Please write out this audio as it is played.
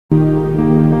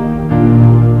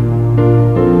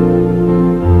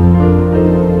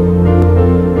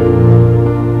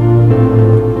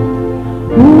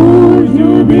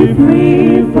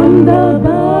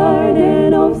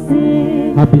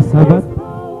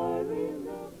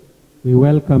We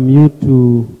welcome you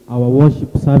to our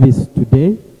worship service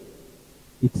today.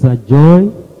 It's a joy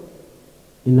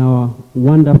in our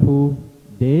wonderful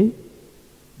day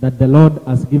that the Lord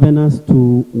has given us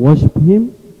to worship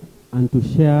Him and to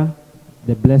share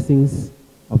the blessings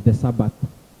of the Sabbath.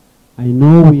 I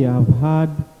know we have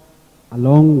had a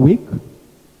long week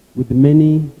with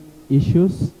many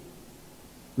issues.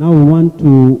 Now we want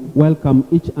to welcome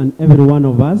each and every one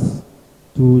of us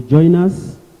to join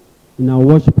us in our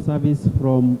worship service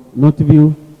from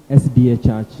Northview S.D.A.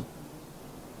 Church.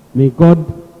 May God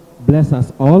bless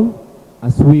us all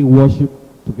as we worship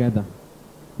together.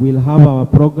 We'll have our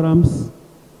programs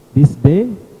this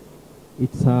day.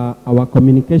 It's our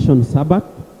communication Sabbath.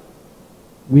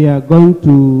 We are going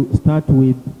to start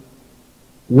with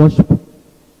worship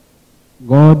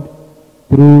God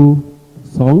through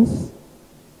songs.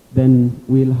 Then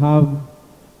we'll have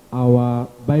our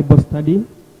Bible study,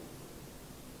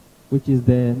 which is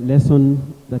the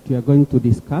lesson that we are going to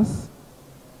discuss.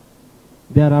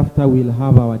 Thereafter, we'll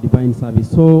have our divine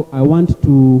service. So I want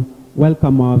to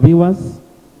welcome our viewers,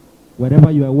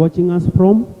 wherever you are watching us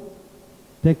from.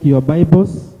 Take your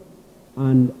Bibles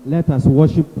and let us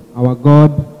worship our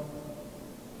God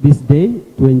this day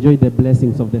to enjoy the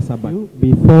blessings of the Sabbath.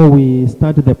 Before we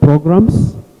start the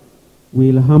programs,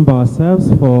 we'll humble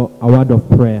ourselves for a word of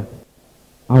prayer.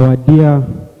 Our dear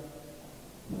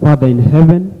Father in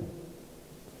heaven,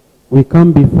 we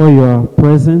come before your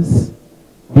presence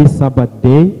this Sabbath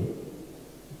day.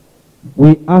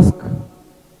 We ask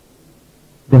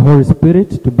the Holy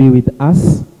Spirit to be with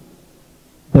us.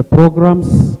 The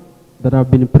programs that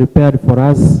have been prepared for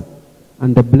us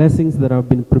and the blessings that have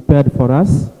been prepared for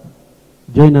us,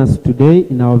 join us today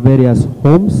in our various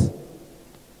homes.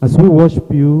 As we worship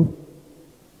you,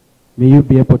 may you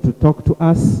be able to talk to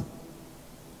us,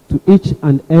 to each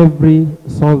and every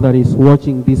soul that is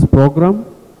watching this program.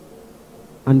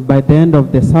 And by the end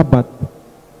of the Sabbath,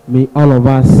 may all of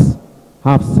us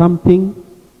have something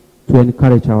to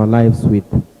encourage our lives with.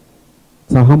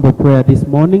 It's a humble prayer this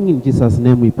morning. In Jesus'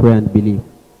 name we pray and believe.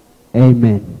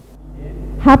 Amen.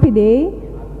 Happy day.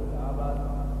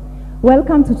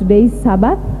 Welcome to today's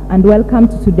Sabbath and welcome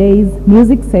to today's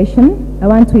music session. I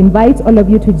want to invite all of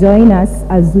you to join us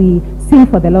as we sing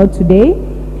for the Lord today.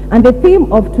 And the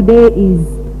theme of today is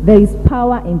There is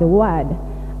Power in the Word.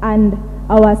 And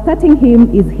our starting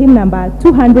hymn is hymn number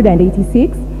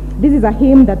 286. This is a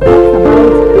hymn that talks about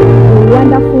the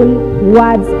wonderful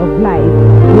words of life.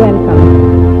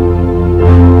 Welcome.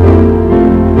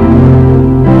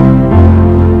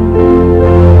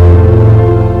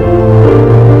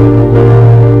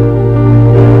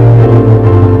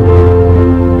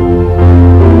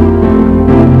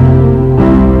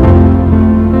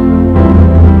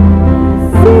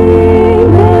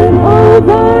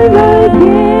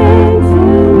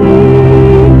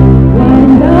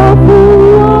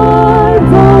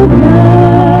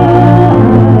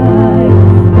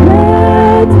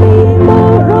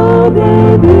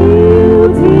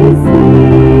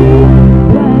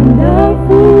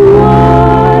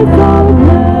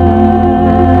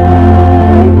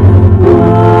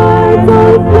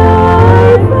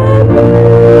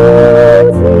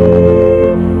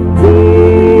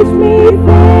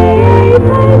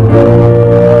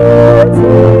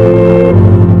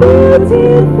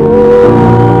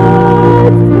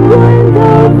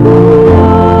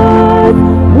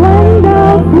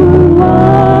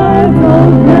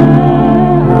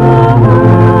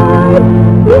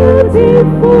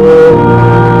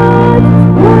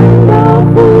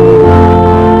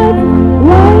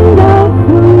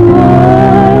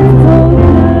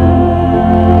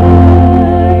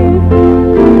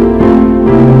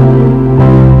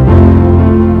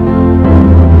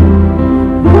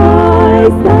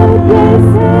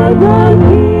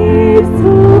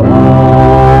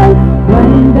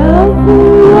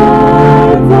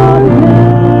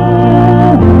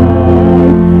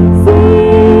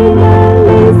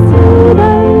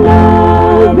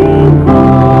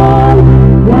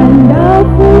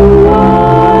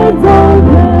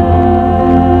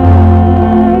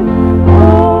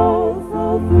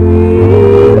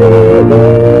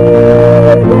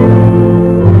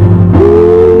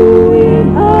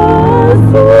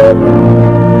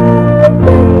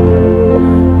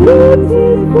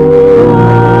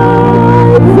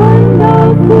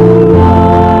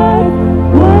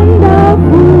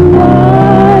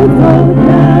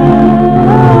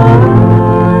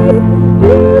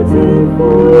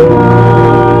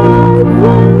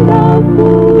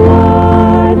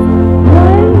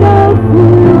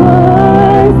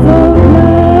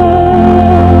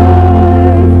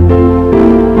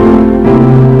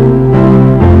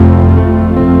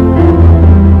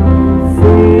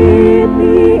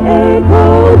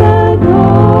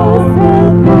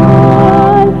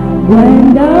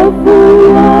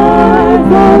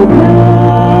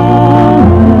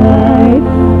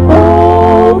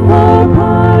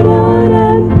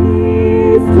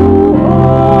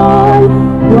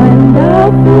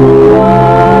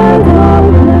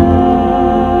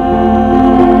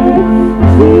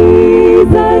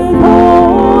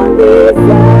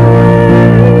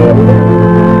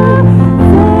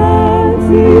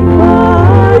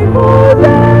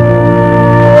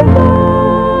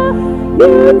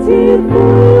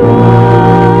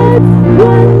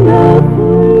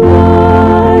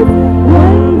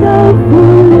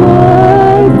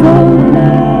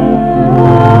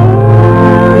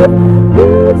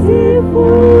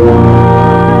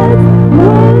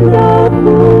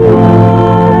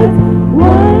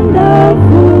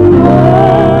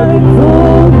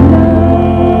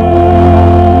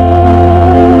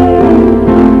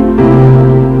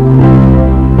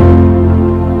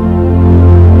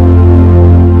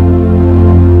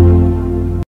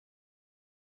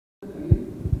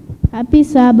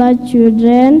 Sabbath,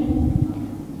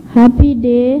 children. Happy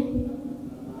day.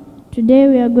 Today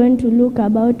we are going to look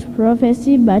about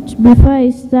prophecy, but before I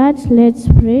start, let's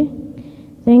pray.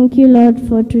 Thank you, Lord,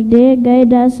 for today.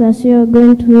 Guide us as we are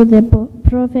going through the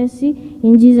prophecy.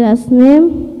 In Jesus'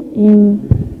 name, amen.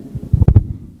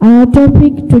 Our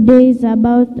topic today is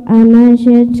about an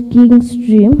ancient king's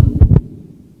dream.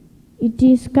 It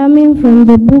is coming from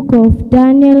the book of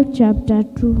Daniel, chapter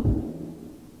 2.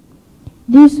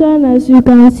 This one, as you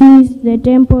can see, is the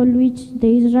temple which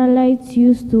the Israelites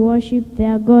used to worship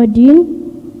their God in.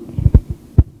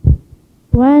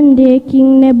 One day,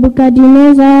 King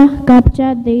Nebuchadnezzar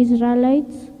captured the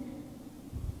Israelites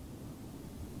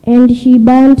and he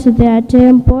burnt their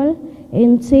temple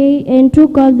and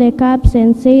took all the cups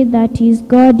and said that his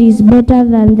God is better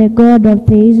than the God of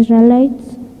the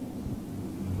Israelites.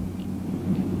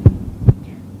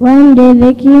 One day,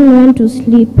 the king went to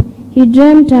sleep. He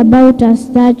dreamt about a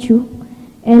statue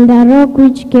and a rock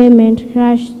which came and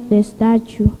crushed the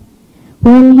statue.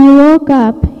 When he woke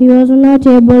up, he was not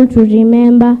able to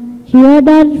remember. He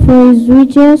ordered for his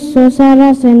witches,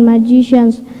 sorcerers, and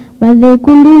magicians, but they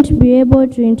couldn't be able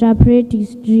to interpret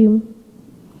his dream.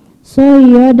 So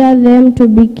he ordered them to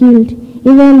be killed.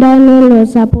 Even Daniel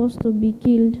was supposed to be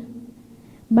killed.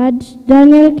 But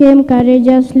Daniel came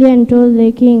courageously and told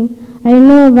the king, I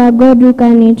know of a God who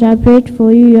can interpret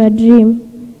for you your dream.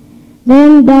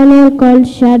 Then Daniel called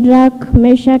Shadrach,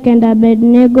 Meshach, and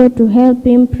Abednego to help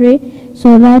him pray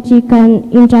so that he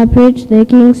can interpret the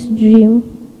king's dream.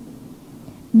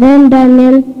 Then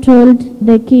Daniel told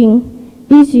the king,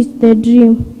 this is the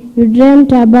dream. You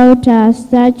dreamt about a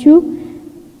statue,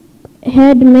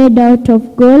 head made out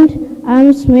of gold,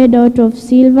 arms made out of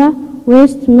silver,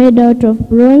 waist made out of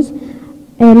bronze,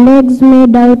 legs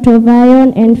made out of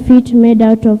iron, and feet made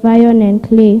out of iron and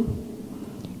clay.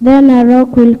 Then a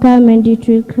rock will come and it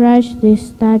will crush the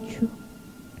statue.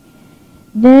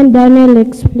 Then Daniel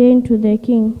explained to the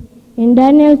king, in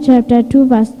Daniel chapter 2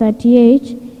 verse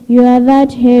 38, you are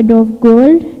that head of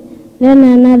gold, then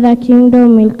another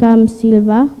kingdom will come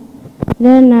silver,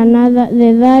 then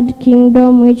the third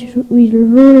kingdom which will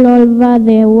rule over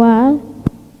the world,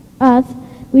 earth,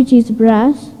 which is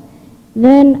brass,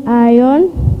 then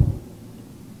iron,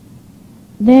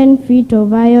 then feet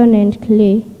of iron and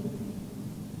clay.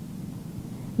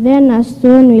 Then a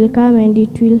stone will come and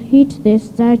it will hit the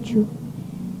statue.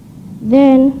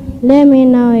 Then let me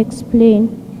now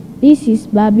explain. This is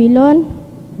Babylon,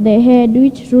 the head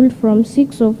which ruled from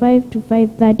 605 to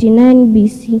 539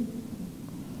 BC.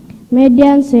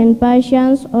 Medians and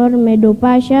Persians or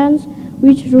Medo-Persians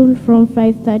which ruled from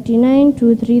 539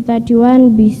 to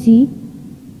 331 BC.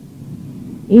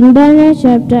 In Daniel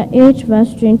chapter 8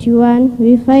 verse 21,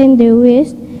 we find the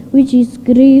West, which is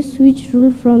Greece, which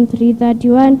ruled from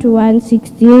 331 to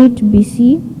 168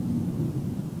 BC.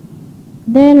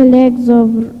 Then legs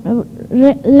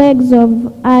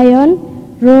of iron,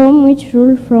 Rome, which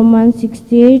ruled from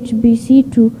 168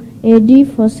 BC to AD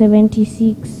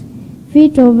 476.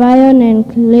 Feet of iron and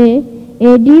clay,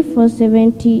 AD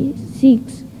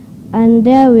 476. And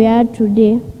there we are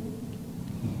today.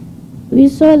 We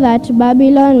saw that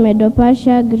Babylon,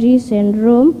 Medo-Persia, Greece, and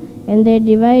Rome, and they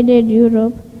divided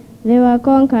Europe. They were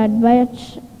conquered,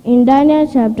 but in Daniel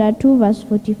chapter 2 verse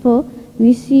 44,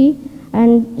 we see,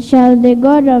 and shall the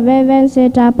God of heaven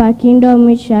set up a kingdom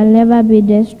which shall never be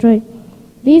destroyed.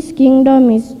 This kingdom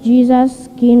is Jesus'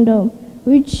 kingdom,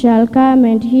 which shall come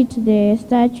and hit the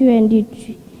statue, and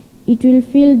it will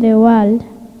fill the world.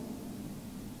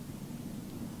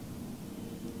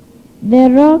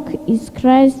 The rock is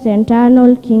Christ's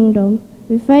eternal kingdom.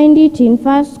 We find it in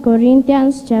 1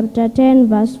 Corinthians chapter 10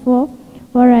 verse 4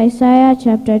 or Isaiah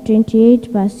chapter 28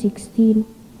 verse 16.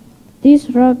 This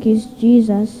rock is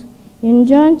Jesus. In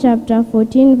John chapter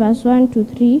 14 verse 1 to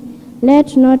 3,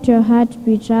 let not your heart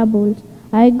be troubled.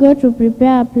 I go to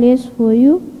prepare a place for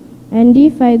you, and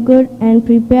if I go and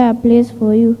prepare a place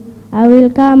for you, I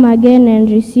will come again and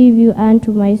receive you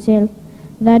unto myself,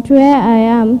 that where I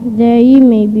am, there ye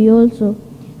may be also.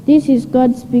 This is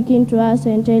God speaking to us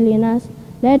and telling us,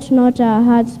 let not our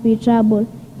hearts be troubled.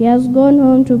 He has gone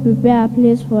home to prepare a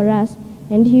place for us,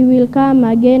 and he will come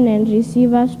again and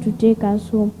receive us to take us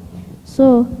home.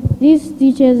 So, this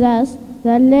teaches us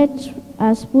that let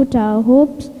us put our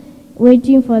hopes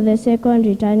waiting for the second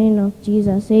returning of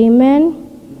Jesus. Amen.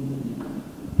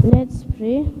 Let's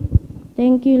pray.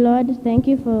 Thank you, Lord. Thank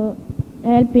you for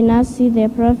helping us see the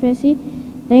prophecy.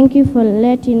 Thank you for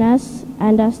letting us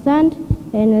understand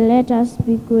and let us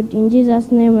be good. In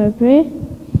Jesus' name we pray.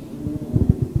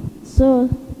 So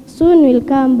soon we'll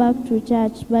come back to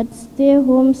church, but stay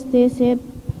home, stay safe,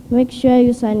 Make sure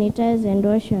you sanitize and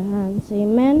wash your hands.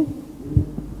 Amen.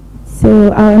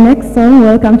 So our next song,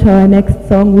 welcome to our next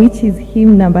song, which is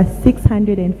hymn number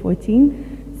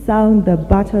 614, Sound the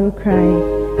Battle Cry.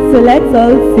 So let's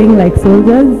all sing like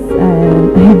soldiers.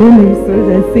 I don't know if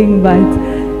soldiers sing, but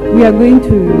we are going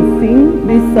to sing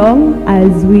this song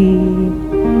as we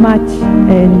march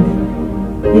and,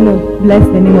 bless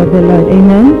the name of the Lord.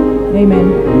 Amen.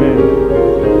 Amen. Amen.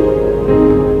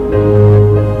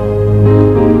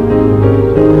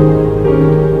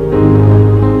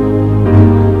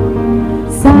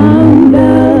 Sound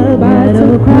the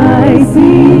battle cry,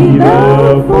 see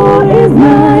the foe is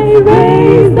nigh,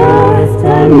 raise the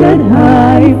standard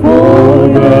high for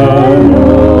the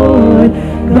Lord.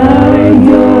 Guard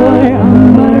your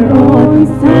armor on,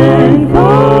 stand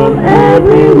firm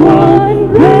everyone,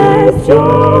 rest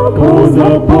your cause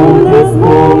upon this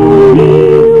holy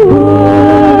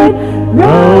word.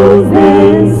 Rouse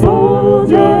and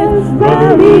soldiers,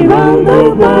 rally round the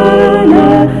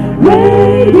banner,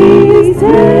 ready,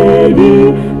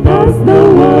 steady, pass the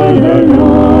word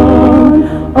along.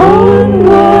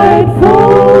 Onward,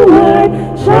 forward,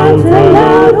 shout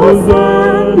aloud,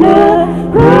 Hosanna,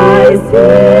 Christ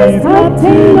is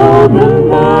captain of the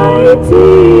mighty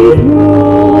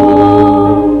throne.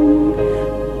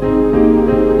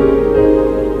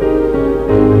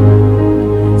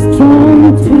 Strong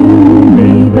to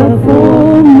meet the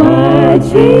foe,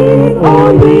 marching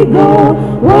on we go,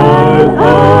 while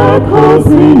our cause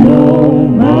we know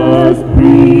must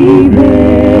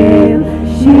prevail.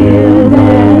 Shield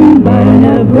and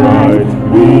banner bright,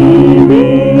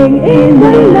 gleaming in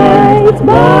the light,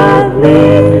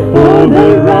 battling for the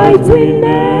right we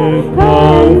never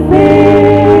can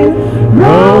fail.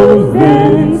 Rouse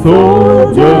and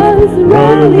soldiers,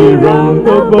 rally round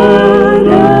the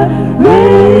banner,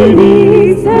 ready,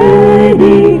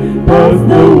 steady, pass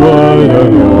the word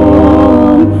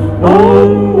along.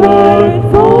 Onward,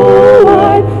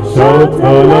 forward, shout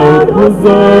aloud,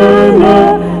 Hosanna,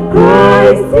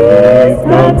 Christ is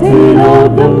captain of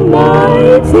the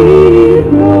mighty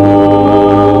throne.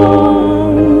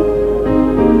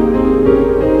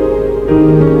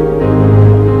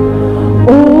 O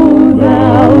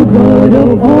thou God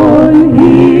of all,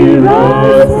 hear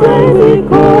us when we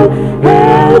call,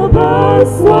 help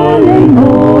us one and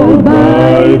all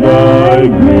by thy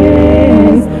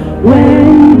grace.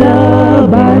 When the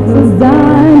battle's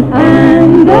done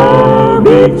and the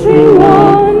victory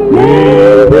won,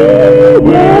 may we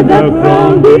wear the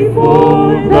crown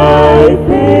before thy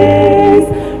face.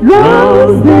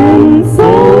 Rouse them,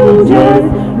 soldiers,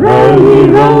 rally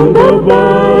round the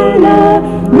banner,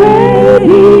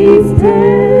 ready,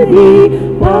 steady,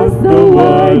 pass the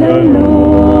word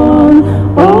along.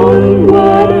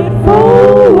 Onward,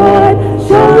 forward,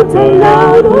 shout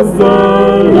aloud,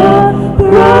 Hosanna,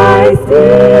 Christ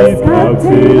is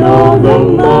captain of the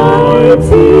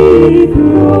mighty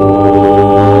throne.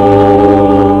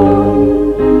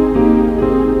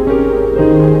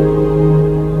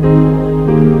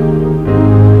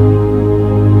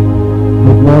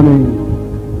 Good morning,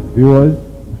 viewers.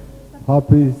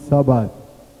 Happy Sabbath.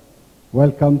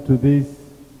 Welcome to this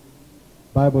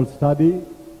Bible study.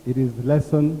 It is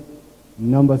lesson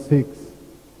number 6.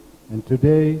 And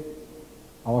today,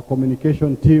 our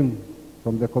communication team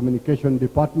from the communication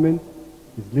department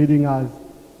is leading us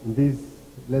in this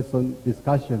lesson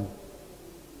discussion.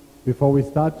 Before we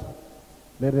start,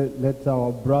 let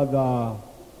our brother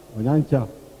Onyancha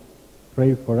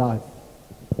pray for us.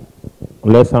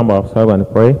 Let's humble ourselves and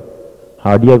pray.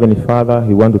 Our dear Heavenly Father,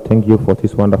 we want to thank you for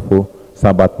this wonderful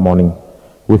Sabbath morning.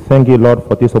 We thank you, Lord,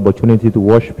 for this opportunity to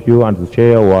worship you and to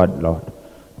share your word, Lord.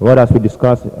 Lord, as we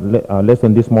discuss our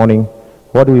lesson this morning,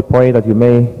 Lord, we pray that you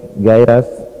may guide us,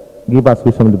 give us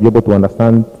wisdom to be able to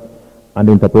understand and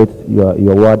interpret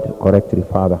your word correctly,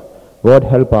 Father. Lord,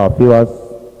 help our viewers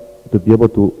to be able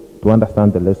to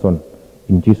understand the lesson.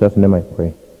 In Jesus' name I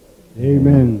pray.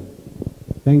 Amen.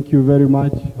 Thank you very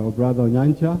much, our brother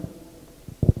Onyancha.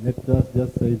 Let us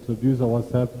just introduce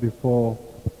ourselves before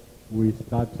we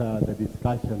start the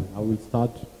discussion. I will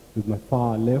start with my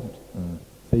far left.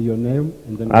 Say your name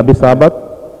and then... Happy Sabbath.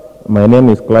 My name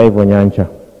is Clive Onyancha.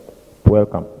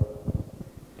 Welcome.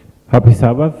 Happy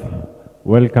Sabbath.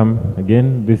 Welcome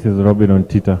again. This is Robin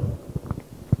Ontita.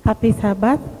 Happy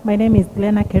Sabbath. My name is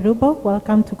Glenna Kerubo.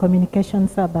 Welcome to Communication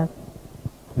Sabbath.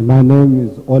 And my name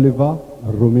is Oliver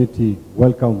Rumeti.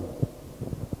 Welcome.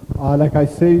 Like I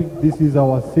said, this is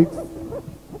our 6th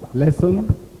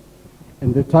lesson,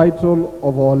 and the title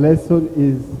of our lesson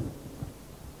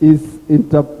is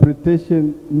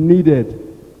Interpretation Needed.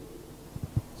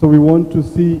 So we want to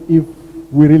see if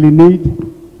we really need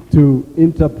to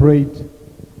interpret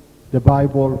the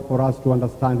Bible for us to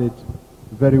understand it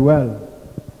very well.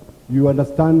 You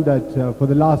understand that for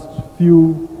the last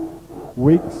few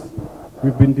weeks,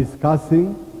 we've been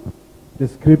discussing the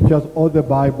scriptures or the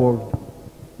Bible,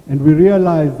 and we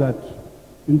realize that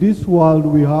in this world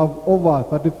we have over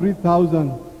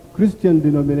 33,000 Christian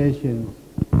denominations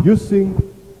using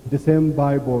the same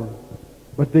Bible,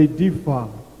 but they differ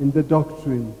in the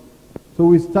doctrine. So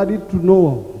we studied to know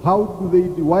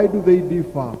why do they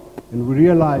differ, and we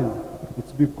realized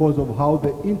it's because of how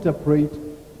they interpret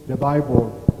the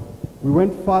Bible. We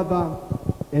went further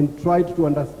and tried to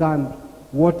understand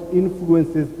what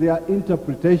influences their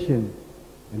interpretation,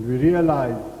 and we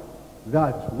realized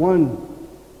that one,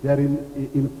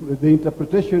 the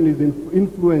interpretation is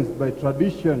influenced by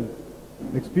tradition,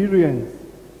 experience,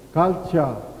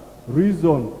 culture,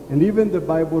 reason, and even the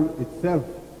Bible itself.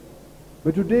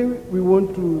 But today we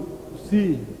want to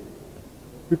see,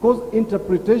 because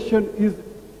interpretation is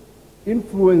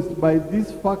influenced by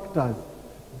these factors,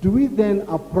 do we then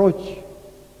approach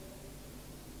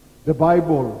the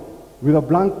Bible with a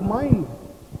blank mind?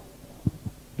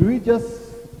 Do we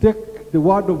just take the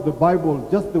word of the Bible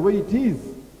just the way it is?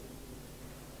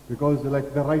 Because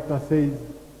like the writer says,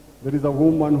 there is a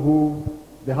woman who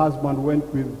the husband went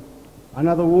with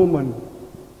another woman.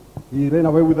 He ran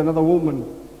away with another woman,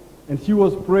 and she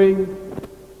was praying,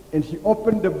 and she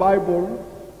opened the Bible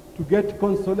to get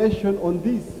consolation on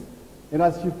this. And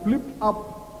as she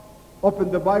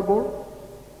opened the Bible,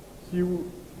 she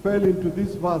fell into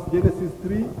this verse, Genesis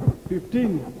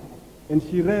 3:15, and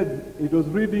she read, it was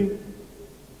reading,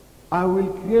 I will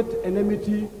create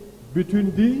enmity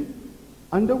between thee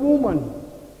and the woman.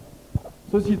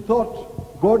 So she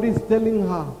thought God is telling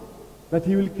her that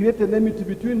he will create enmity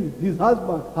between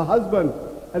her husband,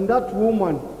 and that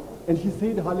woman. And she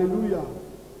said, hallelujah,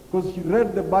 because she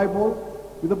read the Bible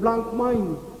with a blank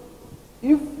mind.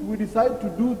 If we decide to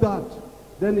do that,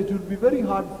 then it will be very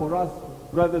hard for us,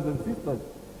 brothers and sisters.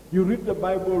 You read the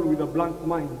Bible with a blank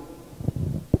mind.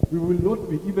 We will not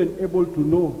be even able to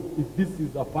know if this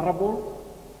is a parable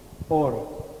or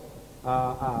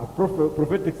a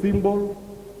prophetic symbol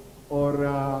or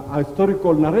a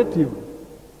historical narrative.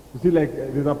 You see, like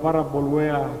there's a parable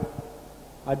where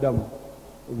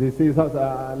they say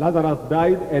Lazarus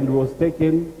died and was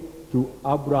taken to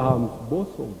Abraham's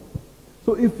bosom.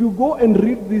 So if you go and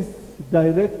read this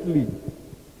directly,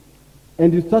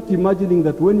 and you start imagining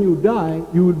that when you die,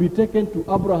 you will be taken to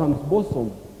Abraham's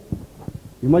bosom.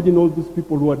 Imagine all these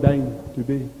people who are dying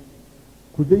today.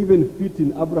 Could they even fit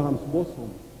in Abraham's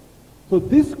bosom? So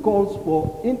this calls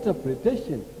for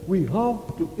interpretation. We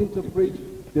have to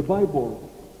interpret the Bible.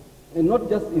 And not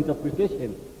just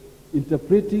interpretation,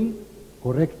 interpreting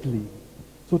correctly.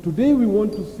 So today we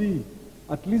want to see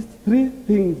at least 3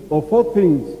 things or 4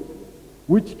 things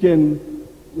which can,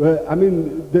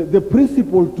 the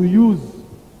principle to use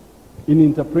in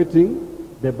interpreting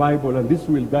the Bible, and this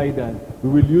will guide us.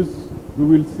 We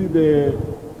will see the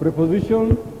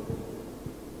preposition,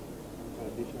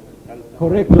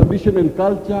 correct, tradition and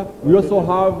culture. We also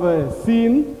have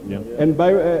sin, and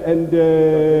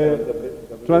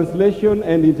translation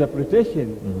and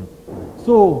interpretation. Mm-hmm.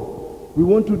 So we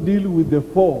want to deal with the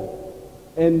 4,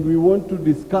 and we want to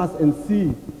discuss and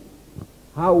see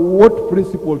what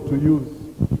principle to use.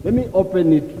 Let me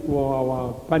open it for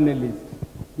our panelists.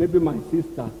 Maybe my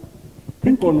sister.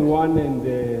 Pick on one and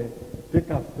take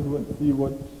us through and see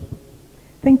what.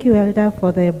 Thank you, Elder,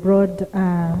 for the broad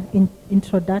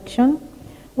introduction.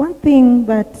 One thing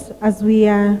that, as we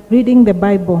are reading the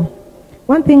Bible,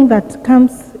 one thing that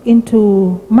comes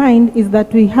into mind is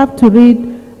that we have to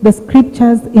read the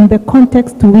scriptures in the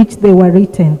context to which they were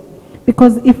written.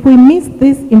 Because if we miss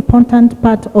this important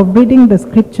part of reading the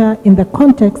scripture in the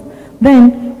context,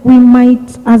 then we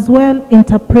might as well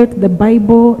interpret the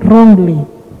Bible wrongly.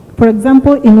 For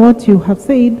example, in what you have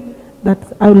said, that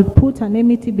I will put an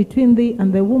enmity between thee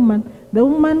and the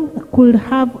woman could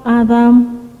have other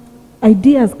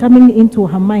ideas coming into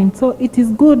her mind. So it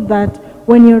is good that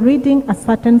when you're reading a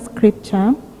certain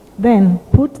scripture, then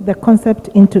put the concept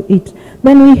into it.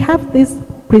 Then we have this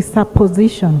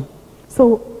presupposition.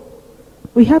 So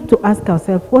we have to ask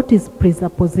ourselves, what is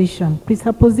presupposition?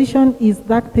 Presupposition is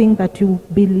that thing that you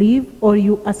believe or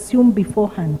you assume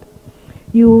beforehand.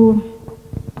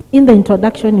 In the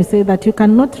introduction, you say that you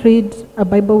cannot read a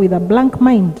Bible with a blank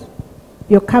mind.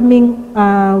 You're coming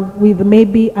with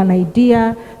maybe an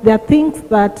idea. There are things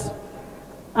that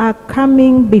are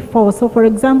coming before. So for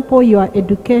example, your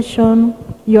education,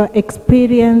 your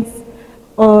experience,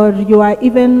 or your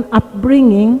even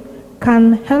upbringing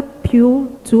can help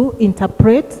you to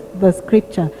interpret the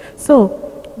scripture.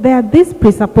 So there are these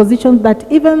presuppositions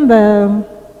that even the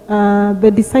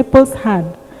the disciples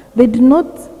had, they did not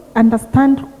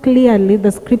understand clearly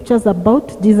the scriptures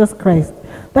about Jesus Christ.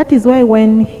 That is why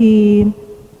when he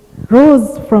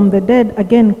rose from the dead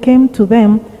again, came to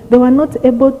them, they were not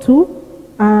able to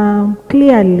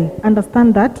clearly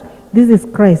understand that this is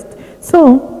Christ.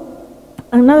 So,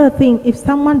 another thing, if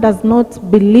someone does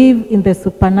not believe in the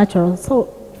supernatural, so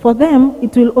for them,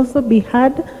 it will also be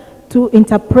hard to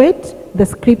interpret the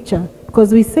scripture,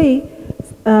 because we say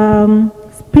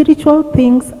spiritual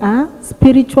things are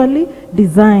spiritually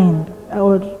designed,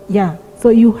 so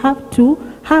you have to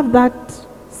have that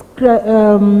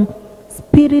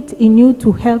spirit in you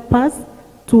to help us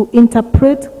to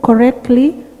interpret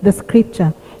correctly the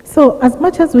scripture. So as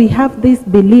much as we have these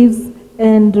beliefs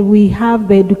and we have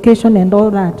the education and all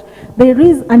that, there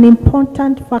is an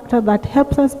important factor that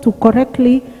helps us to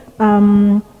correctly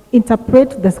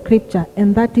interpret the scripture,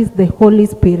 and that is the Holy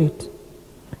Spirit.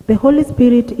 The Holy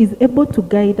Spirit is able to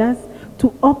guide us,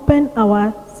 to open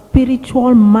our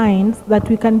spiritual minds, that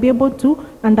we can be able to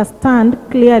understand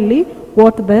clearly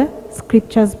what the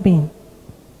scriptures mean.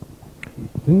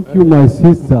 Thank you, my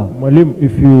sister. Malim,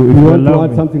 if you want allow to add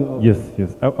me. something?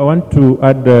 Yes. I want to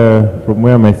add from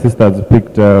where my sister has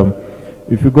picked.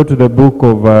 If you go to the book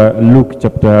of Luke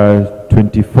chapter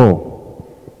 24,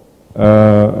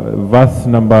 verse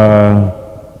number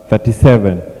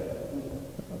 37.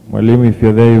 Malim, if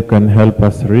you're there, you can help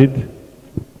us read.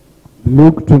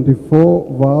 Luke 24,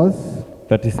 verse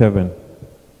 37.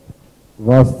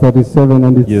 Verse 37,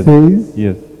 and it says,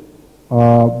 yes.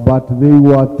 But they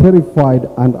were terrified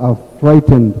and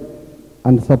affrighted,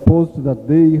 and supposed that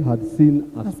they had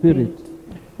seen a spirit.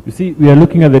 You see, we are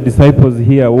looking at the disciples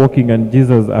here walking, and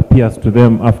Jesus appears to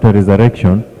them after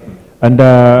resurrection. And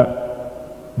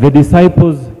the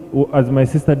disciples, as my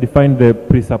sister defined the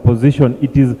presupposition,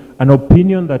 it is an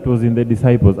opinion that was in the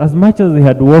disciples. As much as they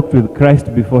had walked with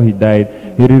Christ before he died,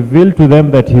 he revealed to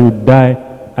them that he would die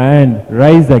and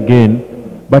rise again,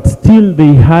 but still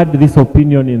they had this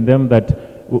opinion in them that,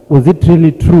 was it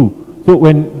really true? So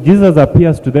when Jesus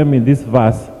appears to them in this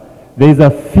verse, there is a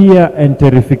fear and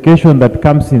terrification that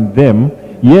comes in them,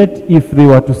 yet if they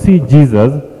were to see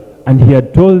Jesus and he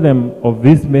had told them of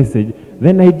this message,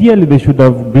 then ideally they should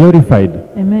have glorified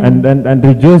and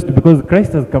rejoiced, because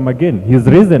Christ has come again. He is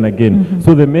risen again.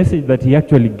 So the message that he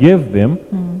actually gave them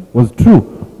was true.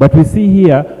 But we see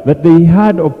here that they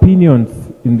had opinions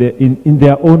in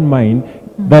their own mind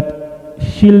that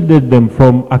shielded them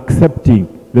from accepting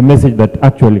the message that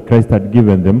actually Christ had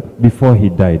given them before he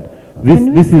died.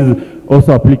 This is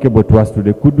also applicable to us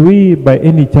today. Could we by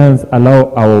any chance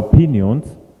allow our opinions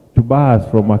to bar us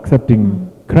from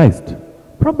accepting Christ?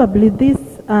 Probably the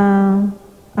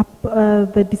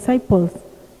disciples,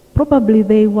 probably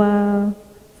they were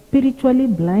spiritually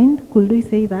blind, could we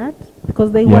say that?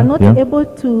 Because they were not able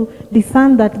to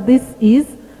discern that this is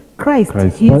Christ.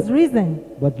 He is risen.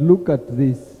 But look at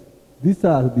this. These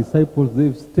are disciples.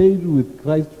 They've stayed with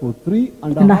Christ for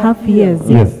 3.5 years.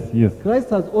 Yes. Christ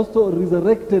has also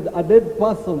resurrected a dead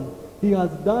person. He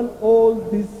has done all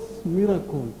these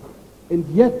miracles, and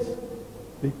yet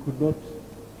they could not.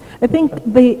 I think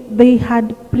they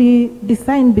had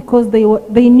pre-designed, because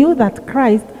they knew that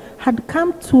Christ had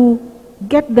come to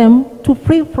get them, to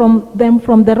free them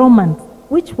from the Romans,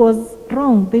 which was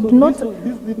wrong. They did not.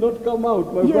 This did not come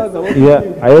out, my brother.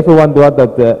 I also want to add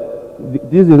that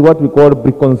this is what we call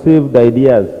preconceived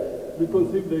ideas.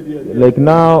 Preconceived ideas. Yes. Like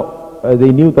now,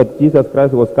 they knew that Jesus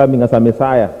Christ was coming as a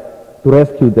Messiah to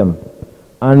rescue them,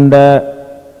 and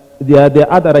the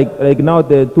other, like now,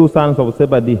 the two sons of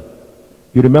S.D.A.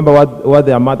 You remember what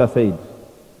their mother said?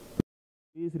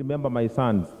 Please remember my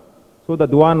sons, so that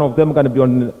one of them can be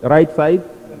on the right side,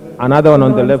 another one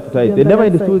on the left side. They never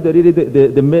understood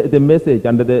the message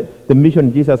and the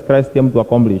mission Jesus Christ came to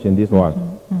accomplish in this world.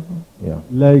 Yeah.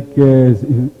 Like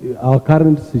our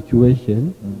current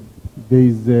situation, there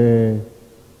is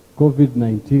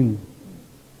COVID-19.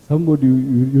 Somebody,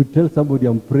 you tell somebody,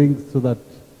 I'm praying so that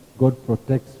God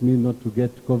protects me not to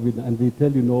get COVID, and they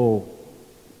tell you, no.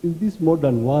 In this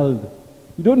modern world,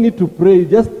 you don't need to pray.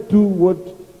 Just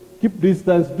keep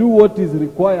distance, do what is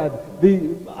required.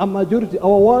 A majority,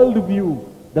 our world view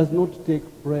does not take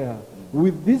prayer.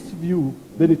 With this view,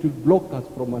 then it will block us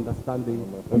from understanding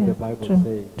what the Bible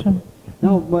says. True.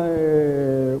 Now,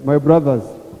 my brothers,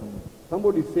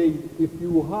 somebody said, if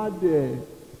you had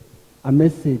a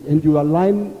message and you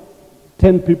align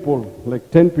 10 people,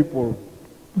 like 10 people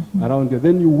around you,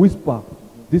 then you whisper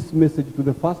this message to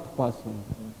the first person,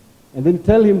 and then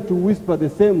tell him to whisper the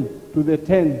same to the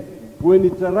 10, when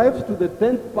it arrives to the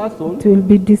 10th person, It will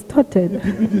be distorted. it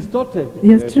will be distorted.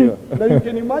 Yes, true. Now you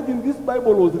can imagine this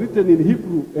Bible was written in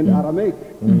Hebrew and Aramaic,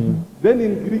 then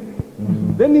in Greek,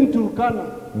 then in Turkana.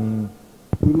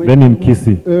 Then in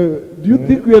Kisi. Do you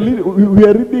think we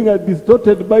are reading a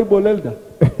distorted Bible, Elder?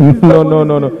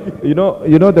 No. You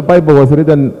know the Bible was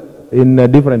written in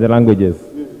different languages.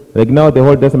 Like now the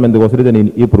Old Testament was written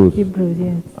in Hebrew. Hebrews,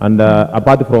 yes. And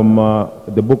apart from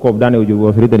the book of Daniel, it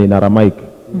was written in Aramaic.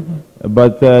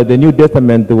 But the New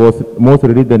Testament was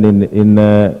mostly written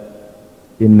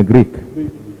in Greek.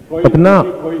 But now,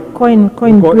 Coin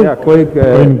Greek.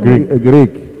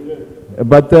 Greek.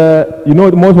 But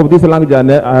most of these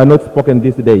languages are not spoken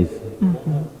these days.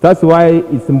 That's why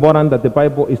it's important that the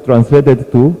Bible is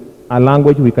translated to a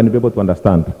language we can be able to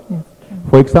understand. Yes.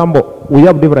 For example, we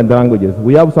have different languages.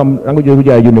 We have some languages which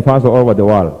are universal all over the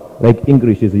world, like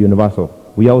English is universal.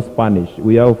 We have Spanish,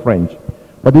 we have French.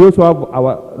 But we also have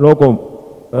our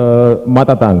local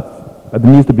mother tongues that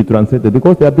needs to be translated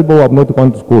because there are people who have not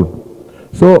gone to school.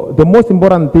 So the most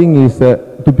important thing is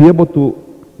to be able to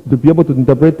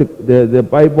interpret the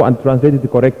Bible and translate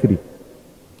it correctly.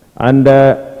 And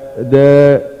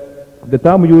the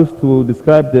term used to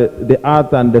describe the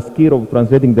art and the skill of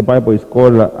translating the Bible is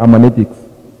called hermeneutics.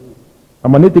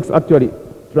 Hermeneutics actually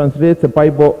translates the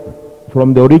Bible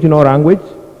from the original language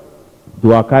to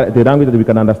the language that we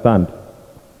can understand.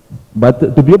 But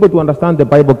to be able to understand the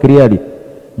Bible clearly,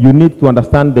 you need to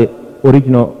understand the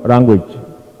original language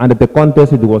and the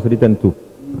context it was written to.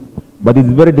 But it's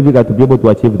very difficult to be able to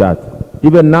achieve that.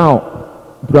 Even now,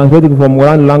 translating from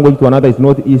one language to another is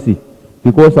not easy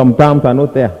because some terms are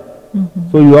not there.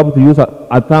 So you have to use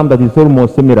a term that is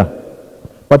almost similar.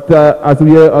 But as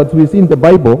we see in the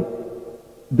Bible,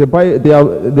 the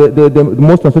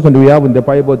most translation we have in the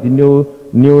Bible, the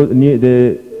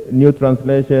new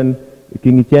translation,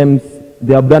 King James,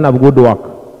 they have done a good work.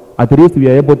 At least we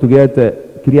are able to get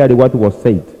clearly what was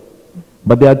said.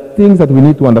 But there are things that we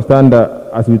need to understand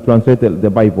as we translate the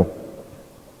Bible.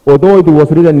 Although it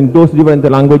was written in those different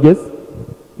languages,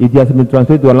 it has been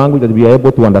translated to a language that we are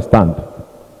able to understand.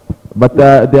 But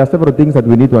there are several things that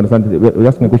we need to understand. We're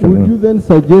asking a question. Would you then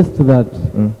suggest that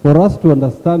for us to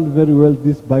understand very well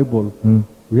this Bible,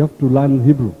 we have to learn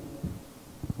Hebrew?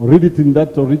 Or read it in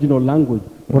that original language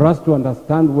for us to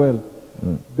understand well?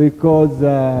 Because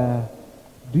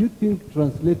do you think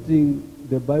translating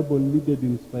the Bible needed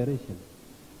inspiration?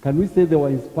 Can we say they were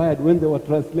inspired when they were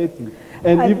translating?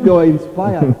 And if they were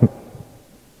inspired,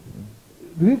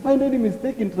 do we find any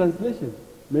mistake in translation?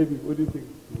 Maybe, what do you think?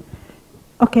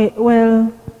 Okay,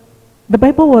 well, the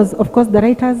Bible was, of course, the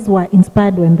writers were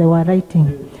inspired when they were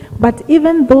writing. But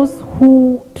even those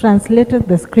who translated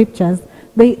the scriptures,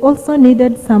 they also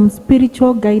needed some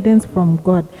spiritual guidance from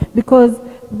God. Because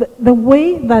the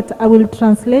way that I will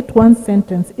translate one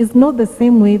sentence is not the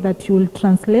same way that you will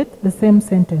translate the same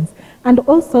sentence. And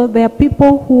also, there are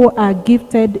people who are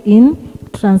gifted in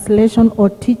translation or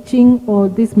teaching or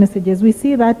these messages. We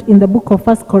see that in the book of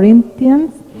 1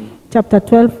 Corinthians, chapter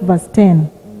 12, verse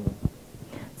 10.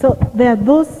 So there are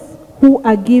those who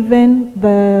are given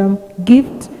the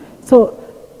gift. So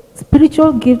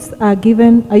spiritual gifts are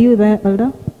given. Are you there, Elder?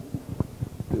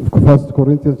 1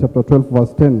 Corinthians chapter 12,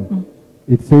 verse 10.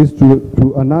 It says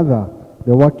to another,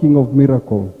 the working of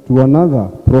miracle, to another,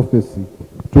 prophecy,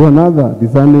 to another,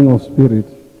 discerning of spirit,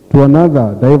 to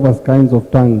another, diverse kinds of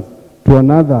tongues, to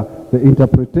another, the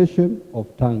interpretation of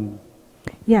tongues.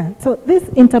 Yeah, so this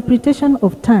interpretation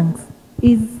of tongues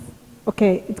is,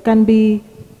 okay, it can be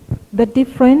the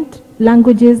different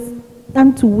languages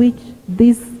unto which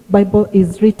this Bible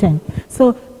is written.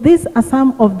 So these are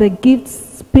some of the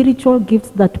gifts, spiritual gifts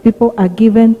that people are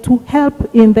given to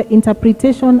help in the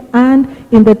interpretation and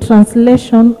in the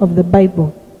translation of the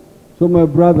Bible. So my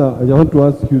brother, I want to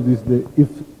ask you this,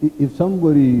 if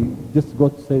somebody just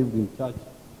got saved in church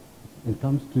and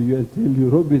comes to you and tell you,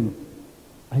 Robin,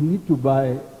 I need to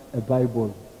buy a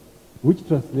Bible, which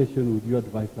translation would you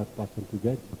advise that person to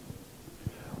get?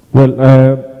 Well,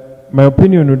 my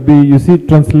opinion would be, you see,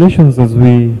 translations as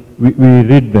we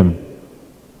read them,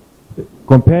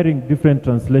 comparing different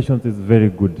translations is very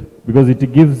good because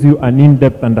it gives you an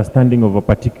in-depth understanding of a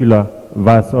particular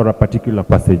verse or a particular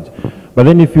passage. But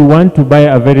then if you want to buy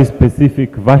a very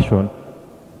specific version,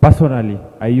 personally,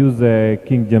 I use a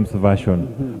King James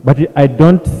Version. But I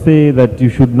don't say that you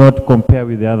should not compare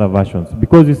with the other versions.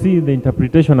 Because you see, the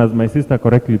interpretation, as my sister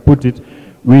correctly put it,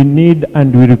 we need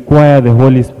and we require the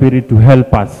Holy Spirit to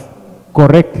help us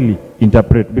correctly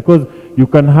interpret. Because you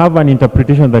can have an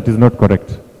interpretation that is not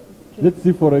correct. Let's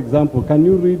see, for example, can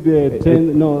you read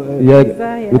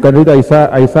you can read Isaiah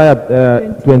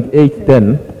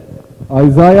 28:10.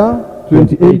 Isaiah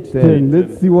 28:10.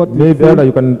 Let's see what it Maybe says.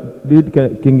 you can read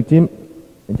King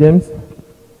James.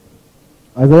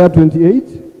 Isaiah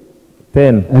 28:10.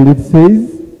 10. And it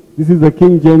says, this is the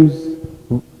King James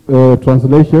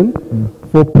translation,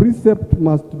 for precept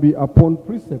must be upon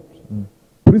precept,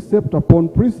 precept upon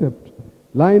precept,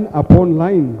 line upon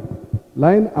line,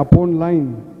 line upon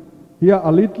line. Here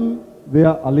a little,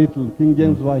 there a little. King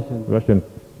James Version.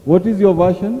 What is your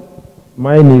version?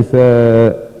 Mine is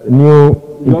New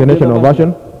International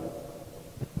Version.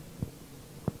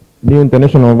 New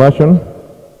International Version.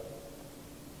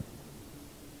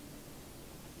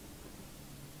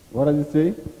 What does it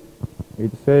say?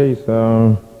 It says,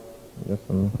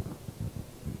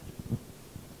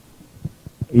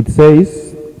 it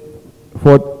says,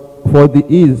 for the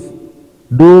is,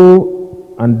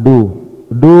 do and do,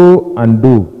 do and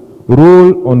do,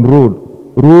 rule on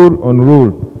rule, rule on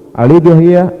rule, a little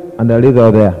here and a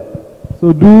little there.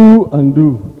 So do and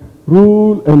do,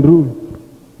 rule and rule.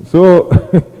 So,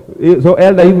 so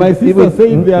elder, and my sister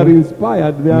said they are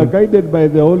inspired, they are guided by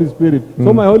the Holy Spirit.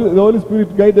 So the Holy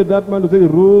Spirit guided that man to say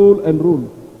rule and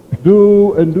rule,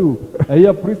 do and do. I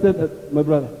hear precept, my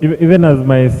brother. Even as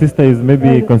my sister is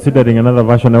maybe considering another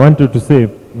version, I wanted to say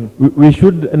we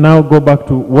should now go back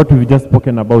to what we've just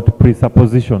spoken about,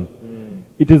 presupposition.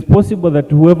 It is possible that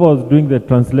whoever was doing the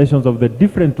translations of the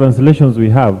different translations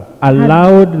we have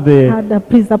allowed had a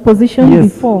presupposition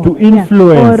before to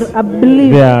influence or a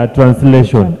belief their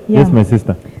translation. Yes, my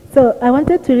sister. So I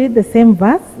wanted to read the same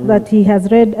verse that he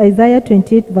has read, Isaiah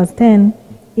 28 verse 10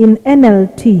 in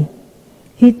NLT.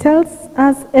 He tells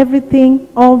us everything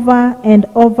over and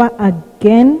over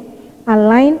again, a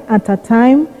line at a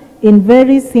time, in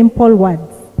very simple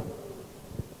words.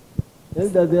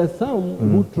 Elder, there are some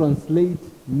who translate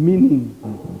meaning.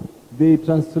 They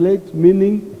translate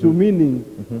meaning to meaning.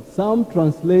 Some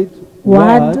translate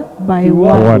word by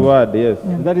word. Word, yes.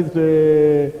 Yeah. That is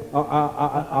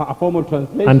a form of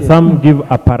translation. And some give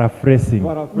a paraphrasing.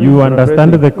 You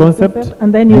understand the concept,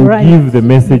 and then you write give the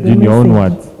message in your own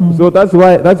words. So that's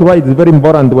why it's very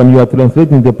important when you are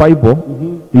translating the Bible,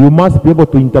 you must be able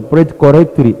to interpret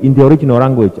correctly in the original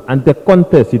language and the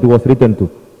context it was written to.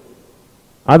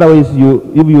 Otherwise,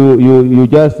 if you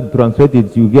just translate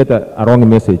it, you get a wrong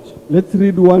message. Let's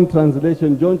read one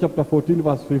translation, John chapter 14,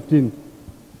 verse 15.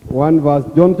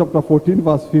 John chapter 14,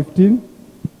 verse 15,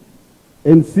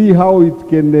 and see how it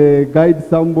can guide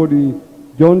somebody.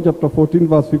 John chapter 14,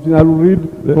 verse 15. I will read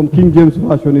from King James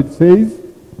Version. It says,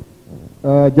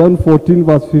 John 14,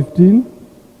 verse 15,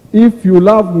 if you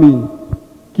love me,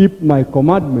 keep my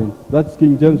commandments. That's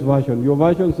King James Version. Your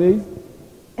version says?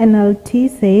 NLT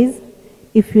says,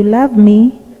 if you love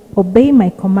me, obey my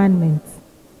commandments.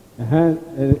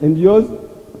 And yours?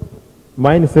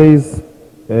 Mine says,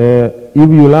 if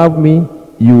you love me,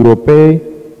 you will obey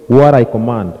what I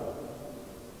command.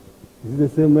 This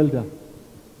is the same, elder.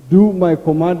 Do my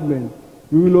commandment.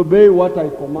 You will obey what I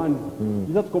command.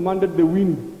 Jesus commanded the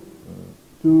wind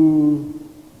to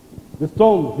the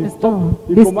storm. The storm.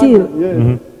 He commanded,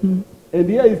 yes. And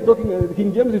here he's talking,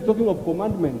 King James is talking of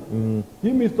commandment.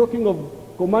 Him is talking of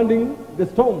commanding the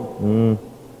storm.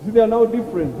 See, they are now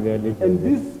different. And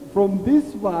from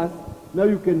this verse, now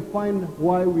you can find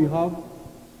why we have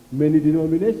many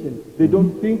denominations. They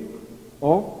don't think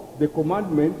of the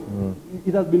commandment.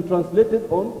 It has been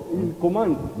translated in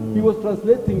command. He was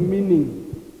translating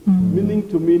meaning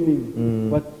to meaning.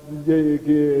 But the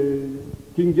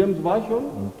King James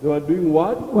Version, they were doing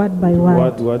word by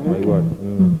word. Word by word.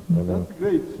 That's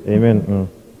great. Amen.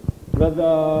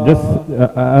 Brother, just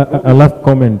a last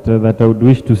comment that I would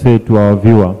wish to say to our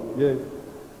viewer. Yes.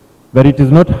 That it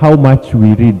is not how much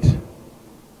we read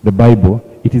the Bible,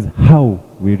 it is how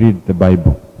we read the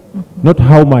Bible. Not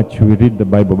how much we read the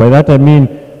Bible. By that I mean,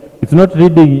 it's not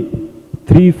reading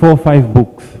 3, 4, 5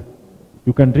 books.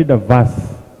 You can read a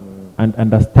verse and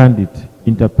understand it,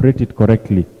 interpret it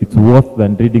correctly. It's worse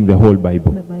than reading the whole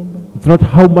Bible. The Bible. It's not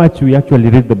how much we actually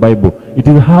read the Bible, it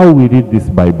is how we read this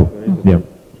Bible. Yeah.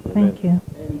 Thank you.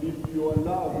 And if you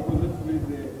allow, because let's read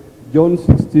John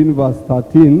 16, verse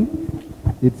 13,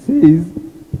 it says,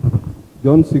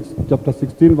 chapter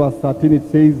 16, verse 13, it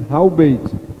says, howbeit,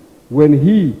 when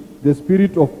he, the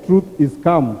Spirit of truth, is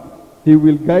come, he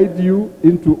will guide you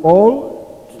into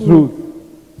all truth.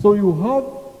 So you have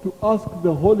to ask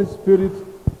the Holy Spirit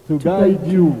to guide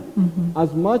you.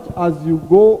 As much as you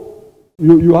go,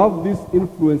 you have this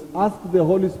influence, ask the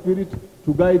Holy Spirit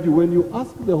to guide you. When you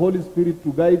ask the Holy Spirit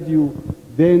to guide you,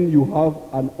 then you have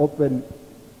an open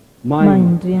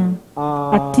mind.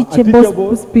 A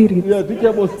teachable spirit. Yeah,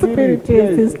 teachable spirit.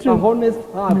 Yes, it's A true. honest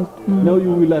heart. Now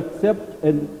you will accept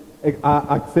and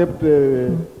accept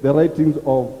the writings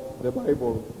of the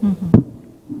Bible.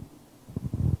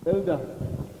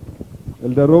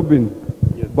 Elder Robin,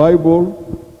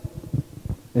 Bible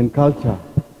and culture.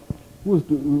 We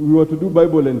were to do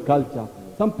Bible and culture.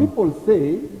 Some people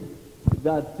say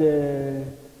that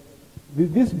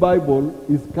this Bible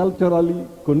is culturally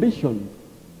conditioned,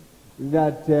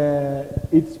 that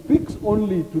it speaks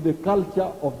only to the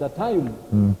culture of the time,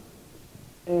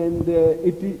 and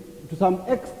to some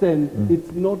extent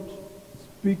it's not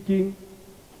speaking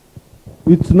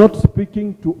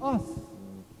to us.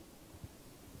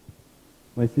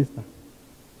 My sister.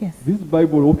 Yes. This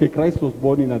Bible, okay, Christ was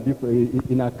born in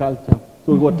a culture.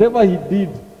 So whatever he did,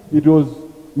 it was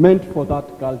meant for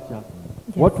that culture.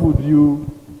 Yes. What would you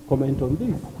comment on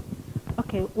this?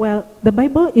 Okay, well, the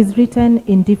Bible is written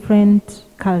in different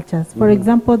cultures. For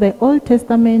example, the Old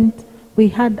Testament, we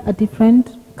had a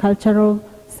different cultural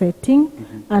setting,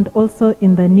 and also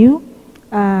in the New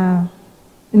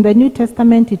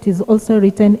Testament, it is also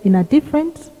written in a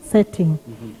different setting.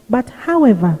 But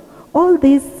however, all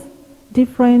these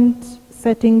different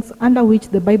settings under which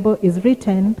the Bible is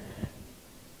written,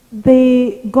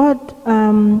 God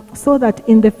saw that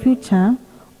in the future,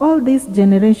 all these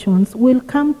generations will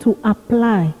come to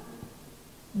apply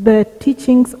the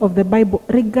teachings of the Bible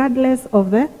regardless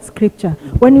of the scripture.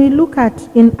 When we look at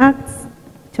in Acts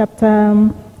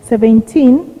chapter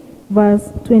 17, verse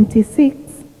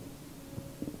 26.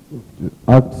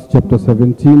 Acts chapter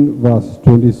 17, verse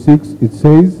 26, it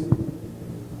says,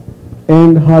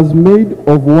 "And has made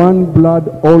of one blood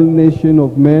all nation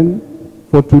of men,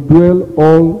 for to dwell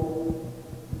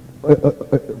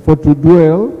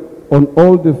on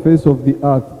all the face of the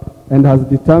earth, and has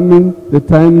determined the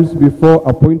times before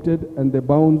appointed and the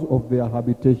bounds of their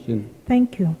habitation."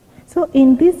 Thank you. So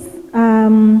in this,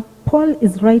 Paul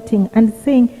is writing and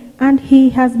saying, and he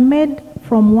has made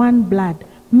from one blood,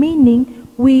 meaning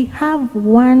we have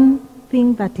one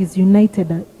thing that is uniting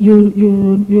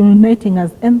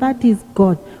us, and that is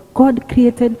God. God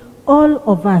created all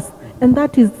of us, and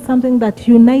that is something that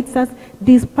unites us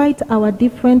despite our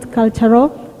different cultural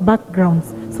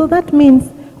backgrounds. So that means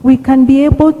we can be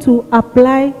able to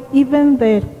apply even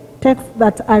the texts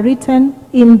that are written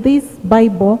in this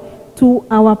Bible to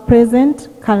our present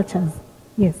cultures.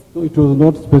 Yes. So it was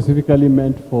not specifically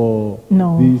meant for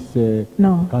this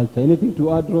culture. Anything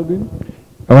to add, Robin?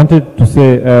 I wanted to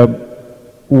say,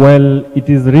 well, it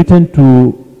is written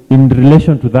in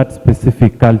relation to that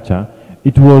specific culture,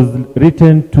 it was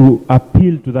written to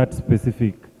appeal to that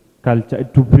specific culture,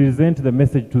 to present the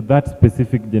message to that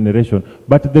specific generation.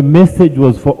 But the message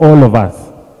was for all of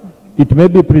us. It may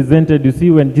be presented, you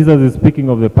see, when Jesus is speaking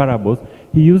of the parables,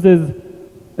 he uses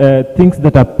things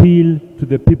that appeal to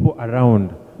the people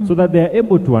around so that they are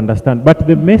able to understand. But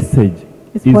the message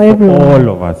is for all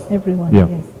of us. Everyone, yeah.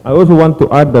 Yes. I also want to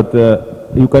add that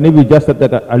you can even just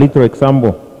take a little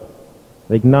example.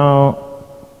 Like now,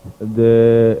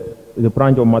 the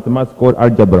branch of mathematics called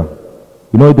algebra.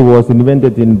 You know, it was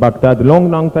invented in Baghdad a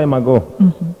long time ago.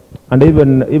 And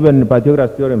even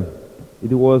Pythagoras theorem,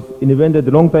 it was invented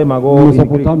a long time ago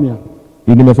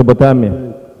in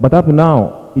Mesopotamia. But up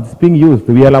now, it's being used.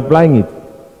 We are applying it.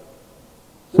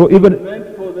 So even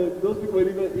those people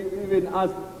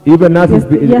even us, yes,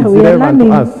 it's relevant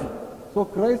to us. So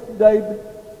Christ died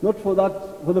not for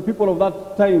the people of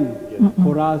that time,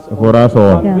 for us. For us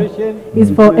all. Yeah.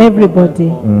 It's for everybody.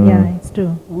 Yeah, it's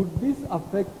true. Would this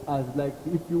affect us? Like,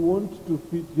 if you want to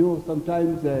fit,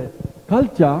 sometimes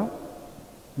culture,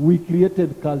 we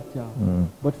created culture,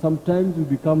 but sometimes we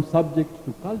become subject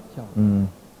to culture.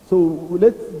 So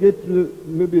let's get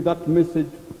maybe that message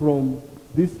from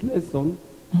this lesson,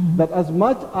 that as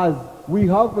much as we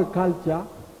have a culture,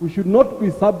 we should not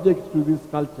be subject to this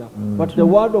culture, but the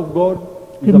word of God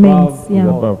is above.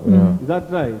 Is that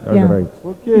right? Yeah. Right.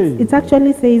 Okay. It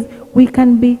actually says we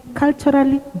can be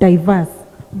culturally diverse,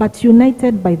 but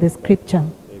united by the scripture.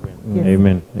 Yes.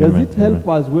 Amen. Does it help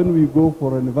us when we go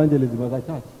for an evangelism as a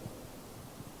church?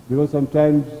 Because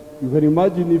sometimes you can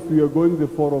imagine if we are going, the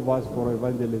four of us, for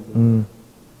evangelism,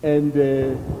 and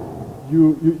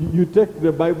you take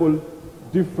the Bible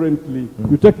differently.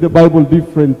 You take the Bible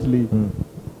differently,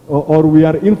 or we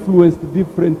are influenced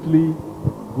differently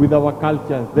with our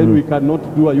culture. Then we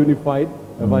cannot do a unified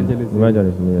evangelism.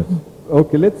 Evangelism, yes.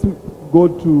 Okay, let's go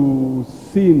to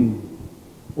sin.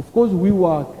 Of course, we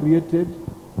were created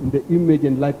in the image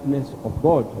and likeness of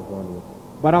God.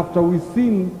 But after we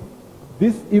sinned,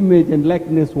 this image and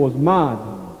likeness was marred.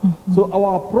 So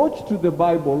our approach to the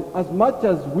Bible, as much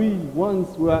as we once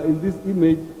were in this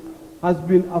image, has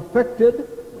been affected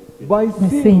by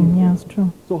sin. Yeah, it's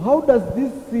true. So how does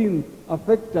this sin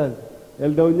affect us,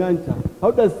 Elder Onyancha?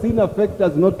 How does sin affect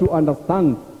us not to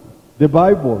understand the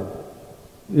Bible.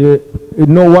 You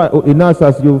know what? In us,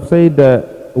 as you said,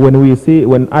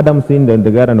 when Adam sinned in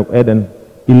the Garden of Eden,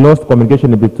 he lost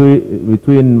communication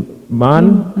between man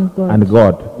and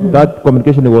God. That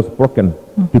communication was broken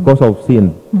because of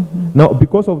sin. Now,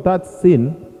 because of that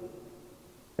sin,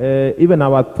 even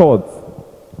our thoughts,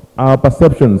 our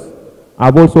perceptions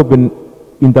have also been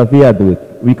interfered with.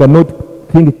 We cannot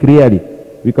think clearly.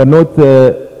 We cannot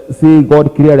see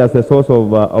God clearly as the source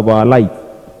of our light.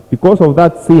 Because of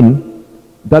that sin,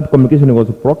 that communication was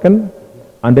broken,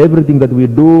 and everything that we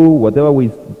do, whatever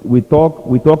we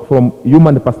talk from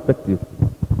human perspective.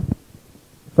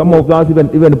 Some of us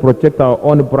even project our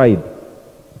own pride.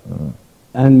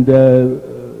 And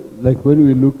like when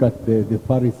we look at the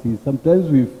Pharisees, sometimes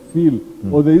we feel,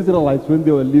 or the Israelites when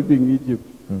they were leaving Egypt,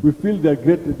 we feel they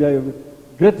are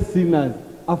great sinners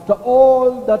after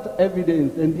all that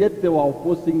evidence, and yet they were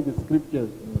opposing the scriptures.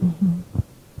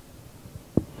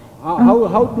 How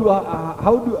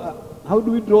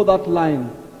do we draw that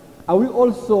line? Are we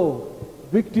also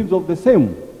victims of the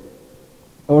same?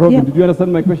 Robin, did you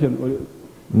understand my question?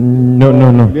 No.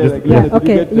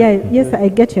 Yes, I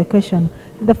get your question.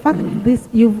 The fact this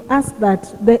you've asked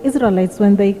that the Israelites,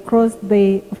 when they crossed,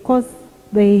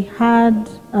 they had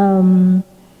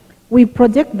we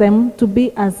project them to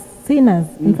be as sinners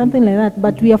and something like that,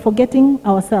 but we are forgetting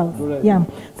ourselves. Correct. Yeah.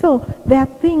 So there are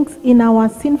things in our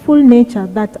sinful nature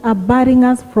that are barring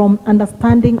us from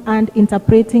understanding and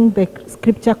interpreting the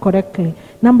scripture correctly.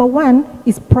 Number one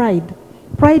is pride.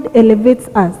 Pride elevates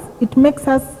us. It makes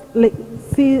us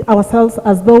see ourselves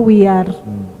as though we are,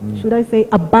 should I say,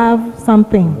 above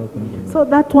something. So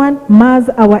that one mars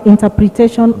our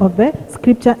interpretation of the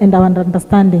scripture and our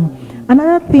understanding.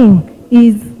 Another thing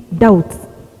is doubts.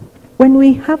 When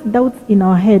we have doubts in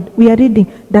our head, we are reading,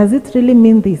 does it really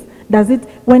mean this?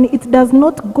 When it does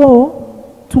not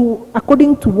go to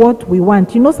according to what we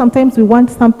want. You know, sometimes we want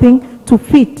something to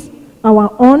fit our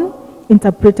own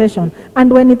interpretation.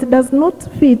 And when it does not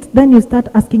fit, then you start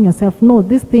asking yourself, no,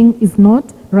 this thing is not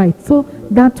right. So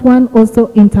that one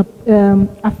also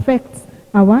affects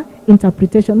our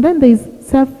interpretation. Then there is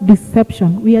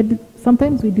self-deception.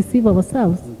 Sometimes we deceive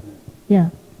ourselves. Yeah.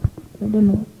 I don't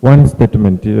know. One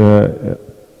statement, the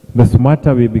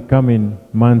smarter we become in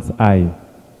man's eye,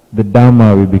 the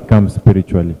dumber we become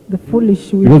spiritually. The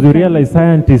foolish. Because we realize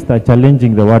scientists are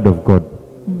challenging the word of God.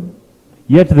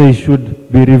 Yet they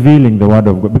should be revealing the word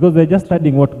of God, because they're just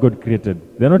studying what God created.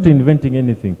 They're not inventing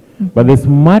anything. But the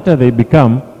smarter they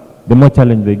become, the more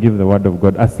challenge they give the word of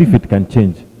God, as if it can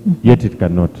change, yet it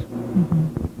cannot.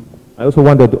 I also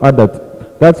wanted to add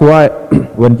that's why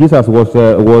when Jesus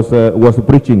was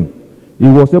preaching, he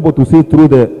was able to see through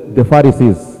the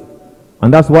Pharisees.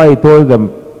 And that's why he told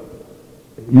them,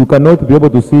 you cannot be able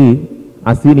to see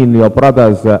a sin in your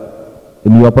brothers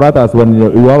when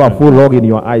you have a full log in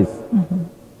your eyes.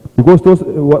 Because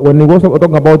when he was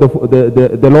talking about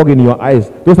the log in your eyes,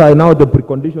 those are now the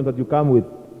preconditions that you come with.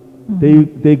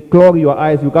 They clog your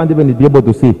eyes, you can't even be able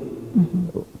to see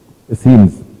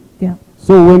sins. Yeah.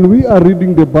 So when we are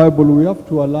reading the Bible, we have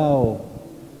to allow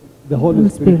the Holy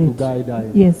Spirit to guide us.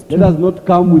 Yes, let us not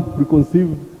come with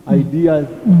preconceived ideas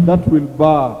that will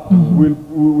bar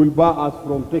us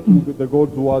from taking the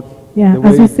God's words. Yeah,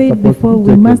 as you said before,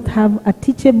 we must have a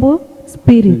teachable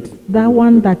spirit, that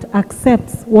one that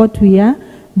accepts what we are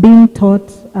being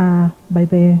taught by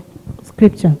the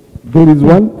scripture. There is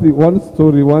one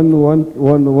story, in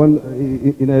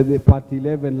the part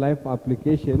 11 life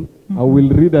application. I will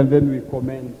read and then we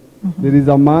comment. There is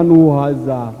a man who has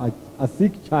a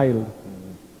sick child,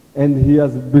 and he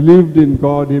has believed in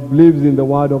God. He believes in the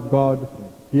word of God.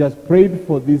 He has prayed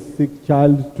for this sick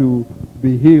child to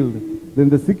be healed. Then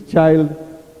the sick child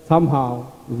somehow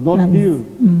is not healed.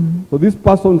 So this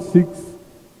person seeks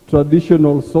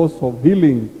traditional source of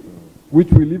healing,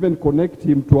 which will even connect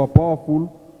him to a powerful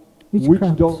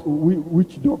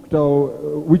witch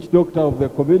doctor of the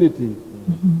community.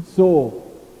 So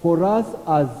for us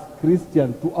as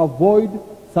Christians to avoid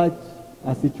such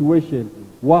a situation,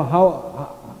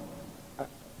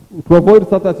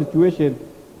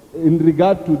 in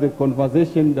regard to the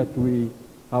conversation that we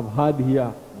have had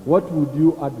here, what would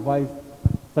you advise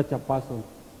such a person?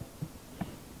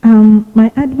 My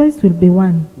advice will be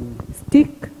one: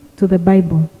 stick to the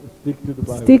Bible.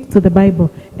 Stick to the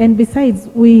Bible. And besides,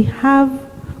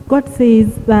 God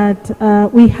says that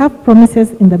we have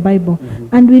promises in the Bible,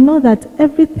 and we know that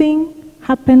everything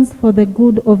happens for the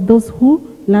good of those who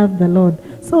love the Lord.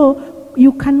 So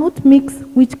you cannot mix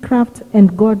witchcraft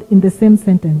and God in the same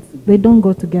sentence. They don't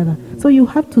go together. So you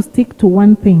have to stick to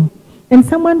one thing. And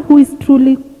someone who is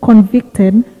truly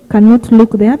convicted cannot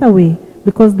look the other way,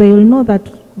 because they will know that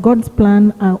God's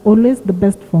plan are always the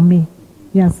best for me.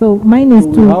 Yeah, so mine is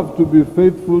So to... we have to be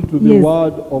faithful to the Yes.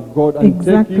 word of God and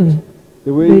Exactly. take it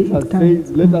the way it has comes.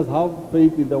 said. Let us have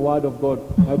faith in the word of God.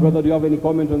 My brother, do you have any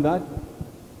comment on that?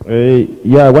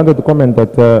 Yeah, I wanted to comment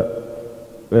that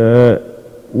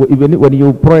even when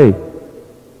you pray,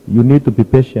 you need to be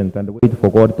patient and wait for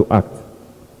God to act.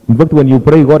 In fact, when you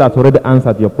pray, God has already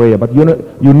answered your prayer, but you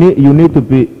need to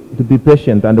be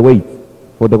patient and wait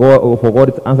for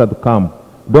God's answer to come.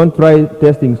 Don't try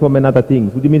testing so many other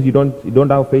things, which means you don't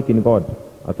have faith in God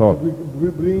at all.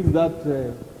 It brings that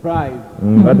pride.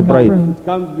 That pride. It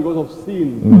comes because of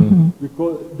sin.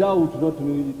 Because doubt,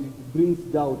 it brings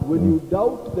doubt. When you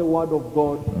doubt the word of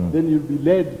God, then you'll be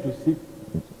led to seek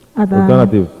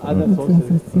Alternatives. other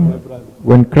sources. My brother.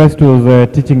 When Christ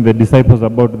was teaching the disciples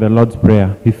about the Lord's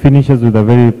Prayer, he finishes with a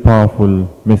very powerful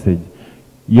message.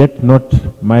 Yet not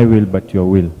my will, but your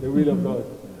will. The will of God.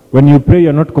 When you pray,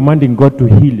 you're not commanding God to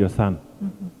heal your son.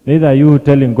 Neither are you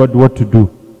telling God what to do.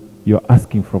 You're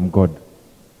asking from God.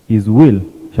 His will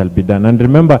shall be done. And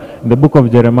remember, in the book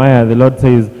of Jeremiah, the Lord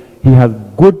says, he has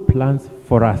good plans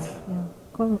for us.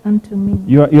 Call unto me.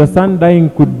 Your son dying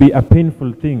could be a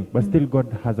painful thing, but still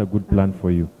God has a good plan for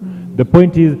you. The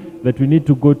point is that we need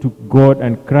to go to God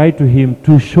and cry to him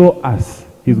to show us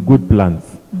his good plans.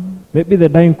 Maybe the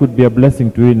dying could be a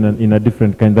blessing to you in a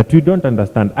different kind that you don't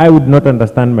understand. I would not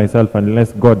understand myself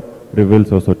unless God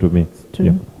reveals also to me. True.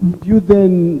 Yeah. You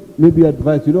then maybe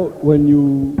advise,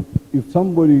 if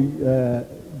somebody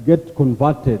gets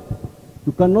converted,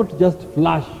 you cannot just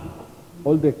flash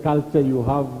all the culture you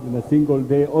have in a single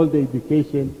day, all the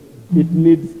education. It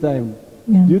needs time.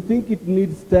 Yeah. Do you think it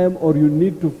needs time, or you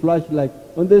need to flash like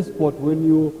on the spot when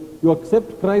you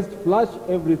accept Christ, flash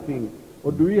everything?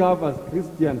 Or do we have as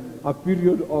Christian a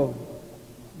period of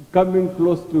coming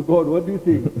close to God? What do you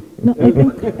think? No, I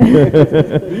think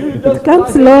it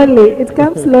comes slowly. It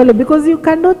comes slowly because you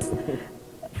cannot,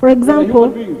 for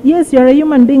example, yes, you're a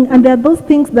human being, and there are those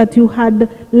things that you had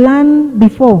learned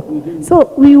before.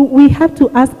 So we have to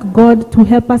ask God to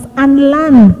help us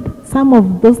unlearn some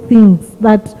of those things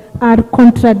that are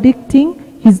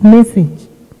contradicting his message.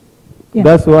 Yeah.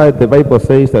 That's why the Bible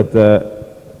says that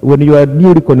when you are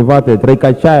newly converted, like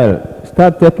a child,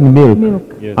 start taking milk.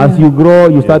 Yes. As you grow,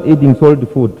 you start eating solid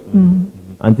food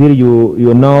until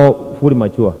you're now fully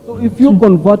mature. So if you're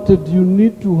converted, you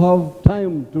need to have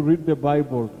time to read the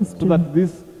Bible so that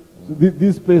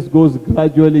this pace goes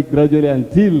gradually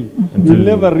until you'll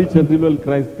never reach until when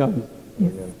Christ comes.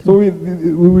 Yes. So we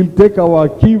will take our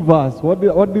key verse. What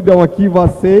did our key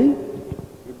verse say?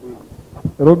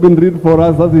 Robin, read for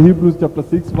us. That's Hebrews chapter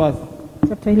 6 verse.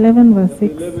 Chapter 11, verse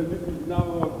 6. 11. This is now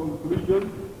our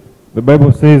conclusion. The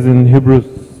Bible says in Hebrews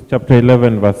chapter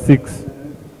 11, verse 6,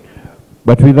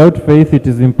 but without faith it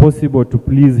is impossible to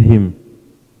please him.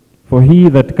 For he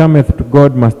that cometh to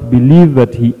God must believe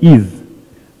that he is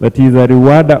a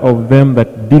rewarder of them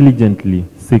that diligently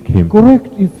seek him. Correct.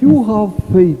 If you have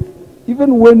faith,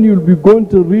 even when you'll be going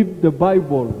to read the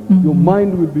Bible, your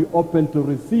mind will be open to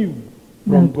receive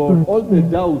from God. All the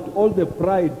doubt, all the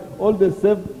pride, all the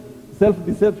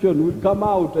self-deception will come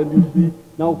out, and you'll be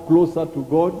now closer to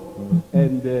God,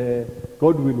 and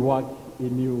God will work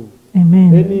in you.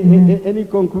 Amen. Any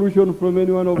conclusion from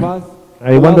any one of us?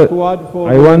 I want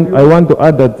to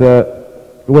add that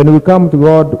when we come to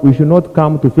God, we should not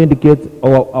come to vindicate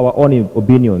our own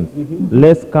opinions.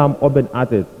 Let's come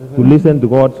open-hearted to listen to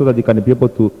God so that He can be able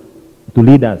to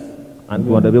lead us and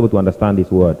to be able to understand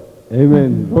His word.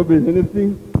 Amen. Robin,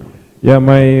 anything? Yeah,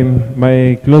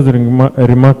 my closing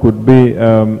remark would be,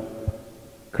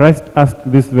 Christ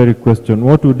asked this very question: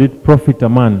 what would it profit a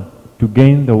man to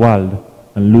gain the world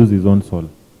and lose his own soul?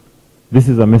 This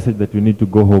is a message that we need to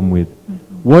go home with.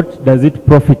 What does it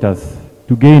profit us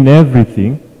to gain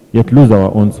everything yet lose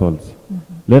our own souls?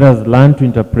 Let us learn to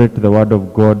interpret the word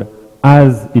of God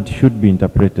as it should be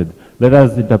interpreted. Let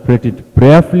us interpret it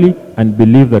prayerfully and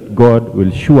believe that God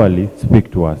will surely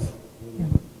speak to us.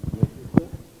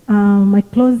 My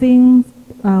closing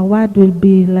word will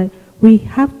be like, we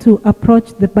have to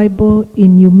approach the Bible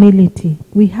in humility.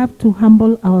 We have to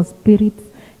humble our spirits,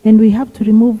 and we have to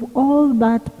remove all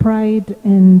that pride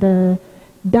and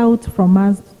doubt from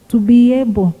us to be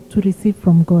able to receive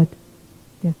from God.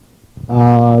 Yes.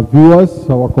 Viewers,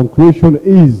 our conclusion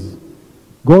is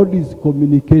God is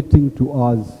communicating to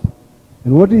us.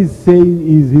 And what he's saying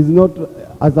is he's not,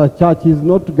 as a church, he's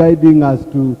not guiding us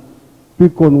to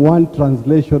pick on one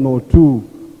translation or two.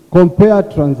 Compare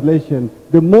translation.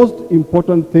 The most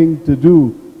important thing to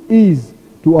do is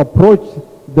to approach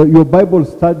your Bible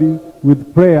study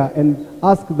with prayer and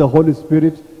ask the Holy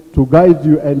Spirit to guide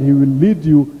you, and he will lead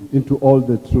you into all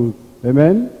the truth.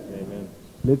 Amen? Amen.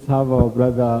 Let's have our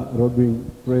brother Robin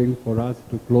praying for us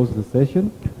to close the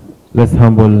session. Let's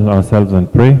humble ourselves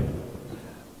and pray.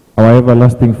 Our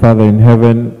everlasting Father in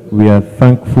heaven, we are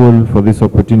thankful for this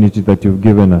opportunity that you've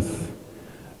given us.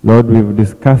 Lord, we've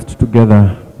discussed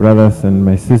together, brothers and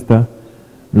my sister.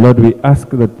 Lord, we ask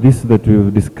that this that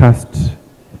we've discussed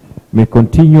may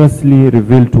continuously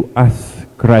reveal to us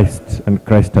Christ and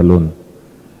Christ alone.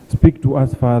 Speak to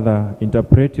us, Father.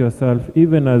 Interpret yourself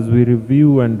even as we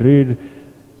review and read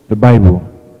the Bible.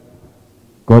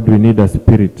 God, we need a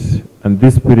spirit, and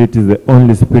this spirit is the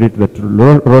only spirit that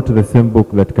wrote the same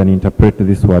book that can interpret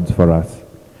these words for us.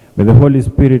 May the Holy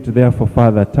Spirit, therefore,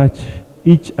 Father, touch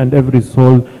each and every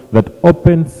soul that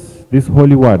opens this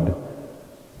holy word,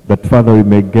 that, Father, we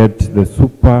may get the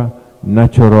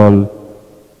supernatural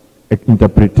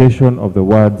interpretation of the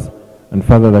words, and,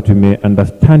 Father, that we may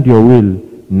understand your will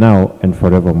now and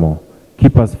forevermore.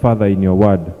 Keep us, Father, in your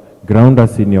word. Ground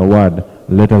us in your word.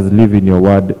 Let us live in your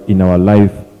word in our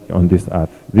life on this earth.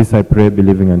 This I pray,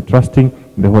 believing and trusting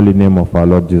in the holy name of our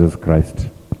Lord Jesus Christ.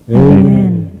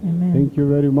 Amen. Amen. Thank you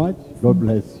very much. God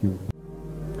bless you.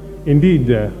 Indeed.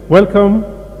 Welcome.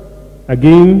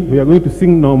 Again, we are going to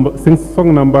sing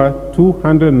song number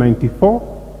 294,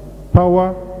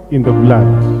 Power in the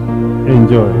Blood.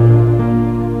 Enjoy.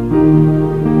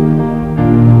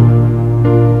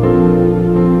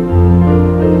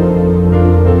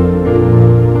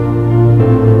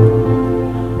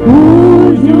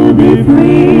 Be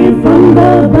free from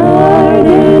the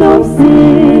burden of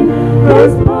sin.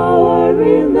 There's power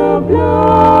in the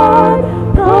blood,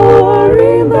 power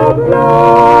in the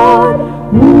blood.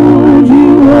 Would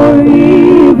you or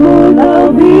evil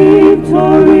a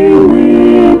victory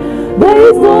win?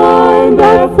 There's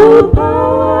wonderful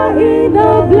power in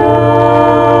the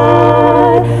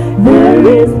blood. There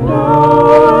is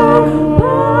power,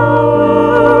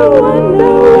 power,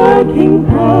 wonder-working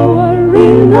power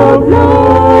in the blood.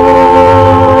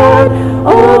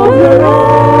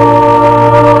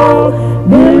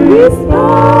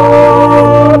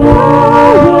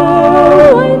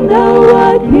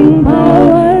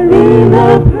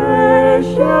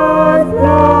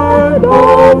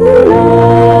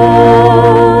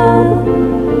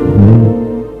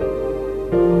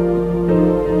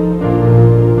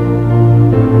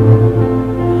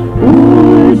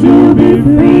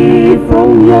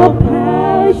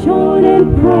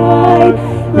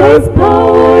 There's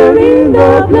power in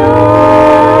the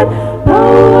blood,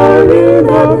 power in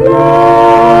the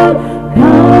blood.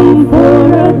 Come for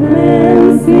a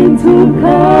glance into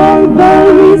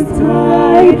Calvary's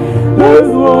tide.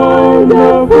 There's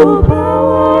wonderful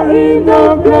power in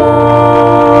the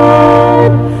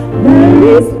blood. There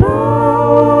is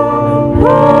power,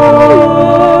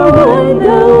 power,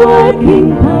 wonder-working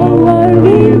power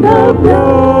in the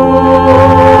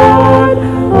blood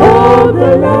of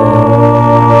the Lord.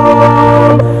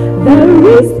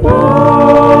 There is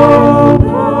power,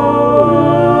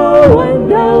 power,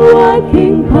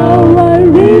 wonder-working power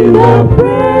in the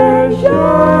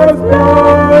precious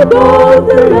blood of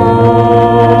the Lamb.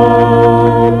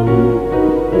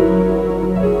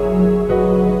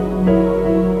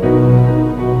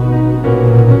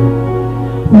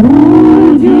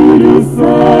 Would you do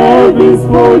service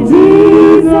for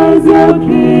Jesus your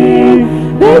King?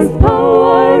 There's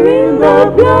power in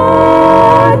the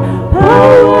blood,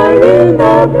 power in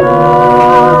the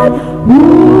blood.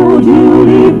 Would you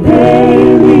live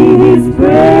daily His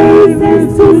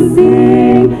praises to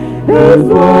sing? There's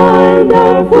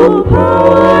wonderful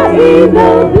power in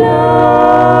the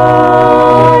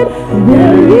blood.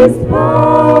 There is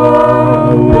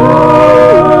power,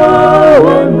 power,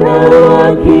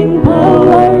 wonder-working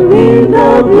power in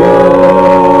the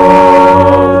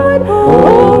blood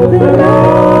of the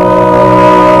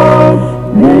Lamb.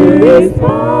 There is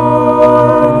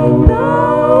power,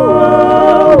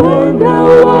 power,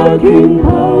 wonder-working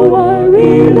power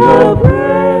in the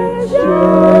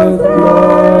precious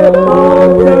blood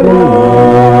of the Lamb.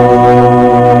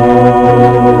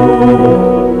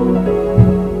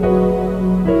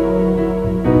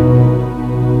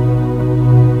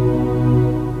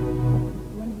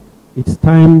 It's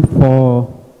time for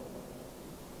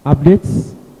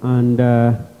updates and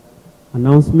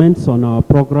announcements on our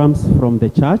programs from the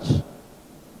church.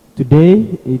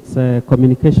 Today it's a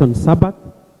communication Sabbath,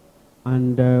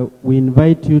 and we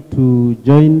invite you to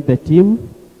join the team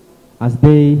as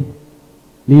they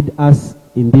lead us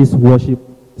in this worship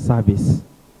service.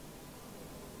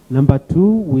 Number 2,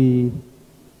 we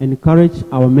encourage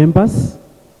our members.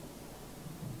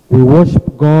 We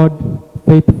worship God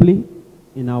faithfully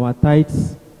in our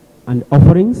tithes and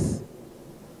offerings.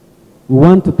 We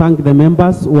want to thank the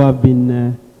members who have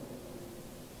been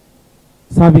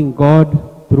serving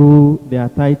God through their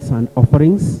tithes and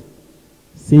offerings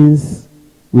since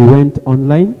we went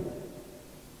online.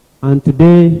 And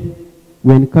today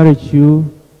we encourage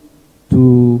you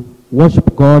to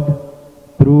worship God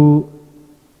through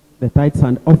the tithes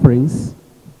and offerings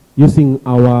using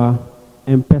our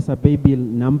M-Pesa Paybill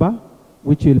number,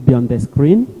 which will be on the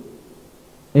screen,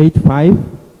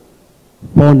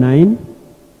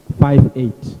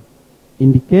 854958.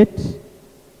 Indicate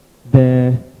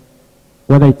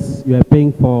whether it's you are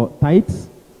paying for tithes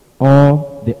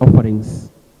or the offerings.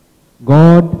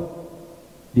 God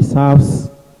deserves,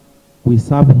 we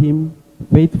serve Him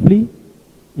faithfully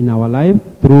in our life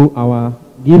through our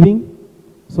giving.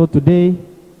 So today,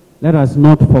 let us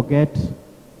not forget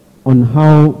on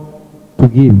how to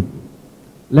give.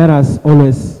 Let us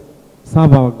always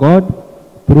serve our God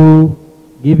through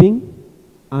giving,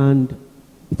 and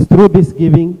it's through this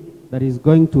giving that is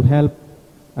going to help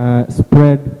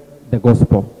spread the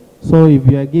gospel. So if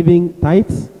you are giving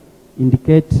tithes,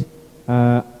 indicate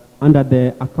under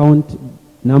the account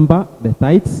number, the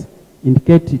tithes,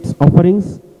 indicate its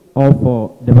offerings or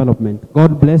for development.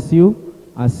 God bless you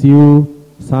as you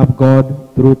serve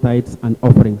God through tithes and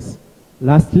offerings.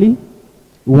 Lastly,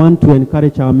 we want to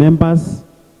encourage our members.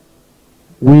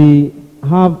 We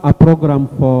have a program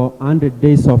for 100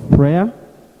 days of prayer.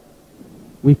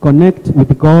 We connect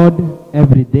with God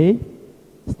every day,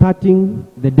 starting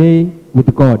the day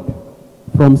with God.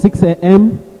 From 6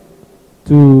 a.m.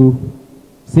 to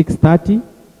 6:30,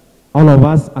 all of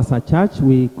us as a church,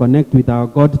 we connect with our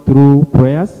God through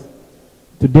prayers.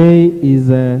 Today is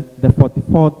the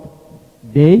 44th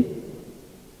day.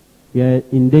 We are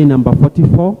in day number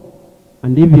 44.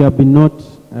 And if you have been not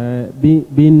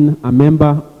been a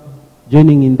member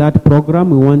joining in that program,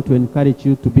 we want to encourage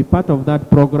you to be part of that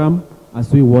program as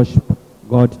we worship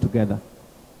God together.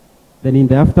 Then in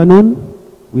the afternoon,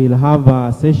 we'll have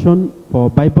a session for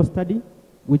Bible study,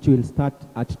 which will start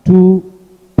at 2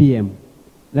 p.m.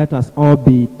 Let us all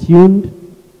be tuned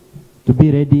to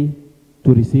be ready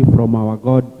to receive from our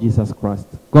God, Jesus Christ.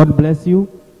 God bless you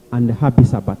and happy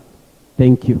Sabbath.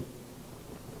 Thank you.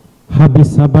 Happy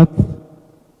Sabbath.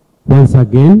 Once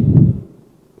again,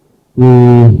 we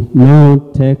now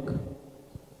take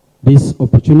this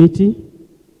opportunity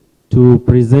to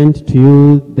present to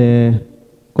you the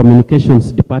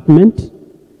communications department.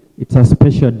 It's a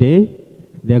special day.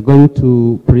 They're going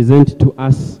to present to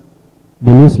us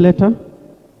the newsletter,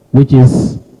 which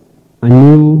is a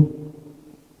new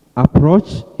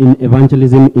approach in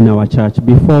evangelism in our church.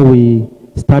 Before we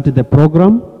start the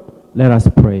program, let us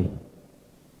pray.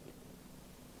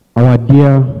 Our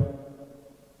dear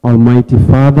Almighty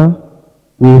Father,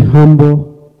 we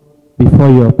humble before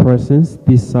your presence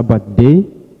this Sabbath day.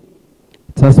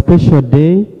 It's a special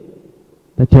day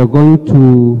that you're going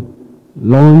to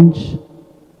launch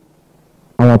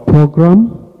our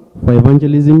program for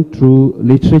evangelism through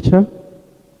literature.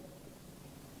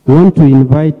 We want to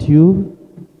invite you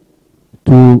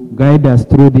to guide us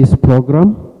through this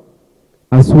program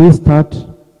as we start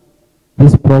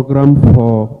this program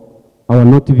for our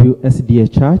Northview S.D.A.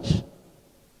 Church.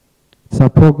 It's a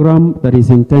program that is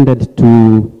intended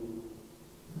to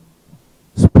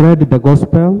spread the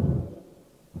gospel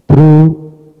through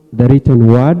the written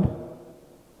word,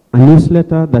 a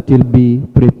newsletter that will be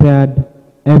prepared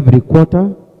every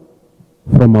quarter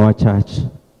from our church.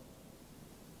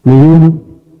 May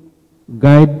you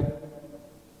guide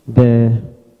the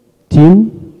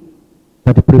team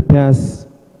that prepares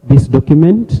this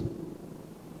document.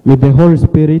 May the Holy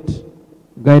Spirit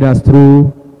guide us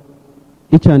through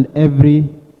each and every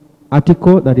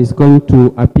article that is going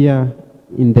to appear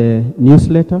in the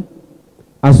newsletter.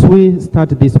 As we start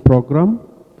this program,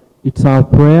 it's our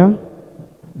prayer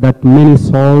that many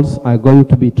souls are going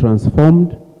to be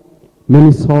transformed.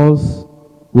 Many souls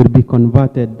will be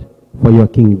converted for your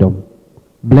kingdom.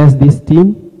 Bless this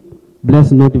team.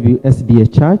 Bless Northview S.D.A.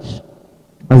 Church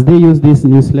as they use this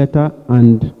newsletter,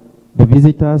 and the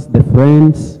visitors, the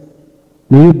friends.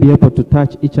 May you be able to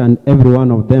touch each and every one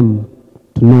of them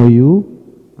to know you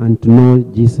and to know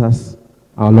Jesus,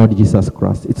 our Lord Jesus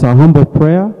Christ. It's our humble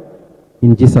prayer.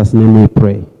 In Jesus' name we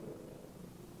pray.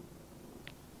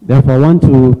 Therefore, I want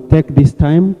to take this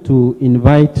time to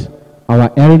invite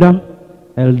our Elder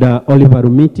Oliver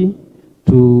Rumiti,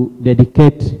 to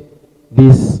dedicate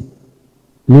this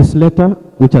newsletter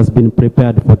which has been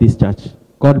prepared for this church.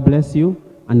 God bless you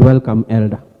and welcome,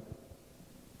 Elder.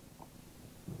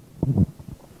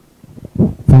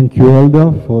 Thank you,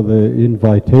 Elder, for the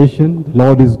invitation. The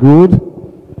Lord is good,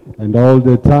 and all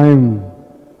the time,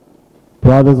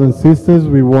 brothers and sisters,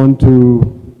 we want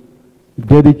to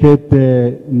dedicate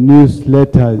the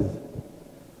newsletters.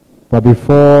 But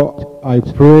before I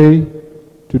pray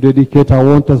to dedicate, I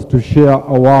want us to share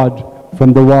a word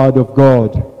from the Word of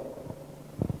God.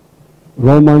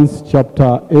 Romans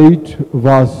chapter 8,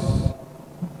 verse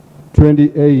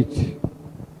 28.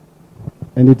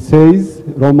 And it says,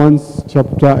 Romans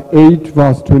chapter 8,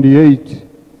 verse 28,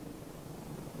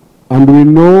 and we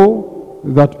know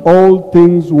that all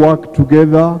things work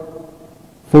together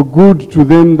for good to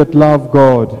them that love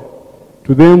God,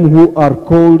 to them who are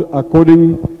called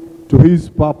according to his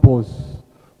purpose.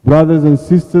 Brothers and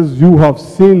sisters, you have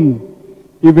seen,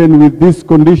 even with this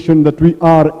condition that we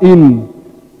are in,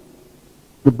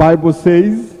 the Bible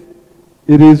says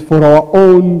it is for our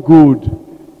own good.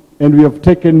 And we have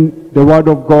taken the word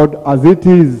of God as it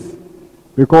is,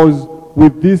 because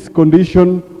with this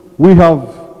condition we have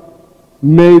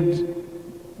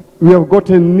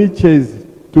gotten niches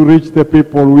to reach the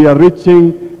people. We are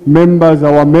reaching members,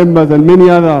 our members, and many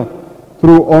other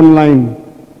through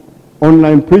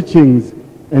online preachings.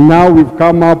 And now we've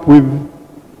come up with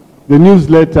the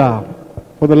newsletter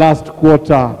for the last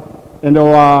quarter. And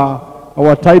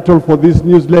our title for this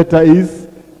newsletter is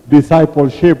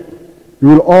Discipleship. You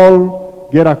will all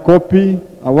get a copy,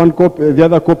 one copy, the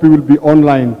other copy will be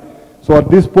online. So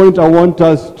at this point I want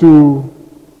us to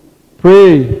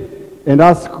pray and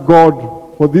ask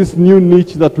God for this new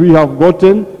niche that we have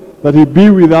gotten, that he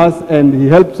be with us and he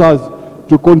helps us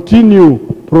to continue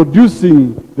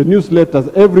producing the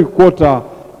newsletters every quarter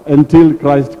until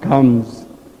Christ comes.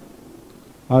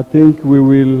 I think we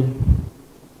will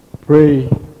pray.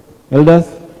 Elders,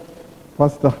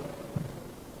 Pastor,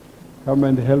 come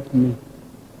and help me.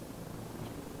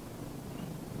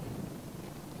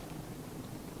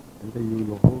 And then you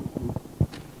will hold me.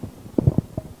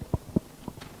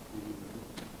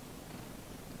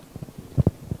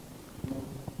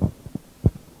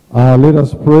 Let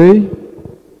us pray.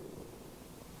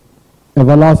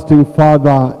 Everlasting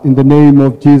Father, in the name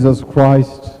of Jesus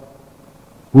Christ,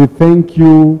 we thank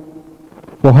you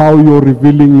for how you're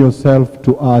revealing yourself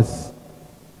to us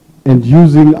and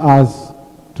using us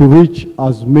to reach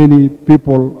as many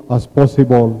people as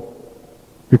possible.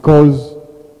 Because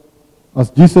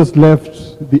as Jesus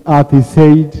left the earth, he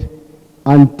said,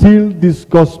 until this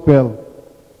gospel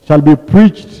shall be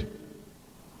preached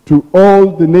to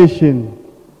all the nation,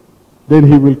 then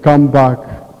he will come back.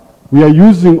 We are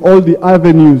using all the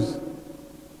avenues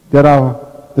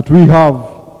that we have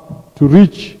to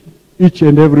reach each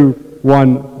and every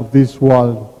one of this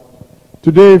world.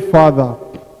 Today, Father,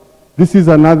 this is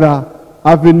another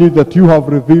avenue that you have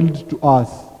revealed to us,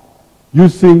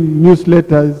 using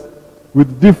newsletters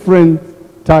with different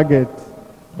targets.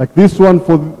 Like this one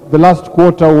for the last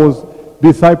quarter was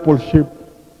discipleship.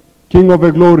 King of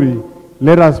the glory,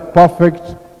 let us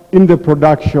perfect in the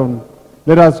production.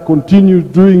 Let us continue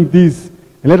doing this,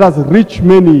 and let us reach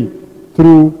many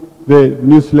through the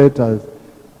newsletters.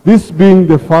 This being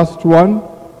the first one,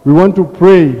 we want to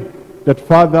pray that,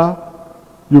 Father,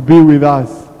 you be with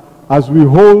us. As we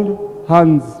hold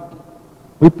hands,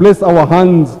 we place our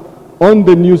hands on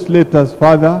the newsletters,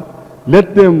 Father.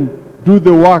 Let them do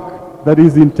the work that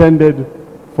is intended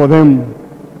for them,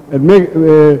 and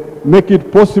make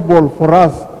it possible for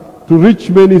us to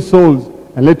reach many souls,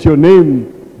 and let your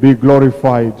name be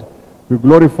glorified. We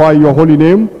glorify your holy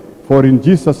name, for in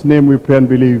Jesus' name we pray and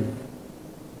believe.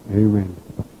 Amen.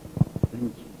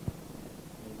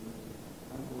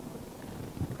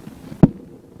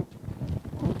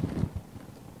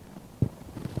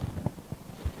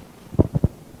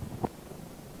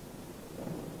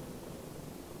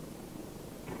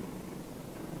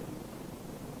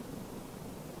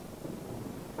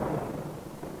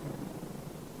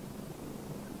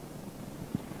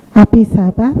 Happy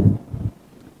Sabbath.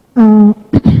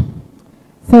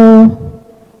 So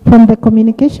from the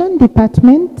communication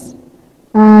department,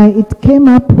 it came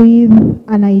up with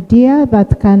an idea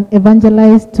that can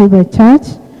evangelize to the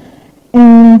church.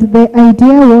 And the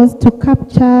idea was to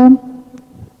capture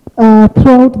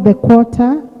throughout the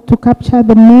quarter, to capture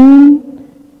the main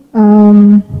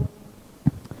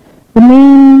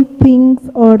things,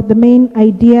 or the main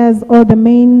ideas, or the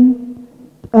main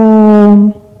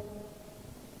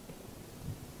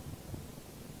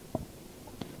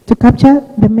to capture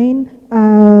the main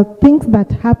things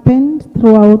that happened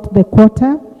throughout the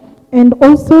quarter, and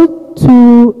also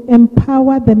to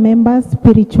empower the members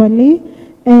spiritually.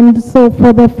 And so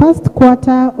for the first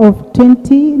quarter of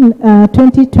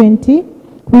 2020,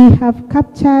 we have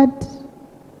captured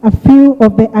a few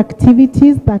of the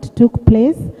activities that took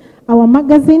place. Our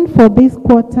magazine for this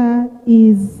quarter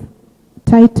is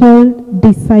titled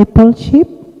Discipleship.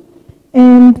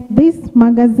 And this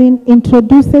magazine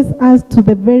introduces us to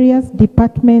the various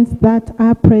departments that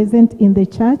are present in the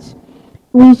church.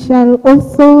 We shall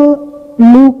also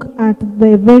look at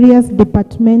the various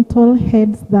departmental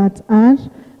heads that are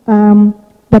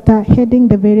heading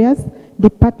the various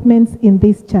departments in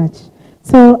this church.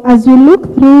 So as you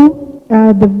look through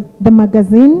the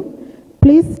magazine,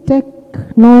 please take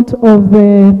note of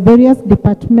the various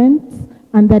departments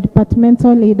and the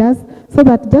departmental leaders, so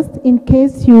that just in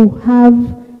case you have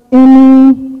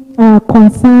any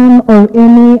concern or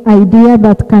any idea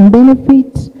that can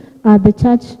benefit the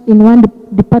church in one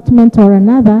department or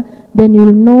another, then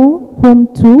you'll know whom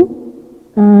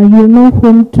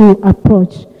to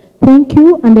approach. Thank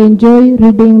you, and enjoy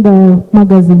reading the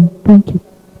magazine. Thank you.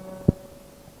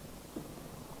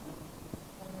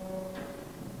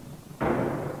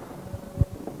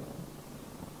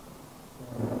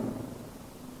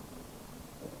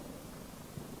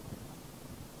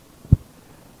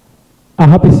 A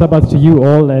happy Sabbath to you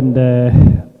all, and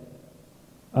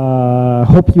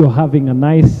hope you're having a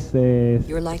nice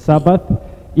Sabbath,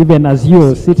 even as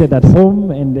you're seated at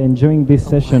home and enjoying this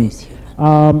session.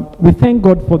 We thank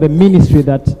God for the ministry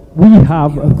that we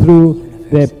have through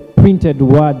the printed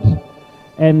word.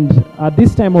 And at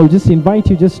this time, I'll just invite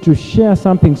you just to share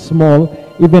something small,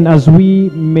 even as we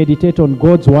meditate on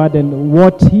God's word and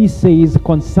what He says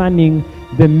concerning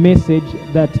the message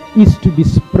that is to be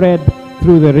spread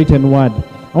through the written word.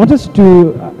 I want us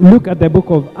to look at the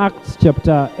book of Acts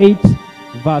chapter 8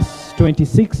 verse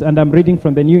 26, and I'm reading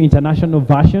from the New International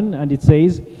Version, and it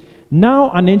says, "Now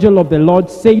an angel of the Lord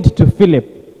said to Philip,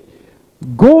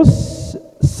 go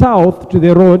south to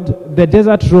the road, the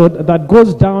desert road that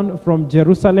goes down from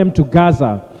Jerusalem to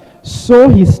Gaza." So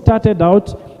he started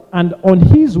out, and on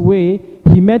his way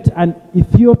he met an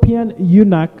Ethiopian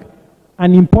eunuch,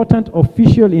 an important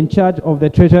official in charge of the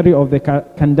treasury of the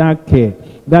Kandake.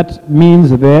 That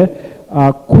means the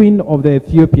queen of the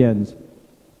Ethiopians.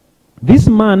 This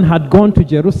man had gone to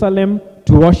Jerusalem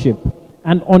to worship,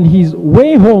 and on his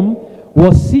way home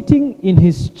was sitting in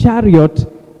his chariot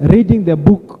reading the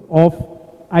book of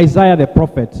Isaiah the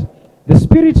prophet. The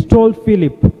Spirit told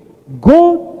Philip,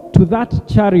 "Go to that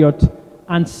chariot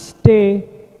and stay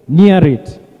near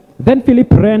it." Then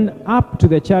Philip ran up to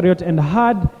the chariot and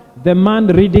heard the man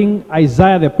reading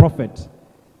Isaiah the prophet.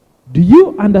 "Do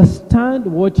you understand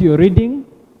what you're reading?"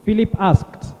 Philip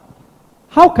asked.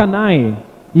 "How can I?"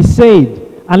 he said,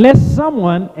 "unless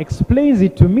someone explains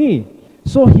it to me."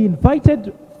 So he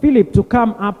invited Philip to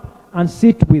come up and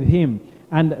sit with him.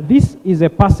 And this is a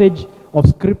passage of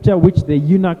scripture which the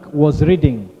eunuch was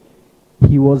reading.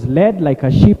 "He was led like a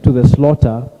sheep to the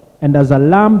slaughter, and as a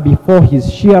lamb before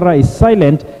his shearer is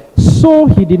silent, so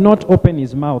he did not open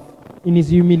his mouth. In his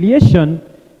humiliation,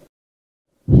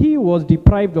 he was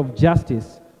deprived of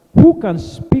justice. Who can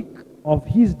speak of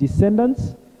his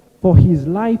descendants? For his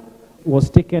life was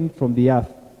taken from the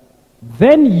earth."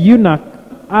 Then eunuch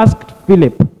asked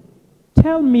Philip,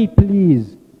 "Tell me,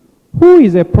 please, who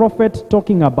is a prophet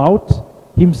talking about,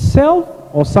 himself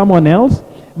or someone else?"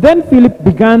 Then Philip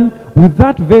began with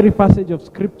that very passage of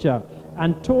scripture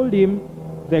and told him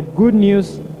the good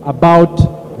news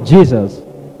about Jesus.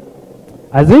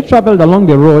 As they traveled along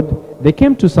the road, they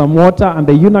came to some water, and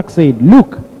the eunuch said,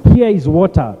 "Look, here is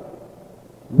water.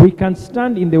 We can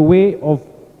stand in the way of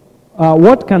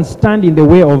what can stand in the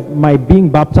way of my being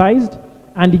baptized?"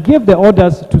 And he gave the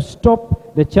orders to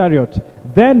stop the chariot.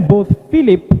 Then both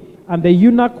Philip and the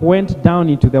eunuch went down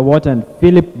into the water, and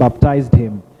Philip baptized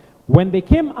him. When they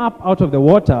came up out of the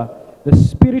water, the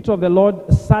Spirit of the Lord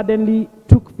suddenly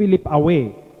took Philip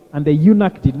away, and the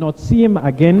eunuch did not see him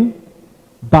again,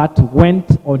 but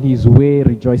went on his way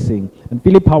rejoicing. And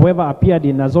Philip, however, appeared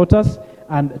in Azotus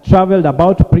and traveled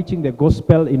about preaching the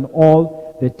gospel in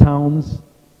all the towns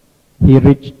he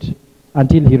reached,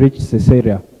 until he reached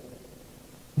Caesarea.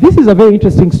 This is a very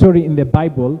interesting story in the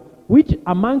Bible, which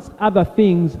amongst other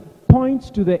things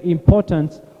points to the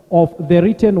importance of the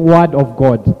written word of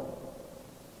God,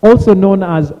 also known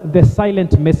as the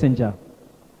silent messenger.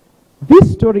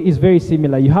 This story is very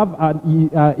similar. You have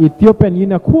an Ethiopian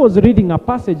eunuch who was reading a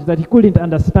passage that he couldn't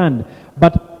understand,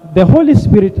 but the Holy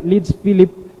Spirit leads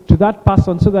Philip to that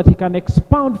person so that he can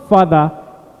expound further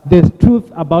the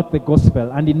truth about the gospel.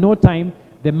 And in no time,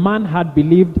 the man had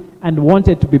believed and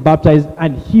wanted to be baptized,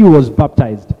 and he was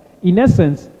baptized. In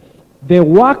essence, the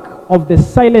work of the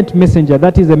silent messenger,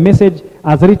 that is a message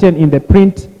as written in the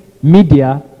print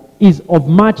media, is of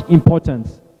much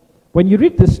importance. When you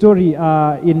read the story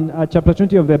in chapter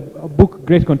 20 of the book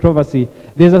Great Controversy,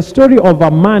 there's a story of a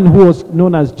man who was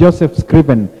known as Joseph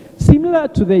Scriven. Similar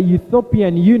to the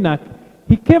Ethiopian eunuch,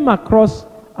 he came across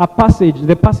a passage,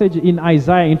 the passage in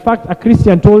Isaiah. In fact, a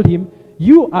Christian told him,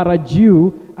 "You are a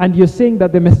Jew and you're saying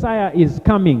that the Messiah is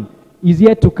coming, is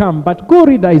yet to come. But go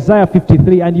read Isaiah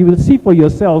 53 and you will see for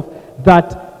yourself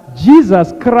that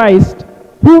Jesus Christ,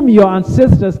 whom your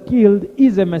ancestors killed,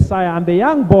 is a Messiah." And the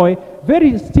young boy,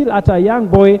 still at a young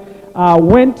boy,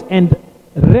 went and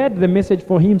read the message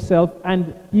for himself,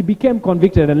 and he became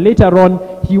convicted. And later on,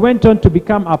 he went on to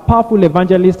become a powerful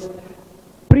evangelist,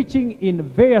 preaching in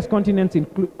various continents,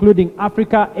 including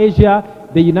Africa, Asia,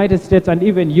 the United States, and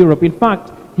even Europe. In fact,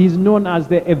 he's known as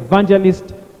the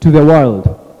evangelist to the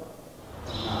world.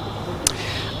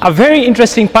 A very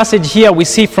interesting passage here we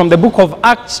see from the book of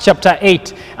Acts chapter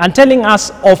 8, and telling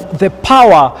us of the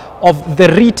power of the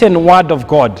written word of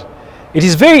God. It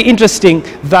is very interesting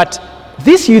that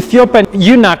this Ethiopian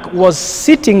eunuch was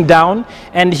sitting down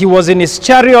and he was in his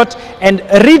chariot and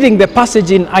reading the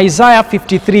passage in Isaiah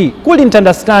 53. Couldn't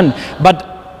understand,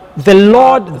 but the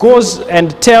Lord goes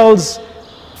and tells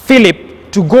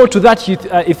Philip to go to that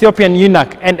Ethiopian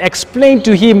eunuch and explain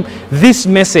to him this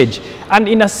message. And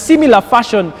in a similar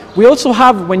fashion, we also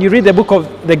have, when you read the book of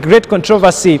the Great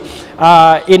Controversy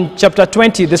in chapter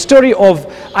 20, the story of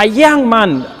a young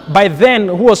man by then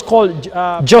who was called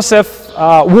Joseph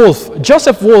Wolf.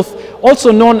 Joseph Wolf,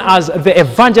 also known as the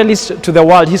evangelist to the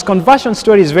world. His conversion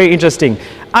story is very interesting.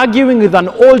 Arguing with an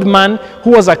old man who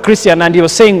was a Christian, and he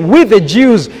was saying, "We the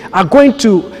Jews are going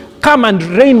to come and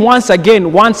reign once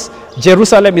again, once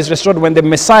Jerusalem is restored, when the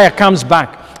Messiah comes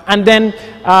back." And then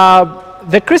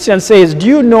the Christian says, "Do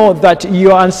you know that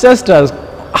your ancestors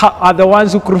are the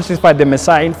ones who crucified the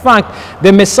Messiah? In fact,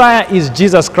 the Messiah is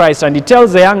Jesus Christ." And he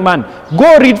tells the young man,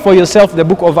 "Go read for yourself the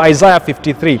book of Isaiah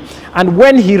 53. And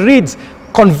when he reads,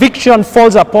 conviction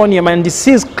falls upon him, and he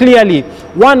sees clearly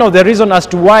one of the reasons as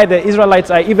to why the Israelites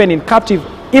are even in captive,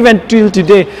 even till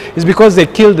today, is because they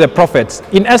killed the prophets.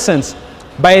 In essence,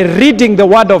 by reading the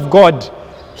word of God,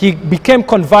 he became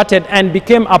converted and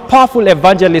became a powerful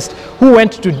evangelist who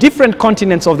went to different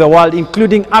continents of the world,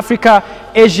 including Africa,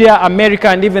 Asia, America,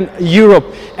 and even Europe,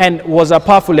 and was a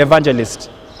powerful evangelist.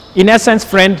 In essence,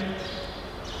 friend,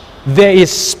 there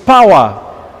is power.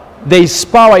 There is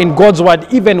power in God's word,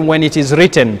 even when it is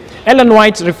written. Ellen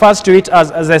White refers to it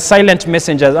as a silent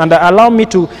messenger. And allow me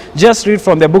to just read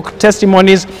from the book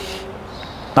Testimonies,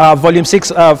 volume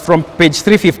 6, from page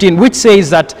 315, which says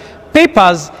that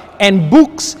papers and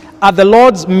books are the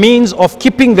Lord's means of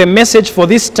keeping the message for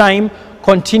this time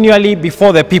continually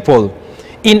before the people.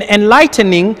 In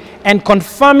enlightening and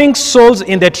confirming souls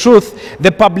in the truth,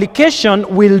 the publication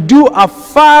will do a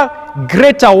far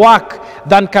greater work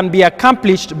than can be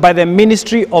accomplished by the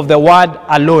ministry of the word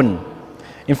alone.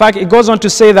 In fact, it goes on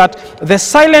to say that the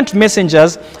silent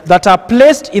messengers that are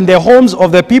placed in the homes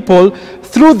of the people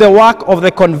through the work of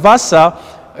the canvasser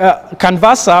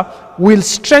will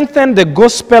strengthen the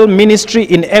gospel ministry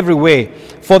in every way.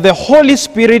 For the Holy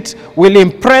Spirit will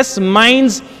impress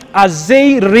minds as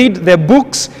they read the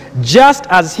books, just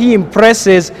as he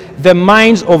impresses the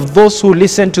minds of those who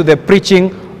listen to the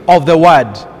preaching of the word.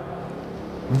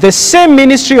 The same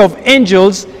ministry of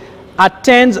angels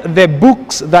attends the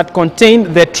books that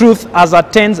contain the truth as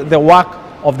attends the work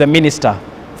of the minister.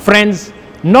 Friends,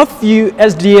 Northview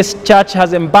S.D.A. Church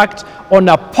has embarked on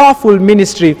a powerful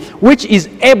ministry which is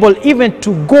able even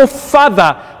to go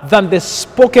further than the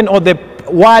spoken or the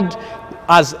word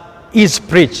as is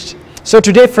preached. So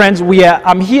today, friends,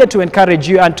 I'm here to encourage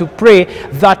you and to pray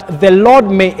that the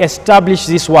Lord may establish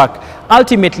this work.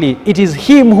 Ultimately, it is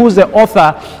him who's the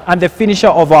author and the finisher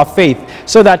of our faith.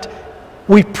 So that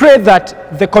we pray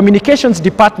that the communications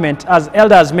department, as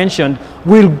Elder has mentioned,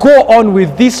 will go on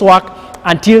with this work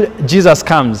until Jesus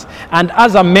comes. And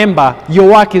as a member,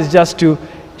 your work is just to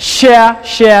share,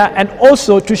 and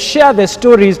also to share the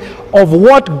stories of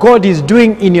what God is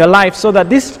doing in your life, so that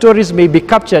these stories may be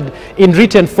captured in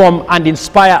written form and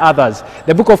inspire others.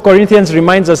 The book of Corinthians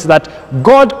reminds us that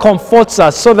God comforts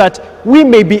us so that we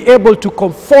may be able to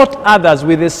comfort others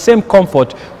with the same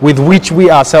comfort with which we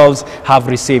ourselves have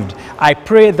received. I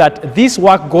pray that this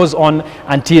work goes on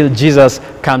until Jesus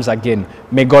comes again.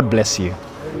 May God bless you.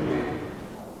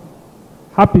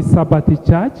 Happy Sabbath,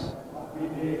 Church.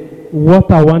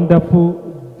 What a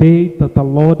wonderful day that the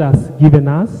Lord has given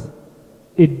us.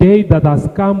 A day that has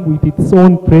come with its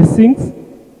own blessings.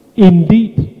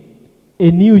 Indeed,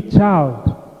 a new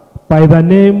child by the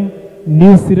name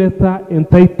newsletter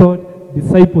entitled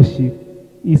Discipleship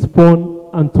is born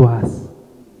unto us.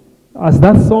 As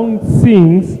that song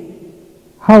sings,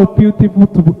 how beautiful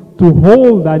to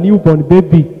hold a newborn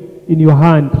baby in your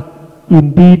hand.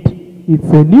 Indeed, it's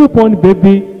a newborn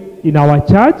baby in our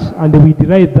church, and we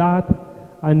delight that.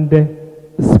 And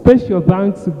special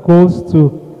thanks goes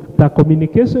to the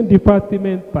communication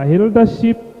department, the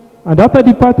eldership, and other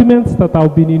departments that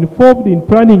have been involved in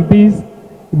planning this.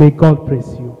 May God bless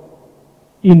you.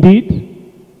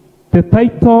 Indeed, the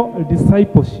title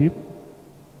discipleship,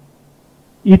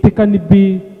 it can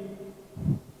be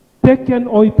taken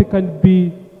or it can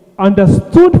be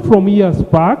understood from years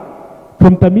back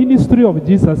from the ministry of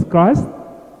Jesus Christ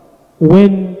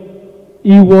when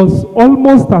he was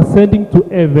almost ascending to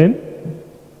heaven.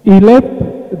 He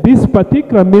left this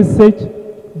particular message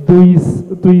to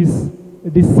his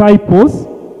disciples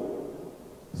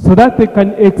so that they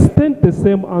can extend the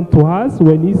same unto us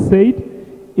when he said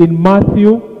in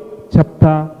Matthew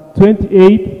chapter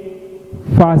 28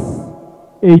 verse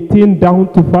 18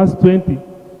 down to verse 20.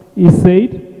 He said,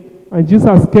 and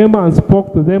Jesus came and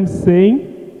spoke to them saying,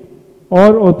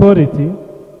 all authority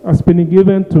has been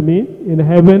given to me in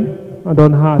heaven and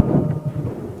on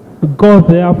earth. Go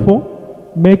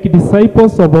therefore, make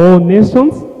disciples of all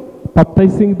nations,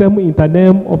 baptizing them in the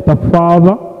name of the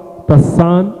Father, the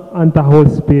Son, and the Holy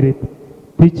Spirit,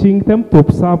 teaching them to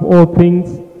observe all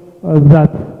things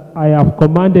that I have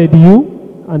commanded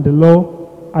you, and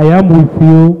lo, I am with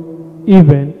you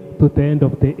even to the end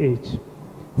of the age.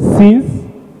 Since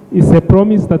it's a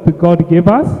promise that God gave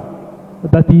us,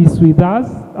 that He is with us,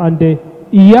 and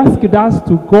He asked us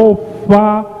to go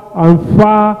far and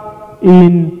far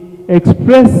in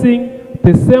expressing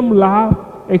the same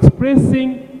love,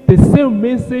 expressing the same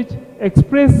message,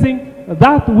 expressing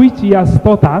that which He has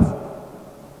taught us.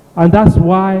 And that's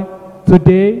why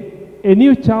today a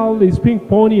new child is being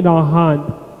born in our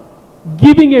hand,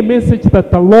 giving a message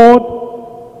that the Lord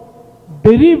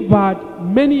delivered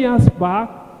many years back,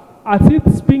 as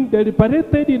it's being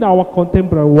deliberated in our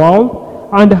contemporary world,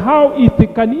 and how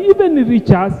it can even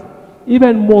reach us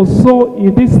even more so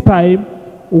in this time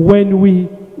when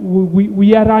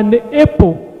we are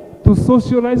unable to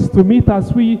socialize, to meet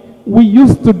as we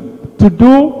used to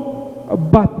do.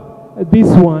 But this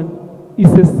one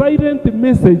is a silent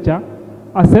messenger,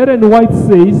 as Ellen White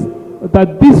says,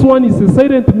 that this one is a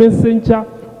silent messenger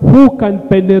who can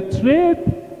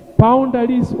penetrate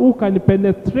boundaries, who can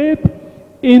penetrate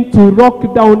into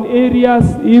lockdown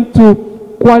areas, into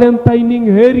quarantining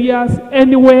areas,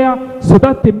 anywhere, so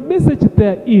that the message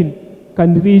therein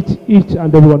can reach each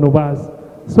and every one of us.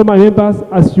 So my members,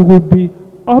 as you will be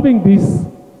having this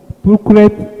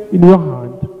booklet in your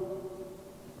hand,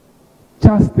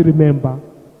 just remember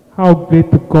how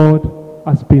great God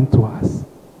has been to us.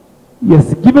 He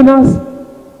has given us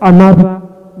another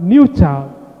new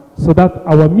child so that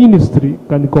our ministry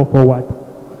can go forward.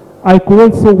 I could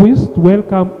also wish to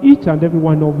welcome each and every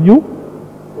one of you.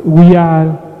 We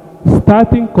are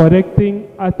starting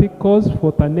correcting articles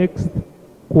for the next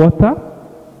quarter,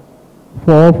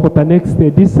 for the next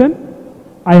edition.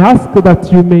 I ask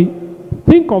that you may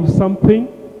think of something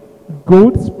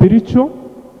good, spiritual,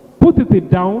 put it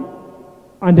down,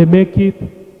 and make it,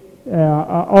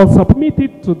 or submit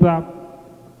it to the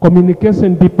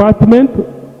communication department,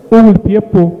 who will be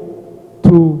able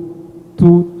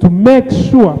to make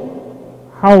sure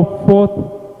how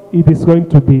forth it is going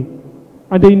to be.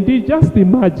 And indeed, just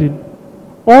imagine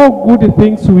all good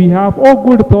things we have, all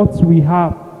good thoughts we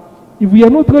have, if we are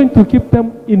not going to keep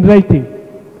them in writing,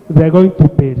 they are going to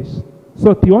perish.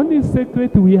 So the only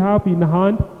secret we have in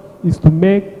hand is to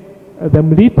make them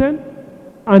written,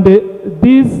 and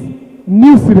this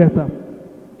newsletter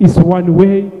is one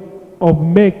way of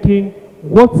making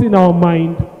what's in our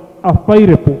mind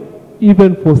available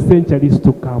even for centuries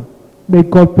to come. May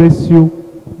God bless you.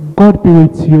 God be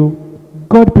with you.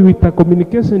 God be with the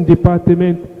communication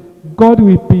department. God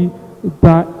will be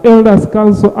the elders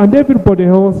council and everybody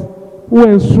else who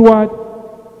ensured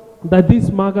that this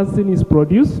magazine is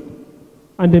produced,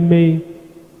 and may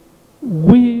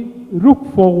we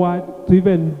look forward to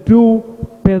even do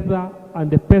better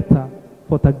and better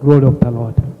for the glory of the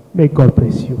Lord. May God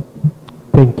bless you.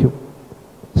 Thank you.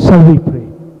 Shall we pray?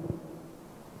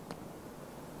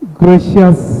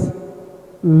 Gracious,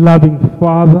 loving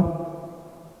Father,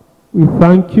 we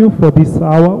thank you for this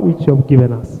hour which you have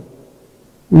given us.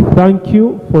 We thank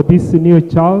you for this new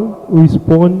child who is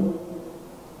born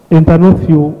in the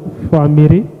Northview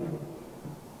family,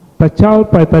 the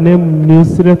child by the name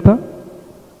Newsletter,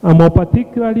 and more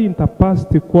particularly in the past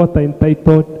quarter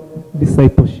entitled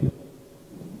Discipleship.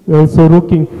 We are also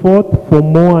looking forth for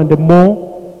more and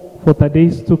more for the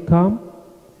days to come.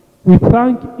 We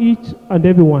thank each and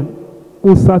everyone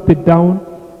who sat down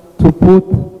to put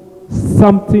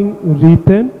something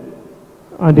written,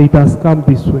 and it has come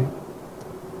this way.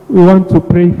 We want to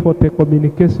pray for the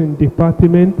communication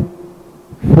department,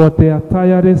 for their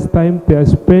tireless time they are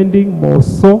spending more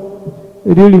so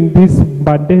during this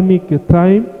pandemic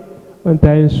time, and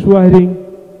ensuring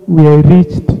we are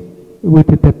reached with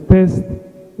the best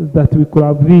that we could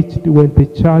have reached when the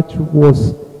church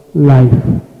was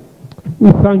live.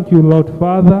 We thank you, Lord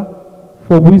Father,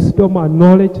 for wisdom and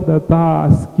knowledge that thou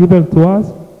hast given to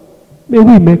us. May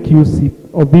we make use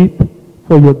of it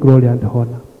for your glory and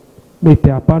honor. May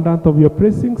the abundance of your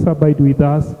blessings abide with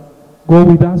us, go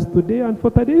with us today and for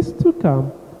the days to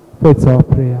come. For it's our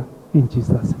prayer in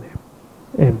Jesus' name.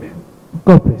 Amen.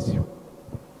 God bless you.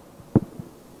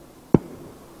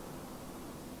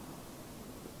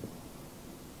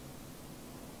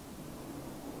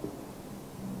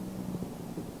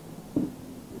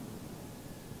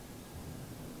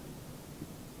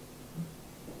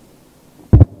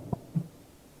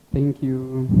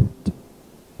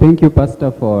 Thank you,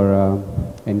 Pastor, for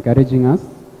encouraging us.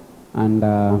 And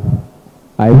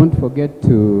I won't forget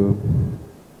to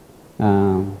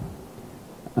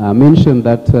mention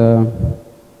that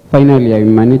finally I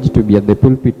managed to be at the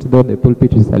pulpit, though the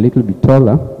pulpit is a little bit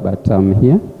taller, but I'm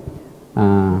here.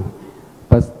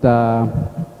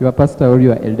 Your pastor or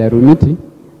your elder Rumiti,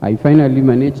 I finally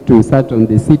managed to sit on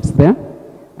the seats there.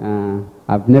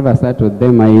 I've never sat on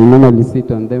them. I normally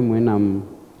sit on them when I'm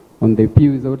on the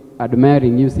pews,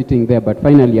 admiring you sitting there, but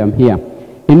finally I'm here.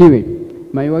 Anyway,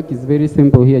 my work is very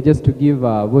simple here, just to give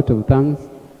a vote of thanks.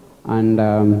 And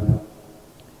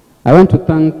I want to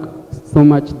thank so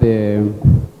much the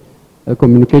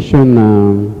communication,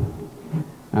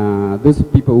 those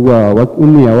people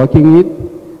whom we are working with,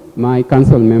 my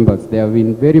council members. They have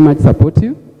been very much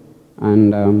supportive.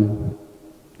 And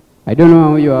I don't know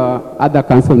how your other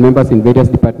council members in various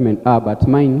departments are, but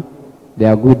mine, they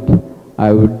are good.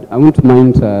 I wouldn't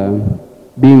mind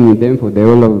being with them for the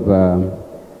whole of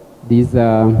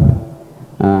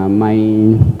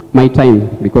my time,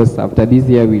 because after this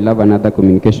year we'll have another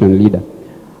communication leader.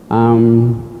 I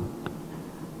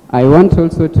want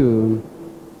also to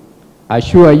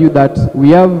assure you that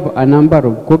we have a number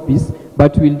of copies,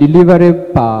 but we'll deliver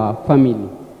it per family,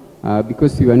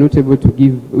 because we are not able to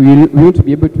give, we won't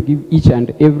be able to give each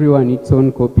and everyone its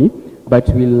own copy, but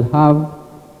we'll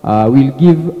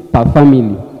give per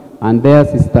family, and there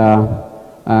Sister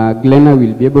Glenna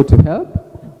will be able to help,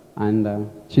 and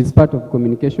she's part of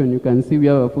communication. You can see we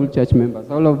have a full church members.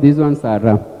 All of these ones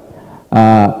are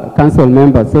council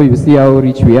members, so you see how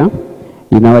rich we are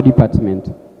in our department.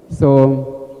 So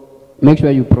make sure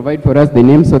you provide for us the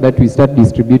name so that we start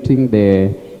distributing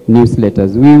the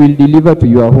newsletters. We will deliver to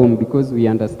your home, because we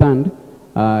understand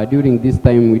during this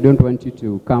time we don't want you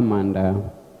to come and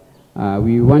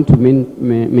we want to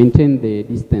maintain the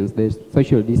distance, the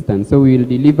social distance. So we will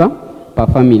deliver per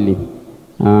family.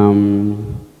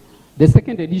 The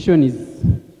second edition is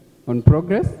on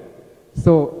progress.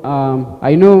 So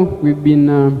I know we've been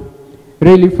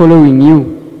really following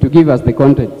you to give us the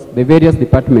content, the various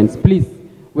departments. Please,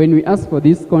 when we ask for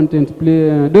this content,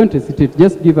 please, don't hesitate,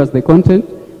 just give us the content.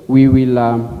 We will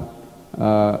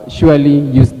surely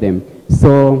use them.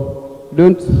 So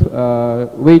don't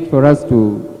wait for us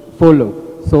to follow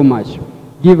so much.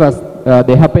 Give us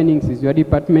the happenings in your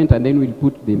department, and then we'll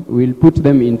put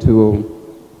them into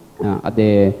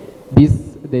the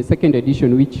second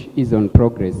edition, which is on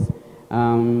progress.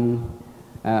 The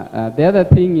other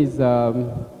thing is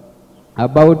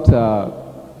about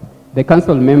the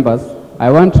council members. I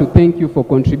want to thank you for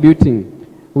contributing.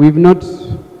 We've not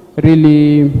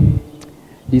really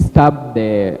disturbed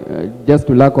just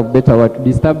to lack of better word,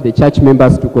 disturbed the church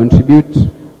members to contribute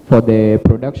for the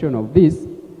production of this,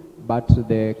 but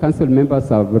the council members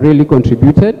have really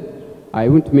contributed. I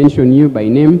won't mention you by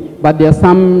name, but there are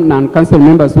some non-council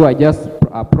members who I just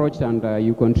approached and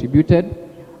you contributed.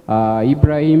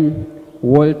 Ibrahim,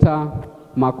 Walter,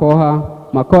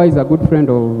 Makoha. Makoha is a good friend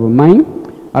of mine.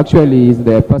 Actually, he's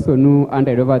the person who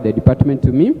handed over the department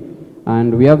to me.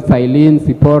 And we have Silene,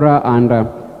 Sipora, and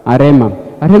Arema.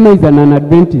 Arema is an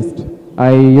Adventist.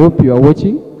 I hope you are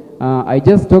watching. I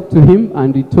just talked to him,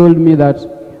 and he told me that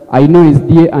I know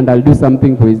S.D.A and I'll do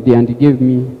something for S.D.A, and he gave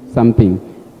me something.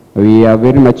 We are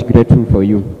very much grateful for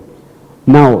you.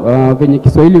 Now, venye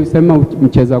Kiswahili usema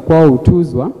mcheza kwao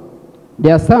utuzwa,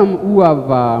 there are some who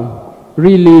have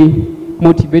really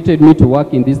motivated me to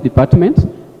work in this department,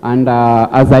 and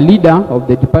as a leader of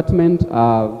the department,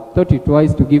 thought it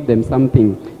wise to give them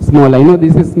something small. I know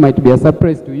this might be a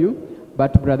surprise to you,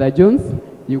 but Brother Jones,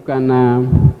 you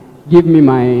can give me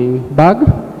my bag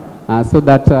so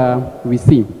that we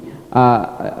see.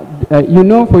 You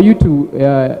know, for you to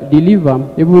deliver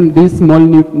even this small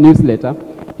newsletter,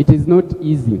 it is not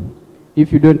easy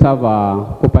if you don't have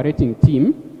a cooperating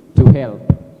team to help.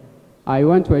 I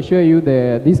want to assure you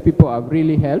that these people have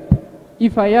really helped.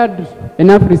 If I had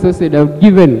enough resources, I would have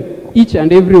given each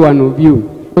and every one of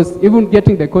you. Because even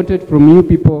getting the content from you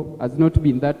people has not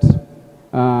been that,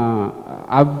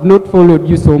 I've not followed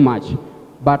you so much.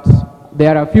 But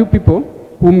there are a few people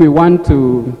whom we want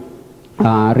to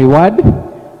reward.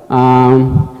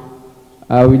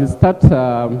 We'll start,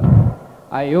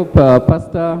 I hope,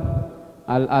 Pastor,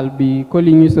 I'll be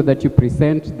calling you so that you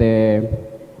present the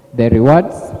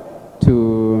rewards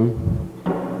to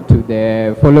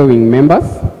the following members.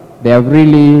 They have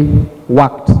really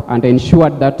worked and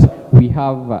ensured that we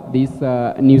have this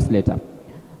newsletter.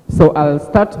 So I'll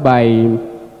start by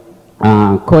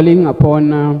calling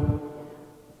upon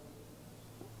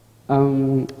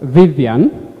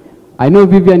Vivian. I know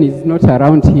Vivian is not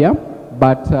around here,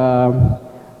 but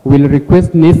we'll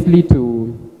request Nestle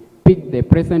to pick the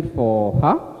present for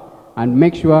her and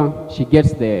make sure she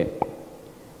gets the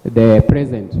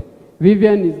present.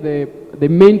 Vivian is the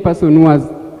main person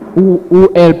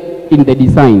who helped in the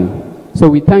design. So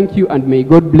we thank you and may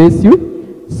God bless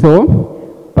you.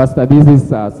 So, Pastor, this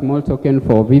is a small token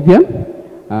for Vivian.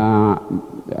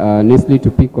 Nestle to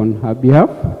pick on her behalf.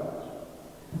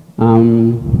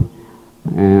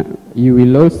 You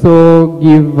will also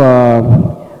give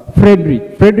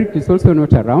Frederick. Frederick is also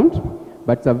not around,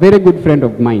 but it's a very good friend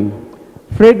of mine.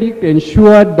 Frederick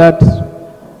ensured that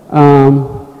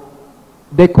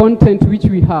the content which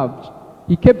we have,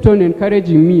 he kept on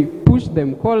encouraging me, push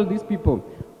them, call these people.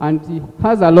 And he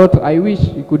has a lot. I wish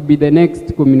he could be the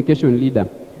next communication leader.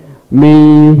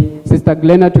 May Sister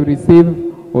Glenna to receive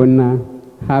on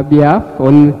her behalf,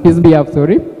 on his behalf,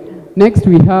 sorry. Next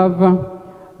we have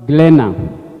Glenna.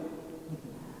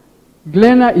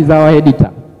 Glenna is our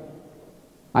editor.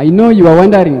 I know you are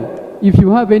wondering, if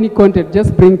you have any content,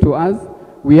 just bring to us.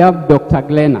 We have Dr.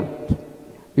 Glenna.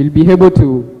 We'll be able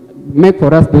to make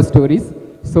for us those stories.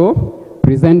 So,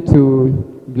 present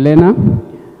to Glenna.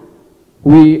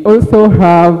 We also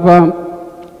have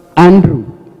Andrew.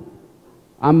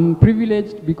 I'm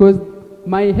privileged because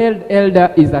my head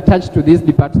elder is attached to this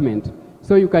department.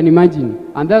 So you can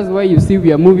imagine. And that's why you see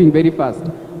we are moving very fast.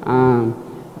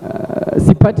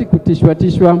 Sipati kutishwa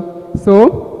tishwa.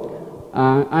 So,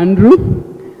 Andrew,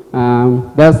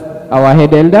 that's our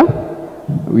head elder.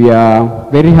 We are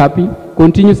very happy.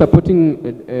 Continue supporting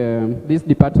this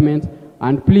department.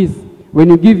 And please, when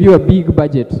you give you a big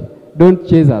budget, don't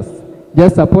chase us.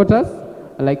 Just support us.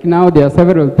 Like now, there are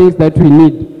several things that we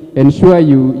need. Ensure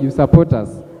you support us.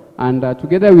 And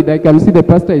together with, I can see the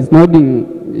pastor is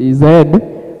nodding his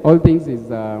head. All things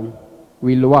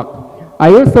will work.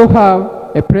 I also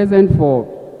have a present for,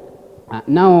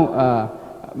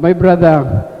 my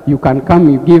brother, you can come,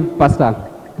 you give pastor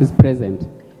this present.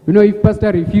 You know, if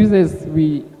pastor refuses,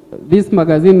 this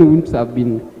magazine wouldn't have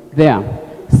been there.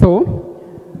 So,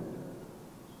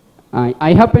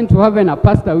 I happen to have a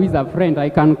pastor who is a friend. I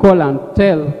can call and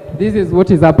tell, this is what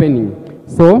is happening.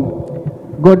 So,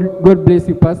 God bless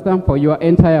you, Pastor, for your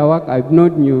entire work. I've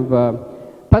known you've,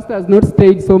 Pastor has not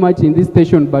stayed so much in this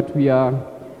station, but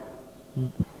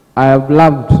I have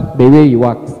loved the way he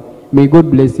works. May God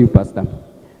bless you, Pastor.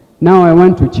 Now I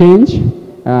want to change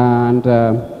and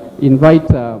invite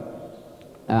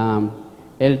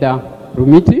Elder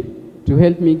Rumiti to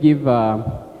help me give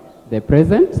the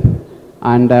present.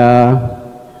 And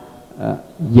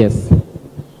yes,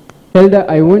 Elder,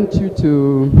 I want you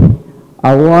to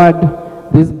award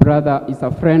this brother. Is a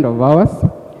friend of ours.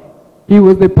 He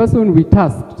was the person we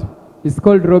tasked. He's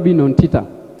called Robin Ontita.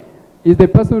 He's the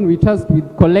person we tasked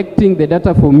with collecting the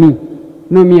data for me.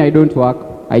 No, me, I don't work.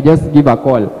 I just give a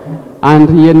call. And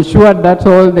he ensured that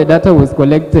all the data was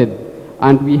collected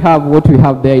and we have what we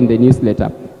have there in the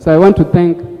newsletter. So I want to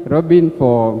thank Robin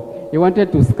for, he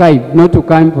wanted to Skype, not to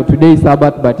come for today's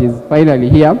Sabbath, but he's finally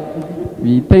here.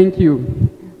 We thank you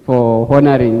for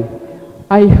honoring.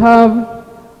 I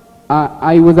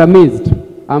was amazed.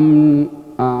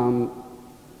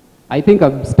 I think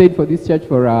I've stayed for this church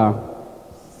for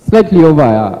slightly over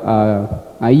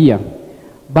a year.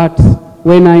 But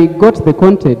when I got the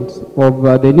content of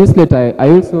the newsletter, I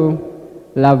also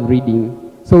love reading.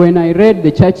 So when I read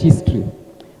the church history,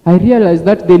 I realized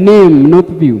that the name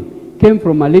Northview came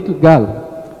from a little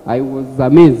girl. I was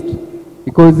amazed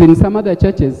because in some other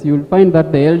churches, you'll find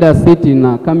that the elders sit in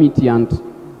a committee and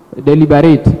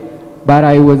deliberate. But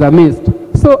I was amazed.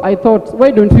 So I thought,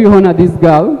 why don't we honor this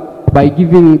girl by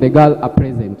giving the girl a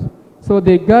present? So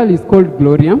the girl is called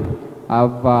Gloria.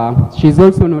 She's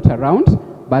also not around,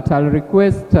 but I'll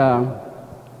request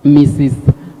Mrs.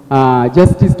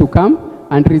 Justice to come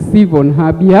and receive on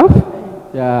her behalf.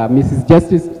 Mrs.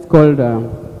 Justice is called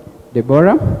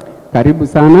Deborah. Karibu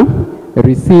sana.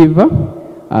 Receive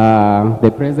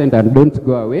the present and don't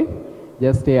go away.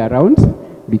 Just stay around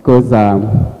because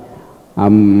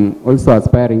I'm also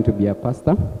aspiring to be a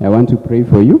pastor. I want to pray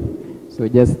for you. So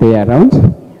just stay around.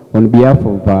 On behalf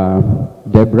of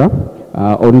Deborah,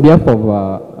 on behalf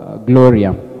of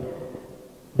Gloria.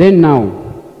 Then now,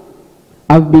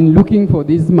 I've been looking for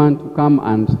this man to come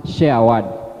and share a word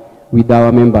with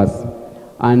our members.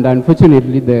 And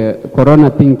unfortunately, the corona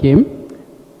thing came.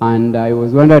 And I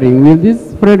was wondering, will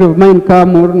this friend of mine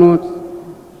come or not?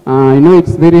 I know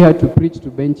it's very hard to preach to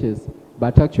benches.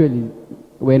 But actually,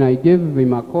 when I gave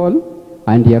him a call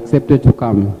and he accepted to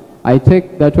come, I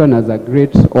take that one as a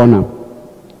great honor.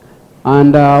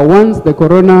 And once the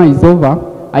corona is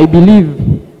over, I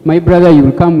believe, my brother, you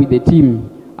will come with the team.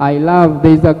 There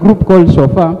is a group called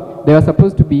Shofar. They were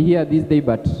supposed to be here this day,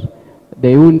 but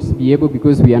they won't be able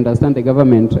because we understand the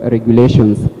government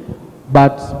regulations.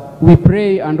 But we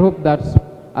pray and hope that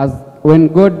as when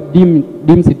God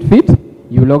deems it fit,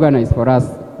 you will organize for us.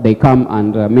 They come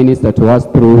and minister to us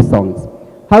through songs.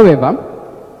 However,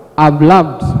 I've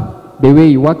loved the way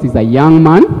he works as a young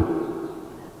man,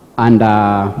 and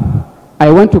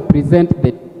I want to present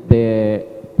the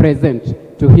present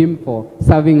to him for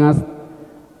serving us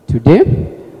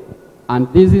today. And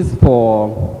this is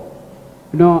for,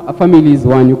 a family is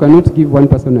one. You cannot give one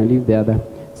person and leave the other.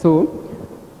 So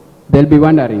they'll be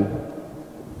wondering.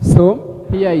 So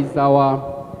here is our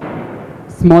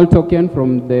small token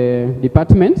from the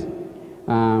department.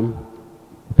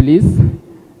 Please,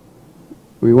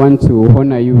 we want to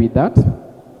honor you with that.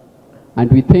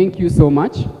 And we thank you so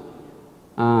much.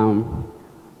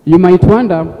 You might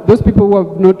wonder, those people who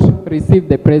have not received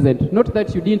the present, not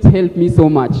that you didn't help me so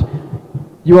much,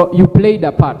 you played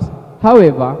a part.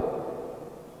 However,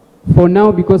 for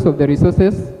now, because of the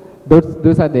resources,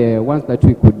 those are the ones that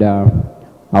we could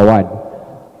award.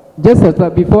 Just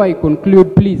before I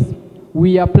conclude, please,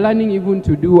 we are planning even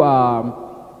to do a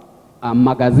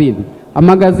magazine. A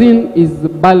magazine is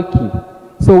bulky.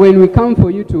 So when we come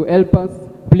for you to help us,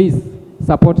 please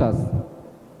support us.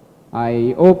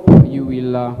 I hope you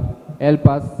will help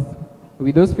us.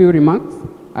 With those few remarks,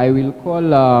 I will call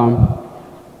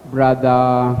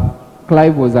Brother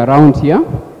Clive was around here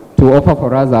to offer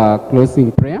for us a closing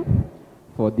prayer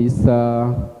for this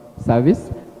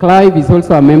service. Clive is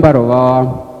also a member of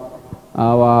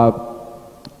our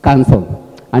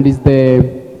council and is the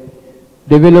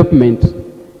development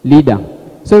leader.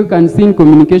 So you can see in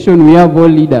communication we have all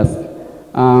leaders.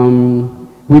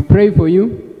 We pray for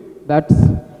you that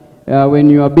when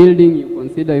you are building, you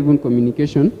consider even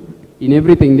communication in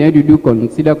everything. There you do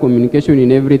consider communication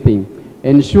in everything.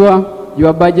 Ensure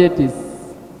your budget is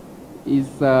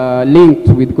linked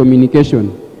with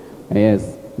communication.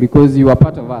 Yes, because you are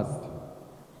part of us.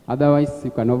 Otherwise,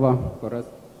 you can offer for us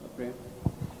a prayer.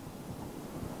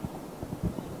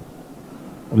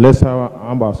 Let's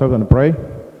humble ourselves and pray.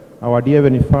 Our dear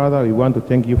Heavenly Father, we want to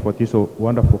thank you for this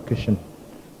wonderful occasion.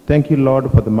 Thank you, Lord,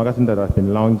 for the magazine that has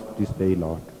been launched this day,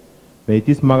 Lord. May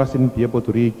this magazine be able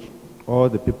to reach all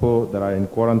the people that are in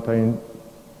quarantine,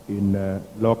 in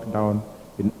lockdown,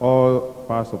 in all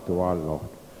parts of the world, Lord.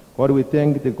 God, we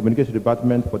thank the communication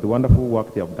department for the wonderful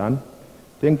work they have done.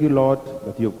 Thank you, Lord,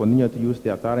 that you continue to use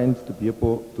their talents to be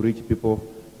able to reach people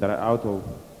that are out of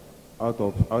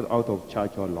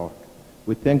church, oh Lord.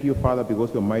 We thank you, Father,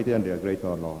 because you are mighty and you are great,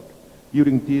 oh Lord.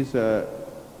 During this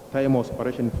time of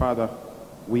separation, Father,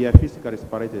 we are physically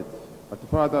separated. But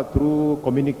Father, through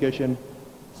communication,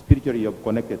 spiritually you have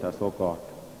connected us, oh God.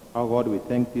 Oh God, we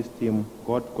thank this team.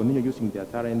 God, continue using their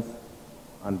talents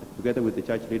and together with the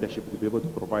church leadership to be able to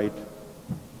provide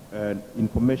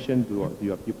information to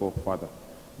your people, Father.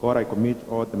 God, I commit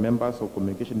all the members of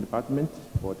communication department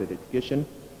for their dedication,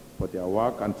 for their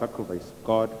work and sacrifice,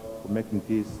 God, for making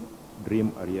this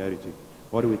dream a reality.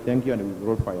 God, we thank you and we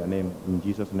glorify your name. In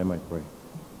Jesus' name I pray.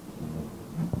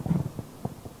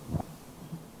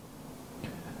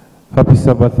 Happy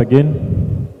Sabbath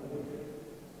again.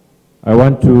 I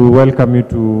want to welcome you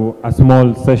to a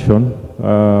small session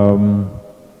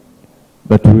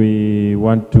that we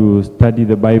want to study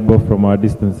the Bible from our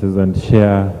distances and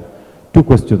share 2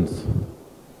 questions.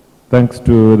 Thanks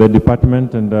to the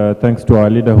department and thanks to our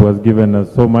leader who has given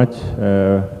us so much.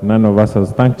 None of us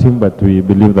has thanked him, but we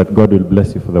believe that God will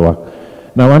bless you for the work.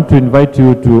 Now I want to invite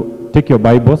you to take your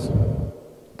Bibles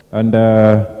and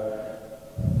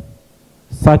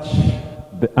search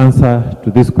the answer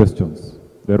to these questions.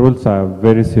 The rules are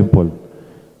very simple.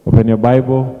 Open your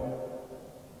Bible,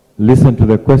 listen to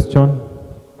the question,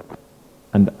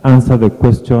 and answer the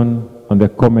question on the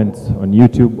comments on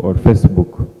YouTube or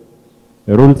Facebook.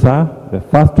 The rules are, the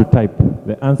first to type,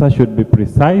 the answer should be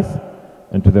precise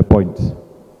and to the point.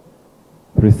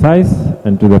 Precise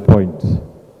and to the point.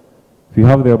 If you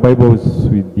have their Bibles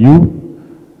with you,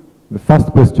 The first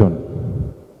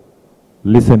question,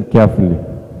 listen carefully.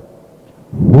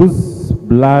 Whose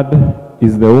blood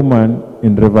is the woman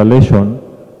in Revelation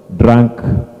drank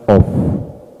of?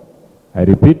 I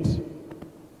repeat,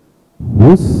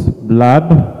 whose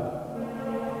blood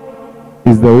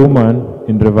is the woman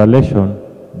in Revelation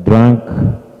drank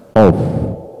of?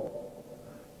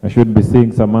 I should be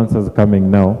seeing some answers coming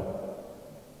now.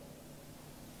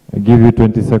 I give you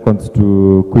 20 seconds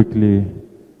to quickly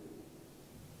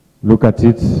look at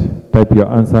it, type your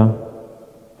answer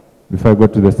before I go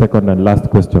to the second and last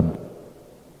question.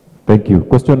 Thank you.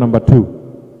 Question number 2.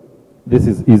 This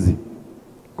is easy.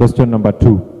 Question number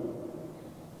 2.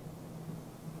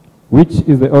 Which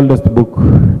is the oldest book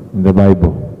in the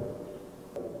Bible?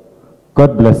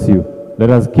 God bless you. Let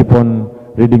us keep on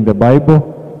reading the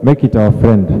Bible. Make it our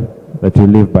friend that we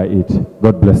live by it.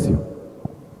 God bless you.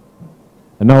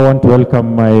 And now I want to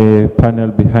welcome my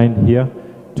panel behind here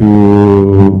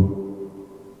to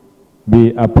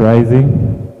be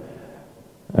uprising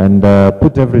and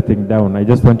put everything down. I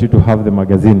just want you to have the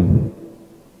magazine.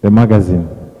 The magazine.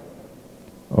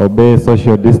 Obey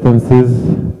social distances.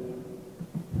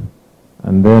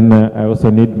 And then I also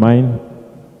need mine.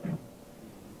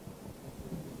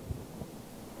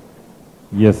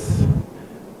 Yes.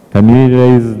 Can we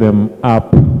raise them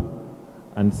up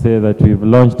and say that we've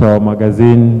launched our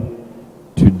magazine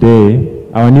today,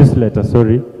 our newsletter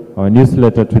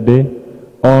today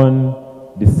on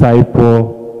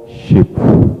discipleship.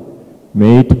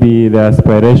 May it be the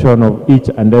aspiration of each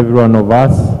and every one of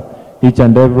us, each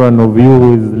and every one of you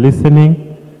who is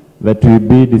listening, that we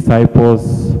be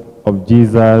disciples of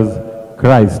Jesus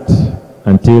Christ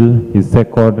until his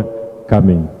second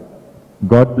coming.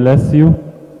 God bless you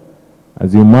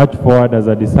as you march forward as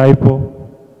a disciple,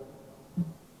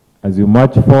 as you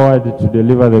march forward to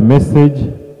deliver the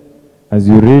message, as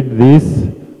you read this.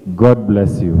 God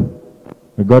bless you.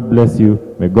 May God bless you,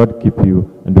 may God keep you,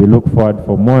 and we look forward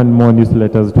for more and more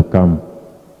newsletters to come.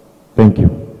 Thank you.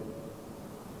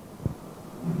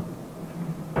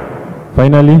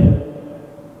 Finally,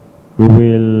 we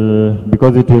will,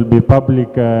 because it will be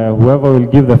public, whoever will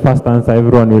give the first answer,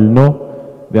 everyone will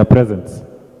know their presents.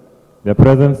 The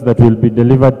presents that will be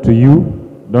delivered to you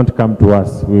don't come to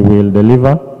us. We will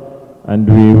deliver, and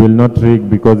we will not rig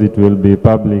because it will be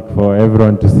public for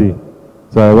everyone to see.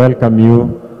 So I welcome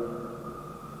you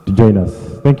to join us.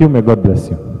 Thank you. May God bless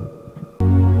you.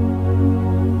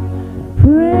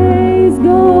 Praise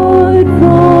God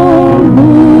from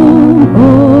whom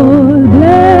all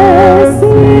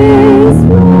blessings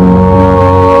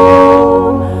flow.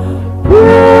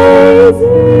 Praise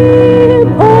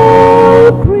Him,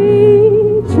 all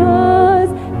creatures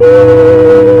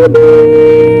here below.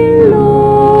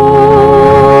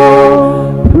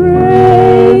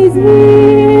 Praise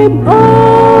Him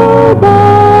above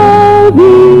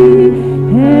the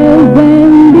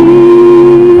heavenly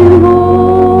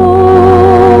host.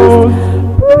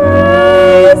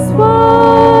 Praise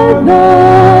Father,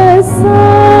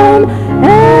 Son,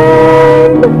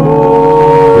 and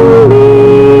Holy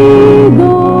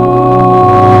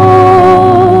Ghost.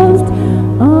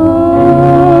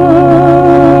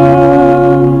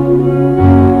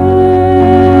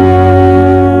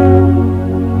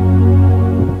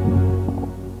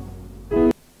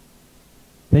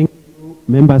 Thank you,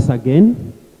 members,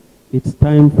 again. It's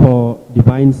time for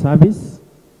divine service.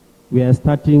 We are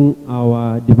starting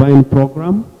our divine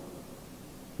program.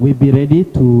 We'll be ready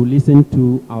to listen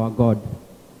to our God.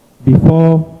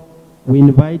 Before we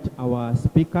invite our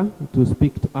speaker to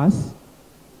speak to us,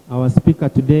 our speaker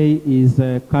today is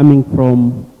coming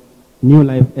from New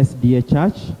Life S.D.A.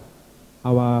 Church,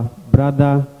 our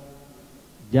brother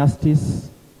Justice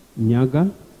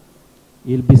Nyaga.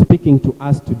 He'll be speaking to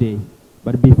us today.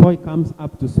 But before he comes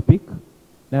up to speak,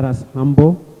 let us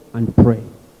humble and pray.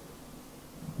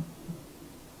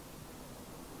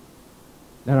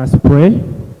 Let us pray.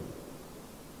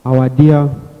 Our dear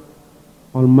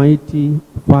Almighty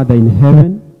Father in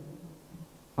heaven,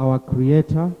 our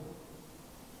Creator,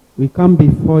 we come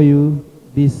before you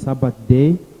this Sabbath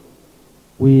day.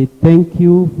 We thank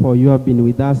you for you have been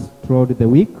with us throughout the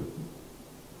week.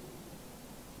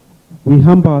 We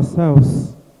humble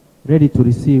ourselves, ready to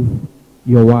receive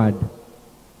your word.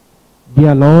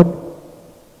 Dear Lord,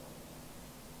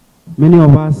 many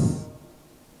of us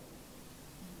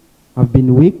have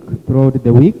been weak throughout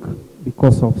the week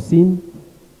because of sin.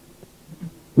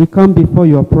 We come before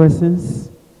your presence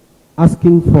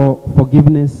asking for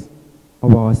forgiveness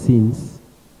of our sins.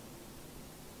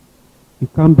 We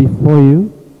come before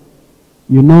you.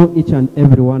 You know each and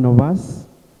every one of us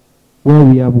where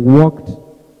we have walked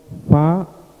far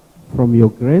from your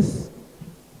grace.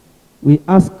 We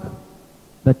ask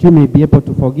that you may be able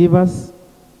to forgive us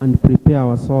and prepare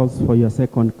our souls for your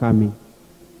second coming.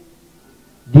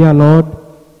 Dear Lord,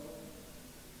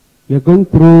 we are going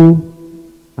through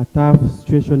a tough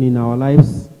situation in our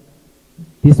lives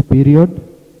this period.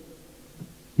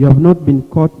 You have not been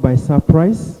caught by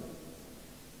surprise.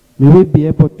 May we be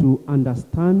able to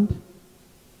understand.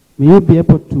 May you be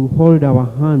able to hold our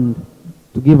hand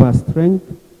to give us strength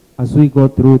as we go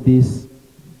through this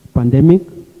pandemic.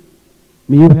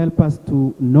 May you help us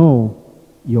to know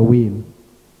your will.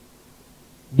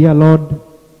 Dear Lord,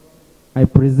 I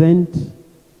present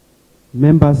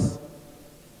members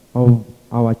of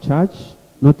our church,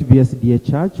 Northview S.D.A.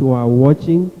 church, who are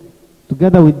watching,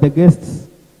 together with the guests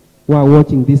who are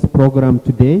watching this program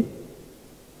today.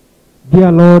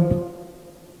 Dear Lord,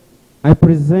 I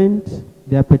present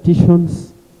their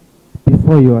petitions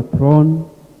before your throne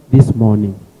this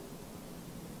morning.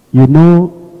 You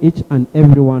know each and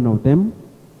every one of them.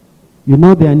 You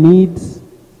know their needs.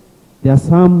 There are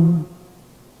some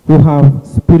who have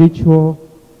spiritual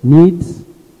needs.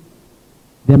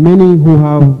 There are many who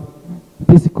have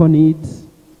physical needs.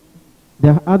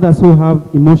 There are others who have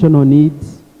emotional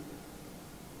needs.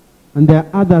 And there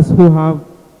are others who have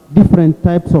different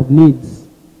types of needs.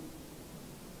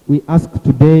 We ask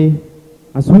today,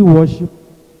 as we worship,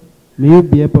 may you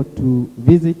be able to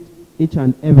visit each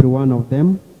and every one of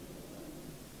them.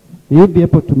 May you be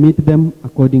able to meet them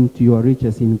according to your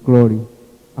riches in glory,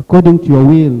 according to your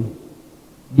will.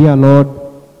 Dear Lord,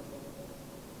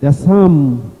 there are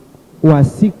some who are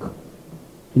sick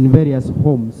in various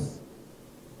homes.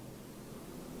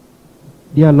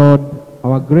 Dear Lord,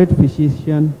 our great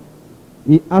physician,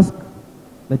 we ask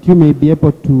that you may be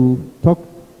able to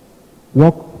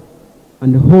walk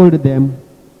and hold them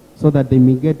so that they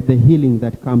may get the healing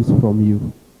that comes from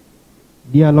you.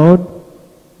 Dear Lord,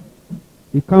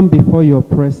 we come before your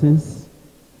presence,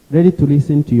 ready to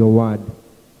listen to your word.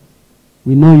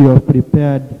 We know you have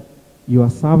prepared your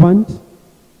servant,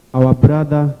 our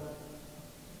brother,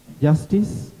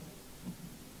 Justice,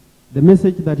 the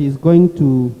message that he is going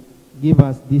to give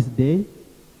us this day.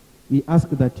 We ask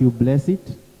that you bless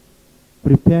it,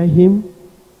 prepare him,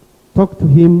 talk to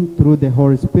him through the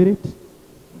Holy Spirit.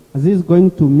 As he is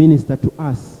going to minister to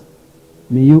us,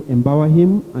 may you empower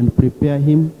him and prepare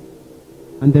him.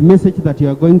 And the message that you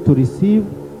are going to receive,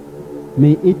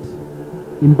 may it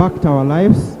impact our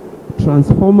lives,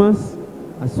 transform us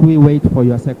as we wait for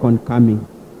your second coming.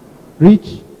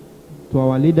 Reach to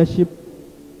our leadership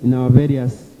in our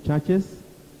various churches,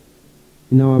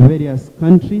 in our various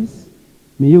countries.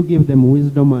 May you give them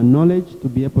wisdom and knowledge to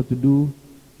be able to do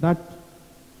that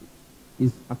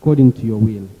is according to your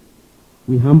will.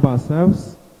 We humble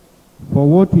ourselves for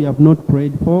what we have not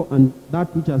prayed for and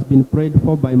that which has been prayed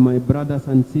for by my brothers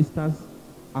and sisters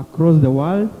across the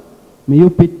world. May you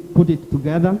put it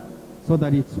together so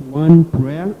that it's one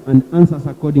prayer and answers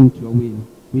according to your will.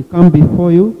 We come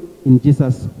before you in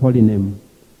Jesus' holy name.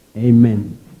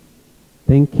 Amen.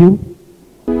 Thank you.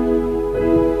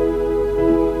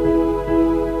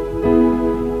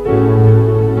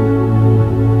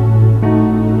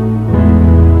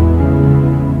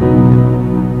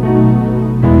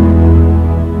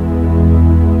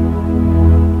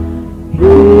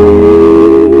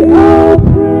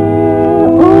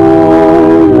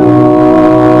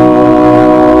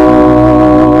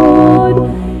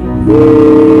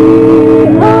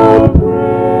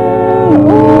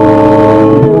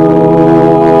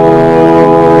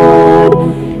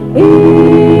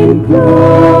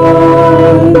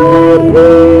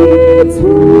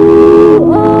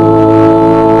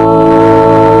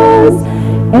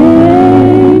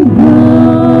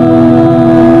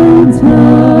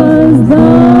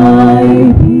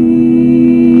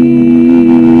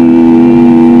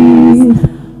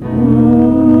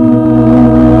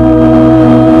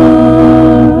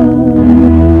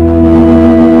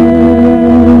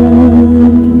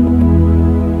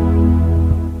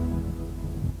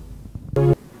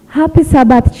 Happy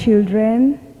Sabbath,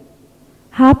 children.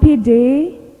 Happy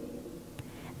day.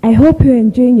 I hope you're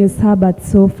enjoying your Sabbath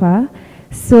so far.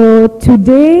 So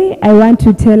today I want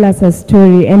to tell us a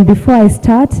story. And before I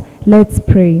start, let's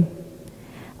pray.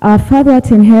 Our Father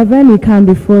art in heaven, we come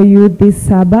before you this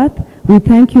Sabbath. We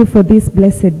thank you for this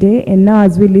blessed day. And now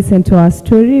as we listen to our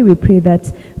story, we pray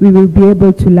that we will be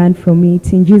able to learn from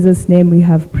it. In Jesus' name we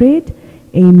have prayed.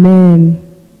 Amen.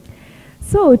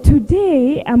 So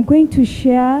today I'm going to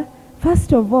share,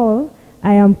 first of all,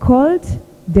 I am called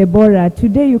Deborah.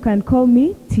 Today you can call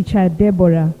me Teacher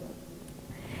Deborah.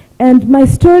 And my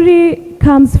story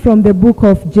comes from the book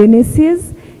of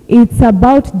Genesis. It's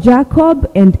about Jacob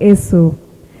and Esau.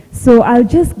 So I'll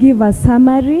just give a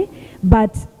summary,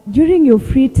 but during your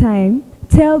free time,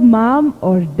 tell mom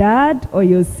or dad or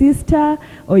your sister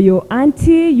or your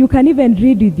auntie. You can even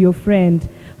read with your friend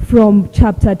from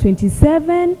chapter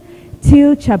 27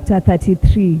 till chapter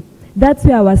 33. That's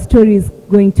where our story is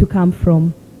going to come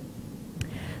from.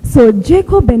 So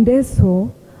Jacob and Esau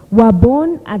were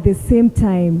born at the same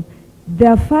time.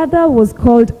 Their father was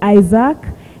called Isaac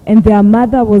and their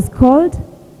mother was called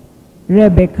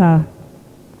Rebekah.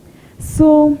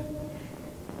 So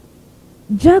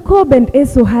Jacob and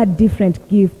Esau had different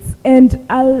gifts, and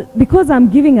because I'm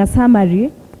giving a summary,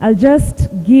 I'll just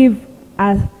give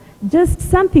just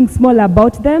something small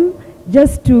about them,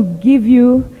 just to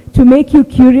make you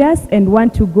curious and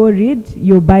want to go read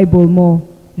your Bible more.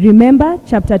 Remember,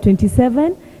 chapter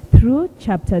 27 through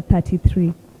chapter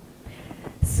 33.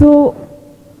 So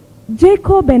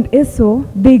Jacob and Esau,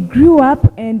 they grew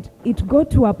up, and it got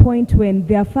to a point when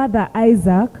their father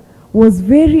Isaac was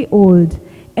very old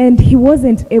and he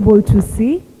wasn't able to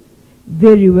see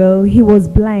very well. He was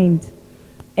blind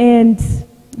and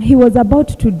he was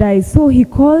about to die. So he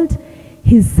called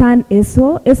his son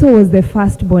Esau. Esau was the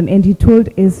firstborn, and he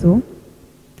told Esau,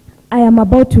 I am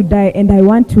about to die and I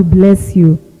want to bless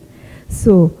you.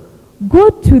 So he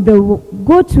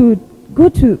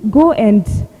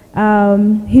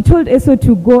told Esau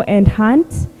to go and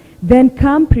hunt, then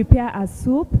come prepare a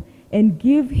soup and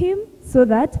give him so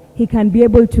that he can be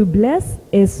able to bless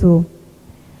Esau.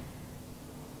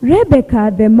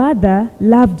 Rebekah, the mother,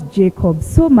 loved Jacob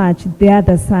so much, the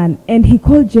other son, and he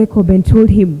called Jacob and told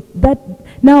him that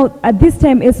now at this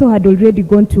time Esau had already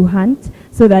gone to hunt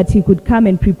so that he could come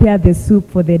and prepare the soup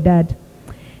for the dad.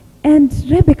 And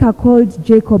Rebekah called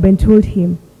Jacob and told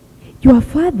him, your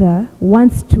father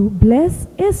wants to bless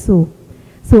Esau.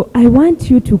 So I want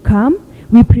you to come.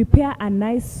 We prepare a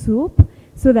nice soup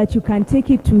so that you can take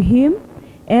it to him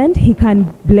and he can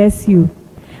bless you.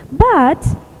 But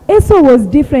Esau was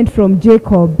different from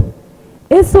Jacob.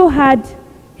 Esau had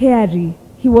hairy.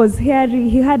 He was hairy.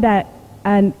 He had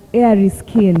an hairy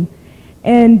skin.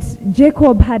 And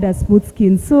Jacob had a smooth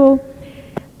skin. So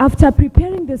after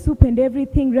preparing the soup and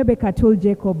everything, Rebekah told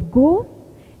Jacob, go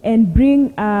and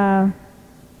bring a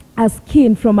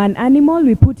skin from an animal.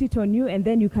 We put it on you and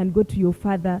then you can go to your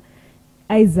father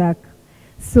Isaac.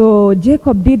 So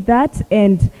Jacob did that,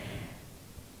 and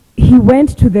he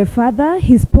went to the father.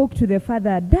 He spoke to the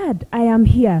father, Dad, I am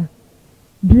here.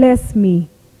 Bless me.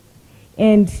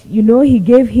 And he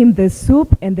gave him the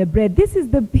soup and the bread.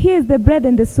 Here is the bread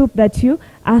and the soup that you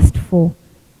asked for.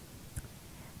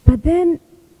 But then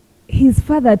his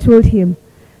father told him,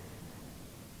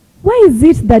 why is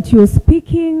it that you're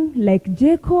speaking like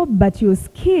Jacob, but your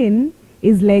skin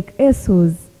is like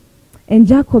Esau's? And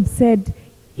Jacob said,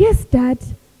 yes, Dad,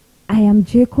 I am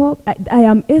Jacob. I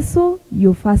am Esau,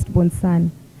 your firstborn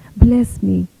son. Bless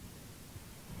me.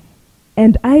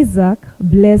 And Isaac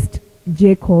blessed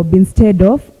Jacob instead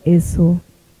of Esau.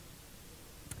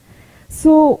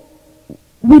 So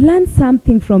we learn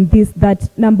something from this, that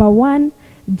number one,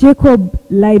 Jacob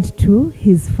lied to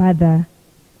his father.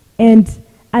 And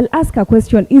I'll ask a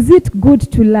question. Is it good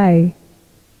to lie?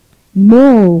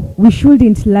 No, we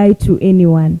shouldn't lie to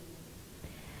anyone.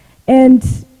 And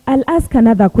I'll ask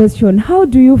another question. How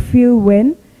do you feel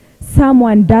when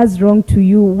someone does wrong to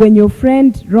you? When your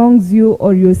friend wrongs you,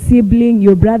 or your sibling,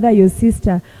 your brother, your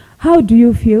sister, how do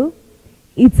you feel?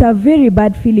 It's a very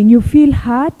bad feeling. You feel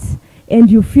hurt and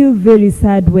you feel very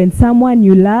sad when someone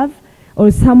you love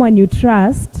or someone you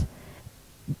trust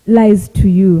lies to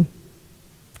you.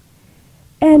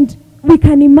 And we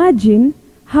can imagine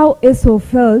how Esau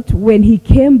felt when he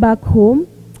came back home,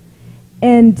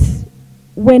 and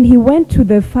when he went to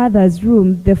the father's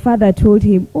room, the father told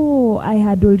him, oh, I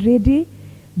had already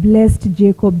blessed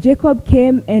Jacob. Jacob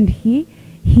came and he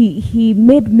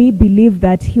made me believe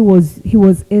that he was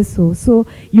Esau. So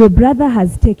your brother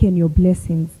has taken your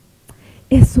blessings.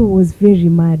 Esau was very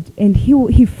mad, and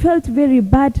he felt very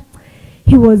bad.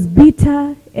 He was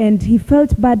bitter, and he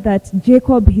felt bad that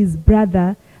Jacob, his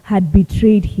brother, had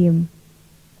betrayed him.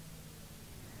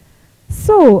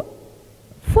 So,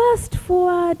 fast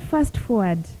forward.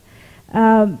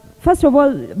 First of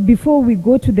all, before we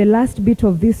go to the last bit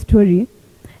of this story,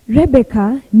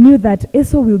 Rebekah knew that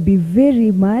Esau will be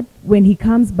very mad when he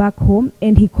comes back home,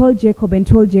 and he called Jacob and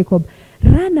told Jacob,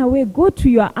 run away, go to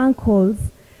your uncle's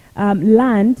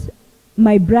land,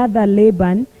 my brother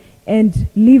Laban, and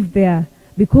live there,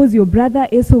 because your brother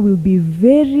Esau will be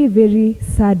very, very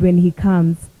sad when he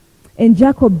comes. And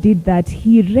Jacob did that.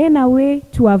 He ran away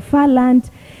to a far land.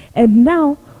 And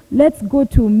now, let's go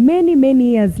to many,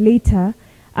 many years later,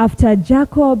 after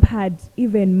Jacob had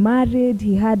even married,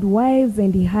 he had wives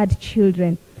and he had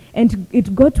children. And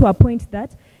it got to a point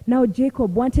that Now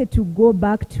Jacob wanted to go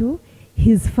back to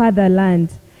his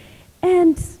fatherland.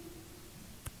 And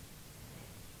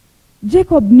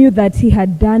Jacob knew that he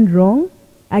had done wrong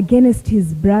against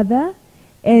his brother,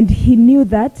 and he knew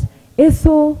that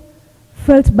Esau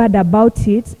felt bad about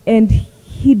it, and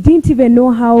he didn't even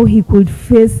know how he could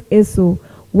face Esau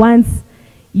once,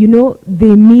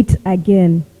 they meet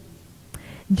again.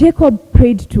 Jacob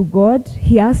prayed to God.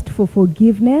 He asked for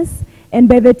forgiveness, and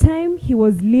by the time he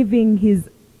was leaving his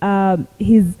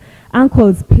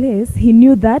uncle's place, he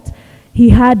knew that he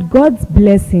had God's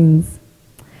blessings.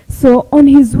 So on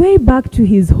his way back to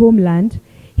his homeland,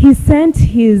 he sent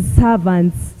his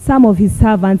servants, some of his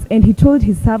servants, and he told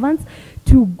his servants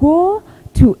to go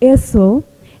to Esau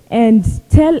and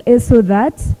tell Esau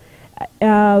that,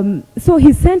 so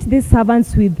he sent these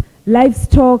servants with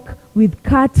livestock, with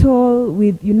cattle,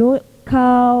 with,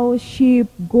 cows, sheep,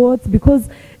 goats, because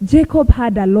Jacob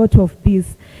had a lot of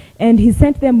this. And he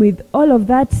sent them with all of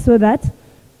that so that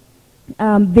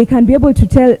they can be able to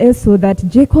tell Esau that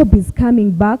Jacob is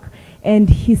coming back and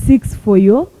he seeks for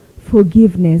your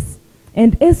forgiveness.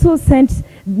 And Esau sent,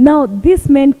 now these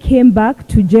men came back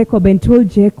to Jacob and told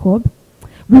Jacob,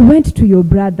 we went to your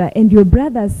brother, and your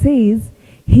brother says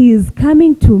he is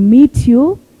coming to meet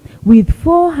you with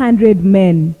 400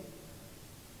 men.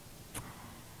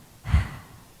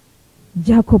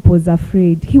 Jacob was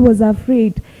afraid. He was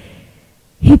afraid.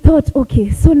 He thought, okay,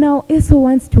 so now Esau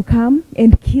wants to come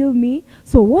and kill me.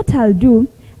 So what I'll do,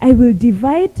 I will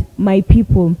divide my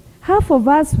people. Half of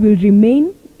us will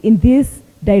remain in this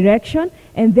direction,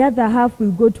 and the other half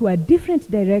will go to a different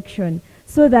direction,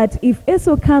 so that if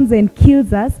Esau comes and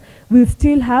kills us, we'll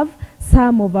still have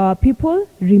some of our people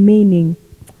remaining.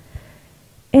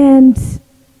 And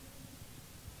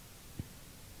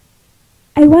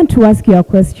I want to ask you a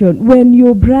question. When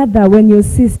your brother, when your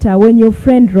sister, when your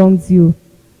friend wrongs you,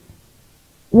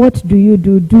 what do you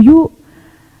do? Do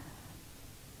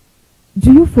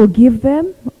you forgive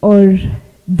them, or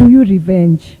do you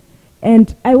revenge?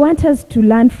 And I want us to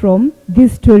learn from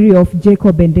this story of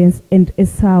Jacob and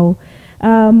Esau.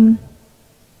 The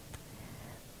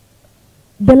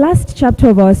last chapter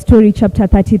of our story, chapter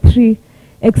 33,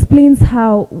 explains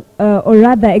how, or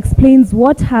rather explains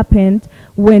what happened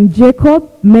when Jacob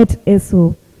met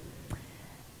Esau.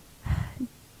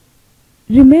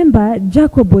 Remember,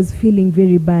 Jacob was feeling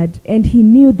very bad, and he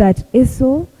knew that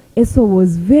Esau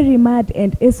was very mad,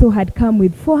 and Esau had come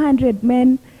with 400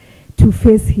 men to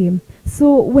face him.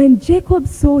 So when Jacob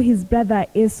saw his brother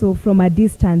Esau from a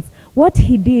distance, what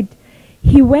he did,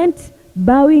 he went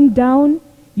bowing down,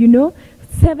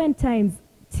 7 times,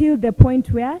 till the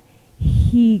point where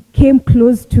he came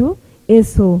close to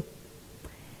Esau.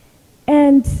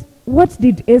 And what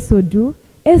did Esau do?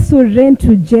 Esau ran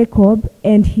to Jacob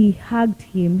and he hugged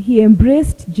him. He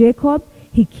embraced Jacob,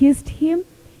 he kissed him,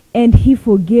 and he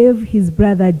forgave his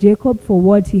brother Jacob for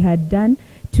what he had done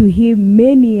to him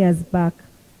many years back.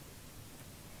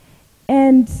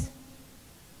 And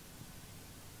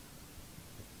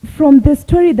from the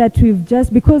story that we've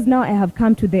just, because now I have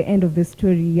come to the end of the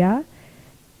story, yeah?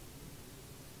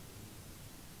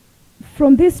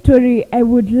 From this story, I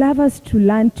would love us to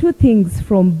learn 2 things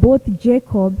from both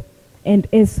Jacob and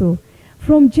Esau.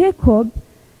 From Jacob,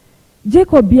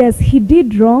 yes, he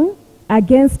did wrong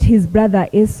against his brother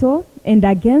Esau and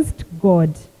against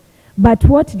God. But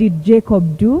what did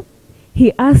Jacob do?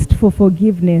 He asked for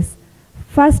forgiveness.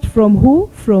 First, from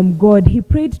who? From God. He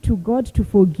prayed to God to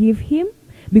forgive him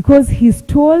because he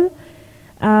stole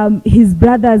his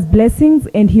brother's blessings,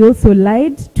 and he also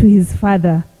lied to his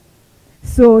father.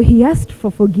 So he asked for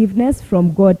forgiveness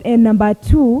from God. And number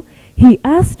 2, he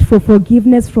asked for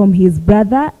forgiveness from his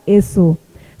brother Esau.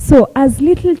 So as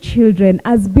little children,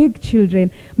 as big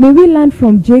children, may we learn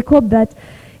from Jacob that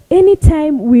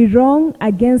anytime we wrong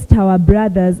against our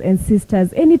brothers and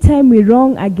sisters, anytime we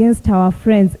wrong against our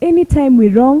friends, anytime we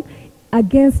wrong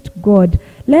against God,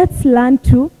 let's learn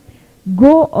to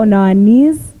go on our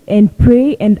knees and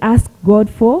pray and ask God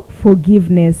for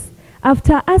forgiveness.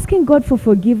 After asking God for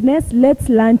forgiveness, let's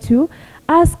learn to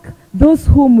ask those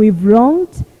whom we've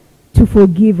wronged to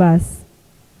forgive us.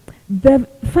 The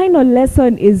final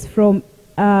lesson is from,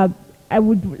 I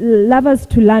would love us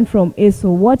to learn from Esau,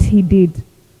 what he did.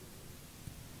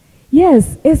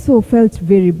 Yes, Esau felt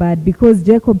very bad because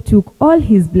Jacob took all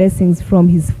his blessings from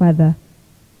his father.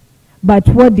 But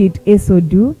what did Esau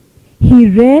do? He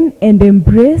ran and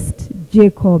embraced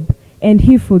Jacob, and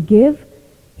he forgave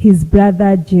his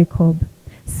brother Jacob.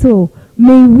 So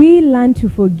may we learn to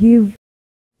forgive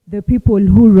the people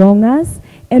who wrong us,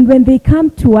 and when they come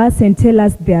to us and tell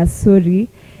us they are sorry,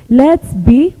 let's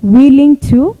be willing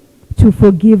to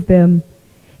forgive them.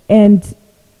 And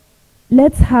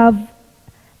let's have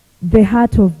the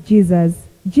heart of Jesus.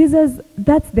 Jesus,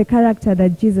 that's the character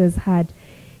that Jesus had.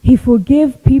 He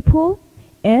forgave people,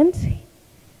 and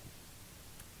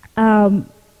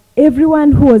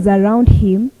everyone who was around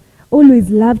him always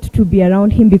loved to be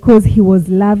around him because he was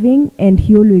loving and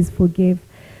he always forgave.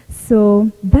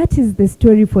 So that is the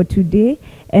story for today,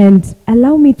 and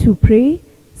allow me to pray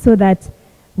so that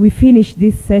we finish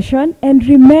this session. And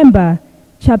remember,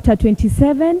 chapter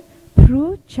 27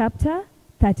 through chapter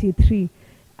 33.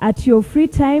 At your free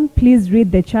time, please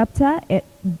read the chapter,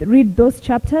 read those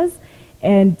chapters,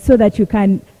 and so that you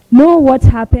can know what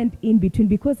happened in between,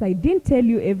 because I didn't tell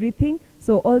you everything,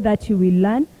 so all that you will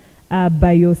learn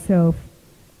by yourself.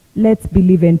 Let's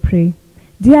believe and pray.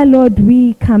 Dear Lord,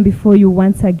 we come before you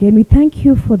once again. We thank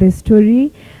you for the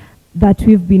story that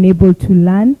we've been able to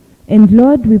learn. And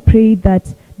Lord, we pray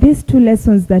that these two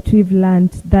lessons that we've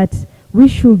learned, that we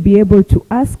should be able to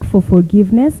ask for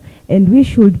forgiveness, and we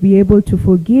should be able to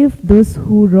forgive those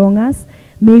who wrong us.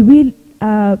 May we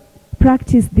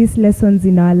practice these lessons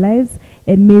in our lives,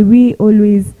 and may we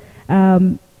always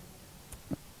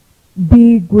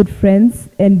be good friends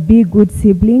and be good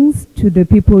siblings to the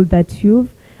people that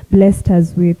you've blessed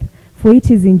us with. For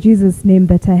it is in Jesus' name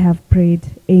that I have prayed.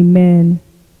 Amen.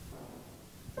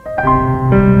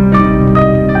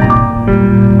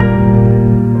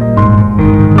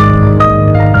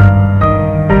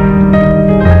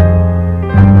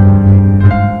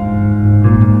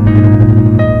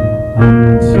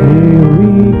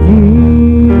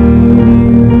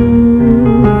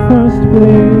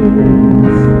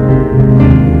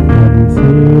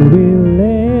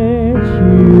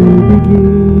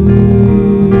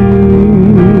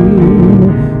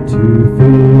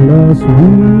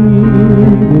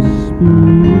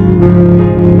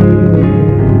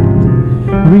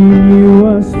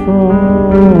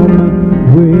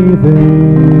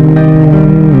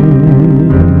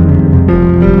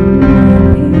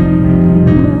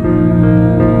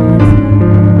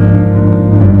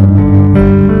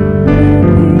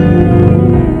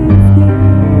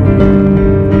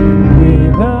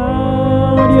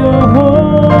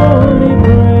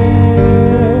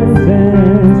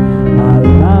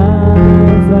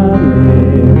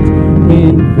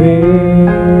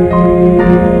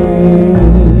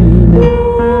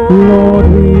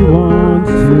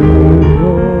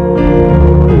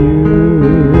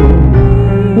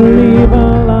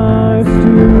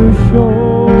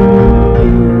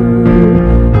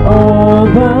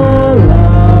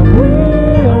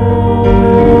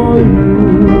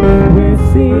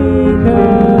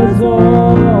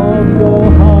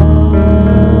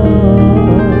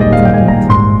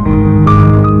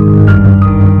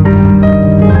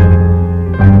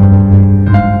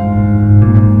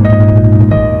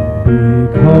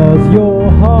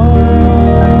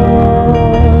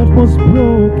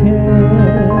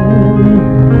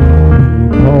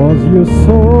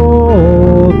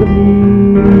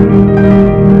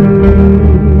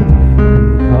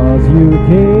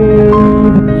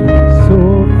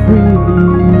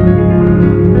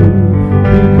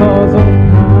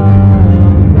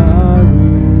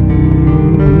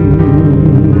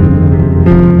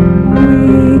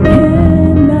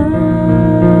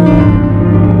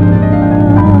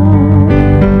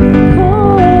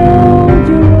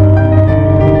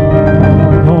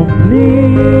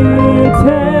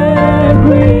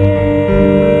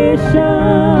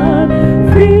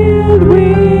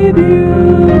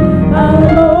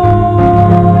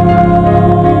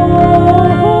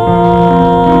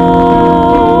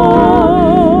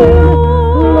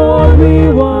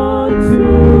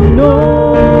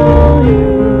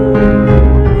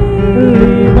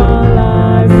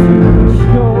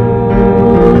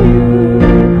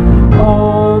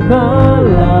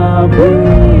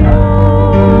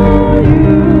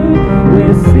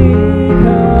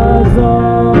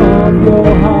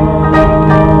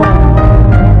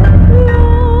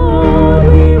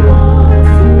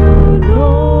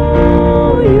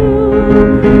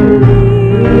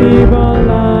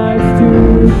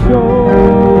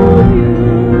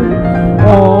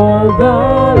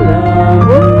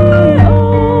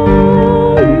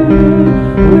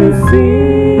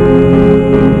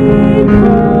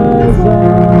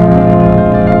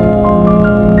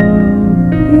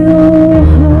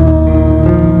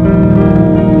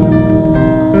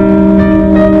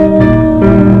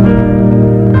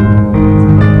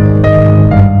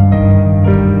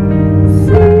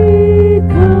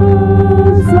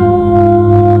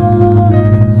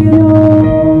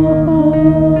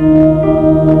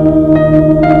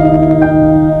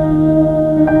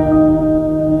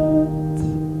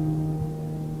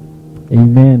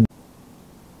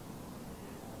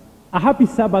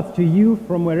 Sabbath to you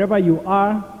from wherever you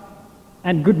are,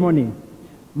 and good morning.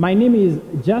 My name is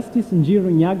Justice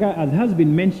Njiru Nyaga, as has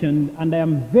been mentioned, and I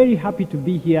am very happy to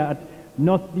be here at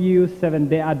Northview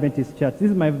Seventh-day Adventist Church.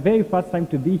 This is my very first time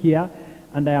to be here,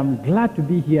 and I am glad to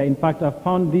be here. In fact, I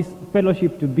found this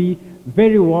fellowship to be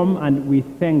very warm, and we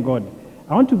thank God.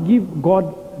 I want to give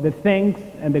God the thanks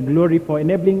and the glory for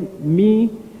enabling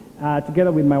me,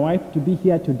 together with my wife, to be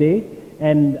here today.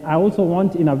 And I also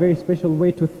want, in a very special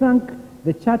way, to thank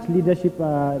the church leadership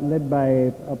led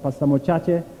by Pastor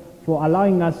Mochache for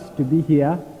allowing us to be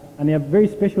here. And in a very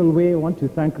special way, I want to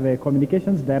thank the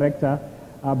communications director,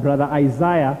 Brother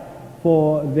Isaiah,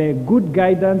 for the good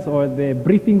guidance or the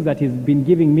briefings that he's been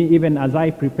giving me even as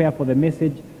I prepare for the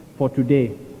message for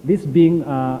today, this being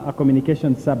a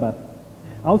communication Sabbath.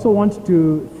 I also want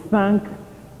to thank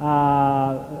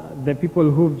the people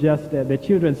who've just, the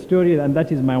children's story, and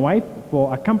that is my wife,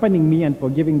 for accompanying me and for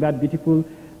giving that beautiful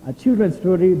children's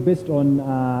story based on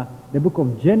the book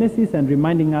of Genesis and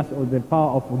reminding us of the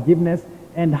power of forgiveness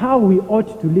and how we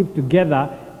ought to live together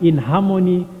in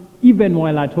harmony even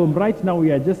while at home. Right now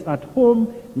we are just at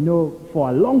home. You know,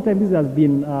 for a long time this has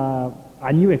been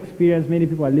a new experience. Many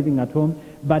people are living at home,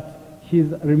 but she's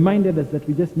reminded us that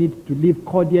we just need to live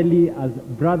cordially as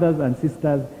brothers and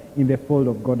sisters in the fold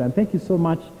of God. And thank you so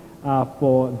much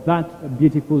for that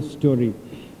beautiful story.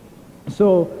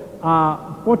 So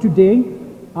for today,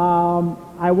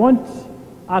 I want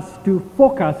us to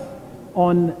focus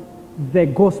on the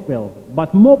gospel,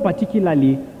 but more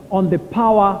particularly on the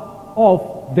power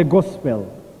of the gospel.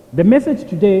 The message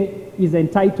today is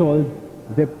entitled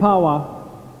The Power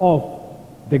of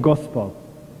the Gospel.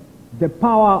 The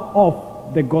power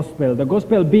of the gospel. The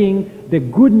gospel being the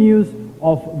good news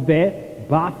of the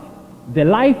birth, the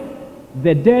life,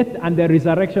 the death, and the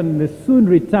resurrection, the soon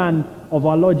return of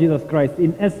our Lord Jesus Christ.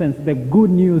 In essence, the good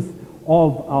news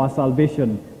of our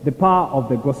salvation, the power of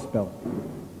the gospel.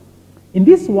 In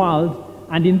this world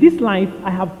and in this life,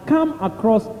 I have come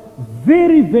across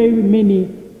very, very many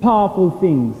powerful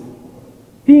things.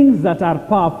 Things that are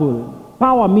powerful.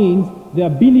 Power means the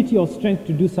ability or strength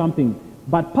to do something.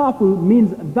 But powerful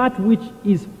means that which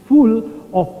is full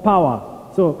of power.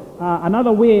 So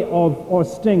another way of, or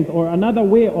strength, or another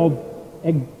way of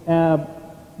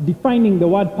defining the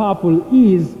word powerful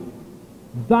is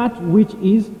that which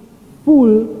is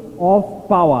full of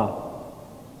power.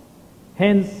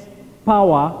 Hence,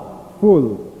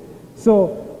 powerful. So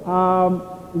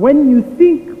when you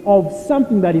think of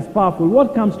something that is powerful,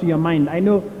 what comes to your mind? I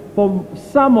know for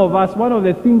some of us, one of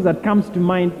the things that comes to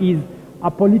mind is a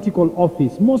political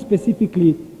office, more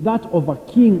specifically that of a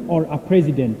king or a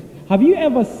president. Have you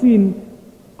ever seen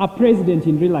a president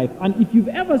in real life? And if you've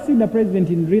ever seen a president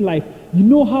in real life, you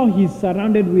know how he's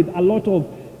surrounded with a lot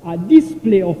of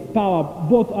display of power,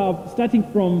 both starting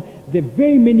from the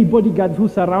very many bodyguards who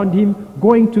surround him,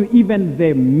 going to even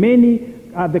the many,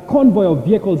 the convoy of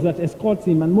vehicles that escorts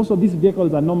him, and most of these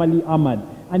vehicles are normally armored.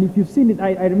 And if you've seen it,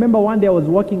 I remember one day I was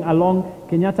walking along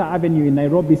Kenyatta Avenue in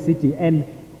Nairobi City, and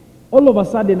all of a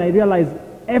sudden I realized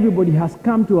everybody has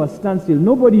come to a standstill.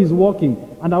 Nobody is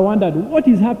walking. And I wondered, what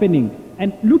is happening?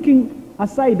 And looking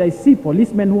aside, I see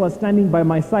policemen who are standing by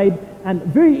my side. And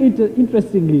very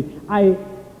interestingly,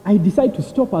 I decide to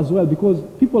stop as well because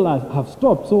people have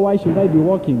stopped. So why should I be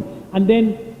walking? And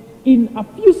then in a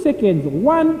few seconds,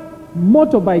 one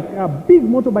motorbike, a big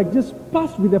motorbike, just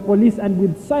passed with the police and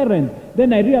with sirens.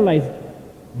 Then I realized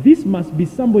this must be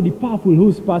somebody powerful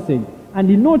who's passing. And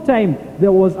in no time,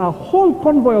 there was a whole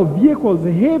convoy of vehicles,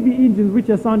 heavy engines which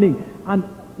are sounding, and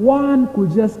one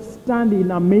could just stand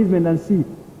in amazement and see,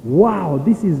 wow,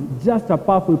 this is just a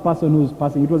powerful person who's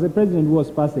passing. It was a president who was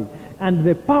passing. And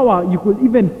the power, you could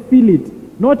even feel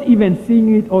it, not even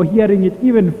seeing it or hearing it,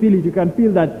 even feel it. You can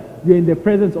feel that you're in the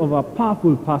presence of a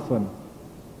powerful person.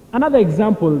 Another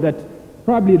example that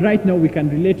probably right now we can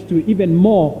relate to even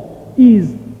more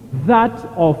is that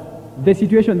of the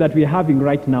situation that we're having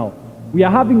right now. We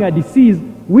are having a disease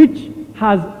which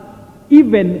has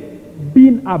even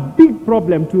been a big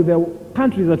problem to the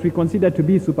countries that we consider to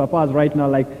be superpowers right now,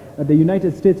 like the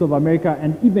United States of America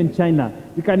and even China.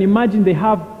 You can imagine they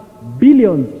have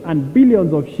billions and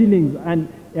billions of shillings and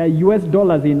US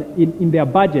dollars in their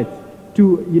budgets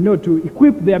to, you know, to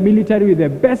equip their military with the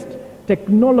best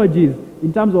technologies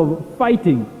in terms of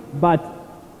fighting. But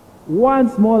one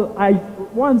small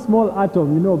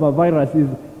atom, you know, of a virus is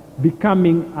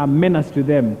becoming a menace to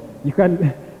them. You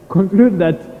can conclude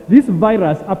that this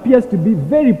virus appears to be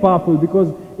very powerful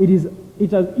because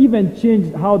it has even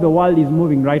changed how the world is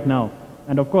moving right now.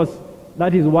 And of course,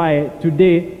 that is why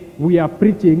today we are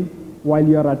preaching while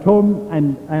you are at home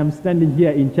and I am standing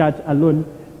here in church alone.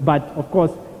 But of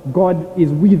course, God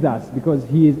is with us because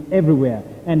he is everywhere.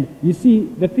 And you see,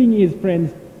 the thing is,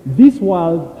 friends, this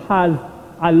world has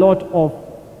a lot of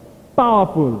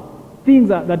powerful things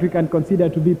that we can consider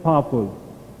to be powerful.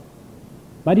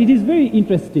 But it is very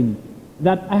interesting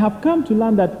that I have come to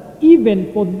learn that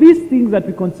even for these things that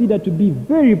we consider to be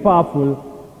very powerful,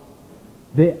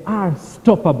 they are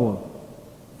stoppable.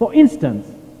 For instance,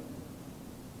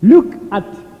 look at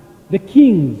the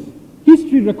kings.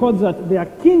 History records that there are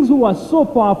kings who were so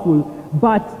powerful,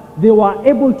 but they were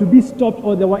able to be stopped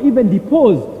or they were even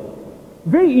deposed.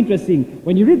 Very interesting.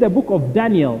 When you read the book of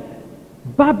Daniel,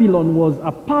 Babylon was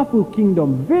a powerful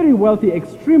kingdom, very wealthy,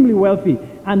 extremely wealthy,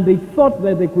 and they thought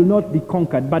that they could not be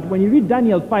conquered. But when you read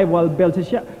Daniel 5, while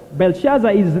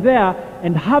Belshazzar is there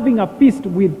and having a feast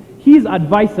with his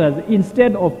advisors,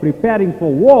 instead of preparing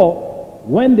for war,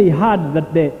 when they heard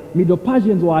that the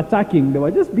Medo-Persians were attacking, they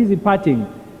were just busy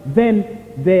partying. Then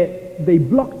they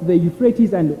blocked the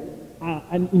Euphrates and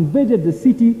invaded the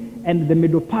city, and the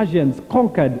Medo-Persians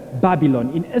conquered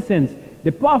Babylon. In essence,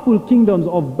 the powerful kingdoms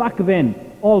of back then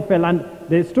all fell, and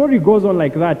the story goes on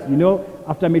like that. You know,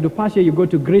 after Medo-Persia, you go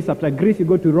to Greece, after Greece, you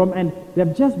go to Rome, and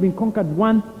they've just been conquered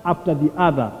one after the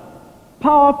other.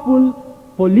 Powerful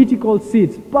political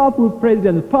seats, powerful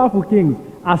presidents, powerful kings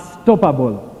are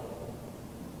stoppable.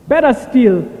 Better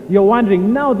still, you're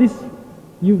wondering, now this,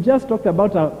 you've just talked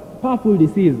about a powerful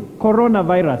disease,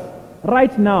 coronavirus.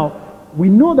 Right now, we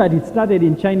know that it started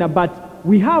in China, but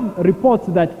we have reports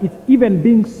that it's even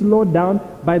being slowed down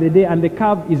by the day and the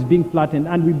curve is being flattened.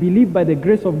 And we believe by the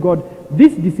grace of God,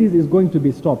 this disease is going to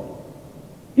be stopped.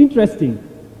 Interesting,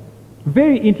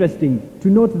 very interesting to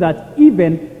note that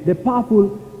even the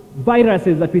powerful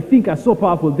viruses that we think are so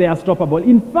powerful, they are stoppable.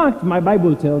 In fact, my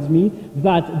Bible tells me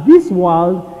that this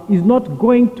world is not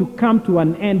going to come to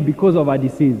an end because of a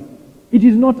disease. It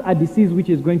is not a disease which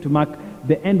is going to mark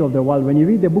the end of the world. When you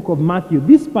read the book of Matthew,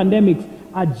 these pandemics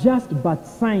are just but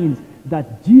signs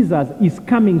that Jesus is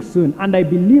coming soon. And I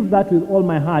believe that with all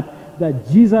my heart, that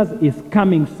Jesus is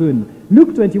coming soon. Luke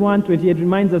 21:28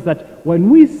 reminds us that when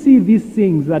we see these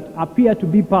things that appear to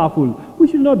be powerful, we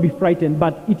should not be frightened,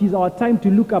 but it is our time to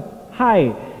look up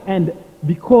high, and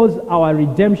because our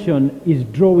redemption is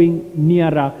drawing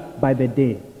nearer by the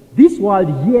day. This world,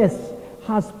 yes,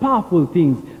 has powerful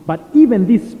things, but even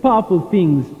these powerful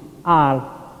things are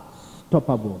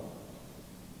stoppable.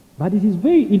 But it is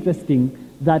very interesting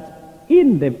that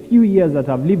in the few years that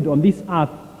I've lived on this earth,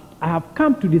 I have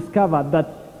come to discover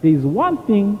that there is one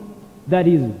thing that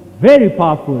is very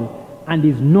powerful and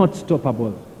is not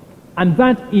stoppable. And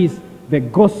that is the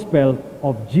gospel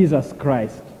of Jesus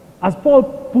Christ. As Paul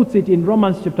puts it in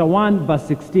Romans chapter 1, verse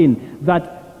 16,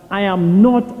 that I am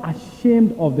not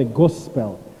ashamed of the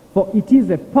gospel, for it is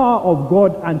the power of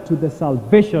God unto the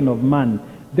salvation of man.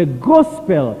 The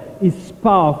gospel is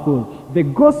powerful. The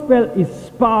gospel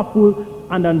is powerful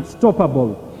and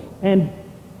unstoppable. And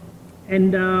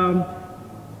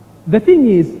the thing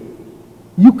is,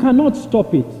 you cannot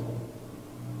stop it.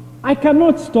 I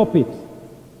cannot stop it.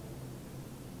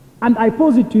 And I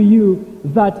pose it to you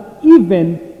that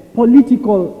even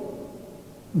political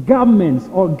governments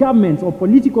or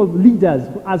political leaders,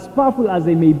 as powerful as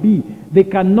they may be, they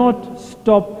cannot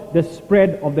stop the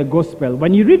spread of the gospel.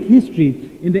 When you read history,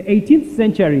 in the 18th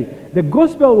century, the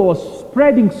gospel was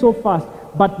spreading so fast,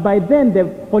 but by then the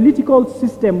political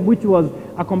system, which was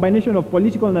a combination of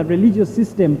political and religious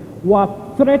system, were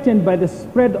threatened by the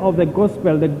spread of the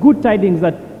gospel, the good tidings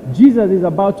that Jesus is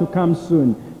about to come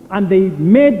soon. And they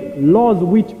made laws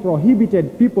which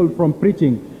prohibited people from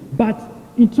preaching. But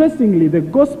interestingly, the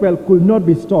gospel could not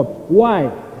be stopped.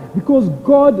 Why? Because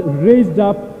God raised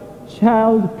up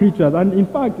child preachers. And in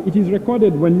fact, it is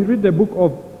recorded when you read the book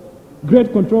of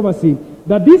Great Controversy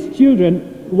that these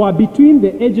children were between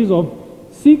the ages of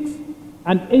 6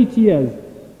 and 8 years.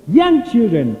 Young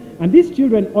children. And these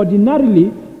children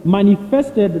ordinarily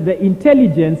manifested the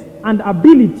intelligence and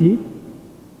ability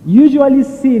usually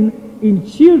seen in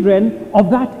children of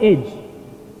that age.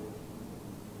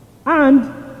 And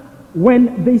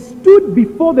when they stood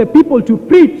before the people to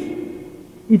preach,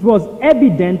 it was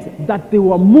evident that they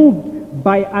were moved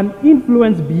by an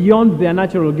influence beyond their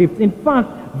natural gifts. In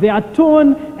fact, their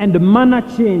tone and manner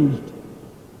changed,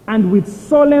 and with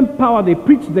solemn power they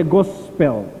preached the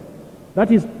gospel.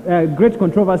 That is Great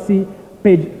Controversy,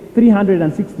 page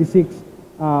 366,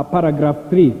 paragraph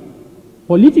 3.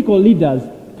 Political leaders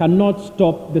cannot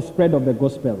stop the spread of the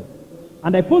gospel.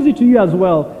 And I pose it to you as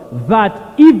well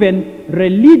that even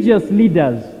religious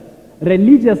leaders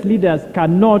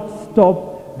cannot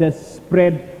stop the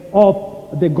spread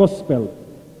of the gospel.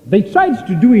 They tried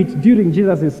to do it during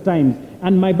Jesus' times.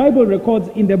 And my Bible records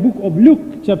in the book of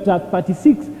Luke, chapter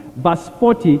 36, verse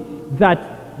 40,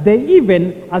 that they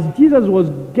even, as Jesus was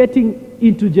getting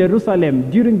into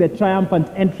Jerusalem during the triumphant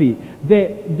entry,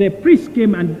 the priests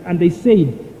came and they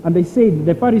said,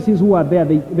 the Pharisees who were there,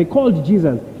 they called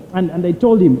Jesus and they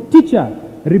told him, "Teacher,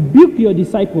 rebuke your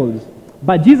disciples."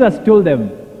 But Jesus told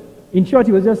them, in short,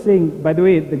 he was just saying, by the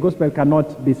way, the gospel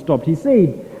cannot be stopped. He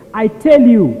said, "I tell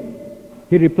you,"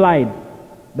 he replied,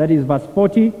 that is verse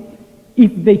 40,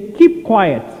 "if they keep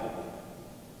quiet,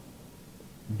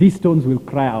 these stones will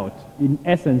cry out." In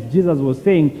essence, Jesus was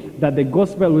saying that the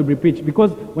gospel will be preached.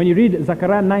 Because when you read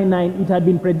Zechariah 9:9, it had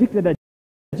been predicted that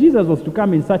Jesus was to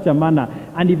come in such a manner,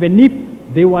 and even if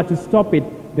they were to stop it,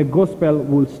 the gospel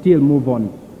will still move on.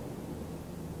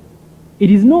 It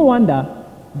is no wonder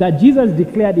that Jesus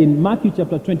declared in Matthew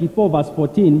chapter 24, verse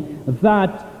 14,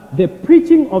 that the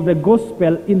preaching of the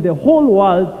gospel in the whole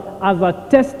world as a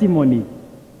testimony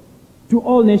to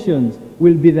all nations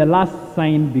will be the last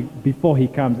sign before he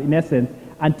comes. In essence,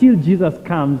 until Jesus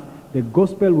comes, the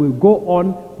gospel will go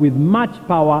on with much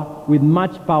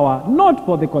power, not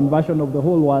for the conversion of the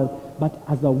whole world, but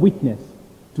as a witness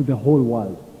to the whole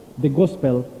world. The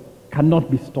gospel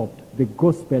cannot be stopped. The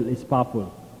gospel is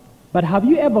powerful. But have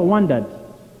you ever wondered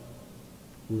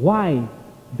why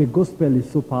the gospel is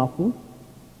so powerful?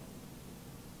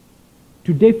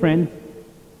 Today, friends,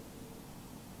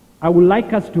 I would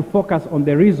like us to focus on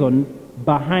the reason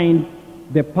behind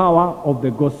the power of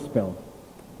the gospel.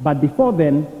 But before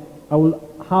then, I will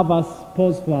have us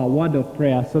pause for a word of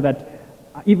prayer so that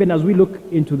even as we look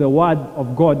into the word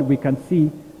of God, we can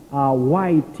see why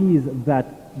it is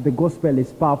that the gospel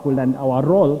is powerful and our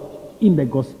role in the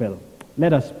gospel.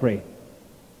 Let us pray.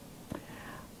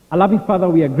 Our loving Father,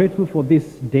 we are grateful for this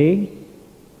day,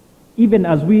 even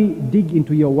as we dig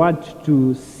into your word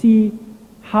to see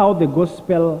how the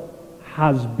gospel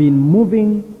has been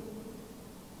moving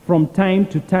from time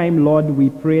to time. Lord, we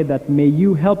pray that may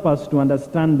you help us to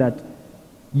understand that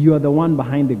you are the one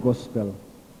behind the gospel.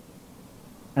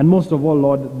 And most of all,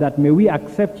 Lord, that may we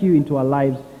accept you into our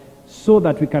lives so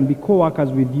that we can be co-workers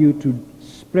with you to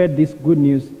spread this good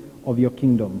news of your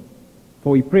kingdom.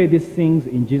 For we pray these things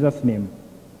in Jesus' name.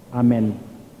 Amen.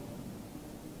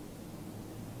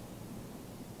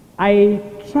 I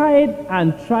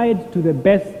tried to the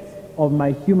best of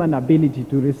my human ability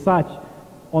to research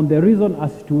on the reason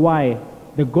as to why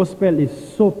the gospel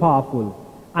is so powerful.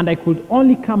 And I could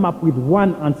only come up with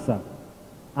one answer,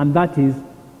 and that is,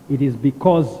 it is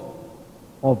because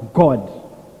of God.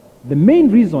 The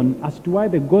main reason as to why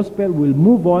the gospel will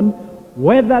move on,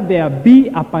 whether there be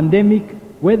a pandemic,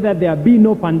 whether there be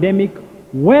no pandemic,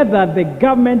 whether the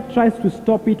government tries to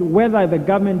stop it, whether the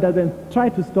government doesn't try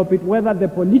to stop it, whether the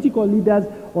political leaders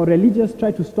or religious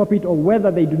try to stop it, or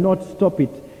whether they do not stop it,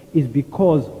 is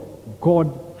because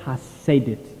God has said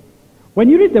it. When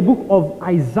you read the book of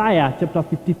Isaiah, chapter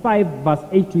 55, verse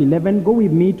 8 to 11, go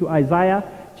with me to Isaiah,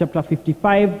 chapter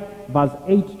 55, verse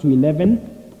 8 to 11.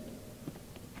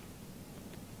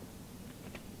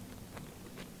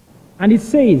 And it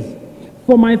says,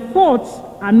 "For my thoughts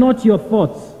are not your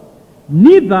thoughts,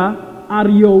 neither are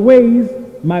your ways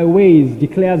my ways,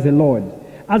 declares the Lord.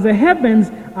 As the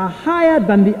heavens are higher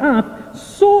than the earth,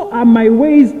 so are my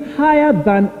ways higher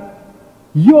than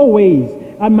your ways,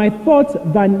 and my thoughts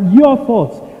than your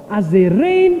thoughts. As the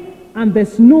rain and the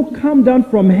snow come down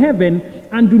from heaven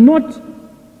and do not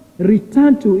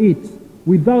return to it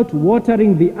without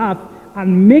watering the earth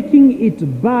and making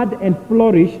it bud and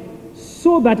flourish,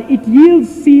 so that it yields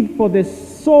seed for the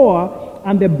sower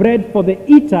and the bread for the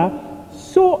eater,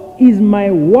 so is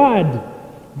my word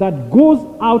that goes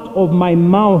out of my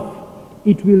mouth.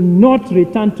 It will not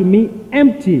return to me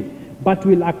empty, but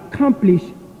will accomplish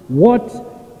what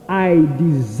I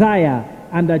desire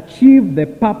and achieve the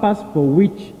purpose for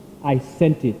which I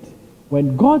sent it."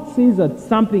 When God says that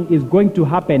something is going to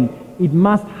happen, it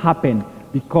must happen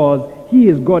because he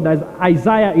is God, as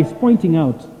Isaiah is pointing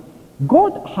out.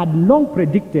 God had long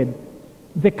predicted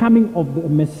the coming of the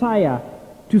Messiah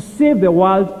to save the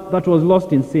world that was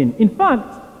lost in sin. In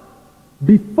fact,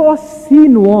 before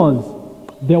sin was,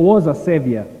 there was a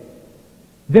Savior.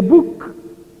 The book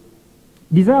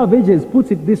Desire of Ages puts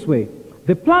it this way: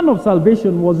 the plan of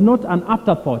salvation was not an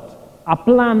afterthought, a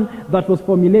plan that was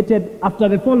formulated after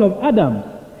the fall of Adam.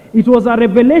 It was a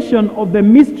revelation of the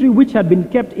mystery which had been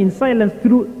kept in silence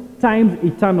through times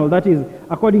eternal. That is,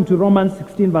 according to Romans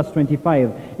 16, verse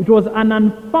 25. It was an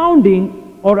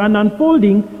unfolding or an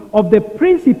unfolding of the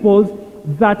principles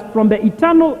that from the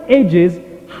eternal ages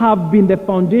have been the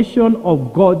foundation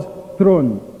of God's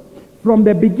throne. From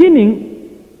the beginning,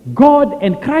 God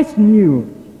and Christ knew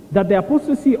that the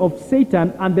apostasy of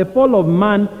Satan and the fall of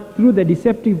man through the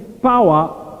deceptive power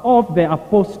of the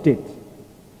apostate.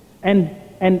 And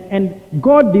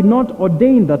God did not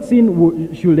ordain that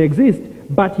sin should exist,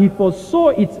 but he foresaw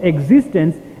its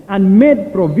existence and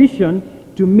made provision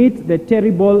to meet the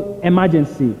terrible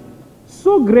emergency.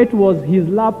 So great was his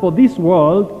love for this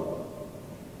world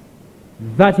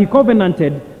that he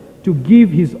covenanted to give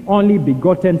his only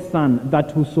begotten Son,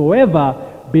 that whosoever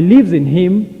believes in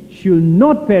him should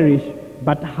not perish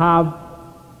but have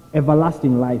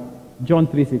everlasting life. John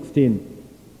 3:16.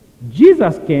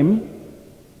 Jesus came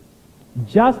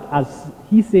just as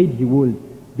he said he would.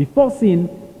 Before sin,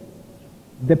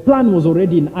 the plan was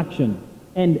already in action.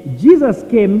 And Jesus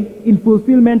came in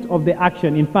fulfillment of the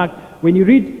action. In fact, when you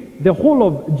read the whole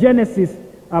of Genesis,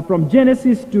 from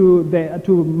Genesis to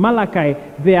Malachi,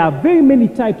 there are very many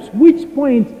types which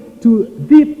point to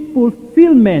the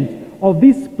fulfillment of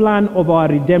this plan of our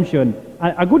redemption.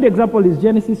 A good example is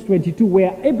Genesis 22,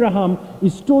 where Abraham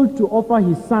is told to offer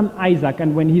his son Isaac,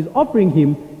 and when he's offering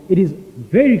him, it is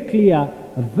very clear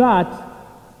that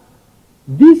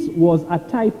this was a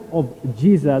type of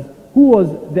Jesus, who was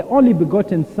the only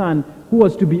begotten Son, who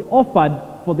was to be offered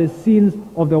for the sins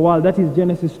of the world. That is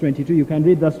Genesis 22. You can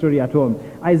read that story at home.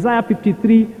 Isaiah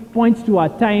 53 points to a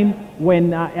time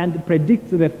when and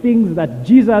predicts the things that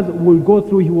Jesus will go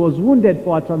through. He was wounded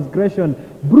for our transgression,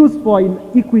 bruised for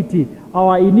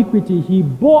our iniquity. He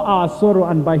bore our sorrow,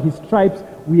 and by his stripes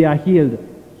we are healed.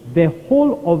 The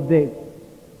whole of the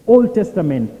Old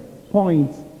Testament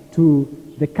points to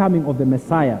the coming of the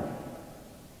Messiah.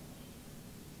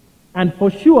 And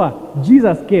for sure,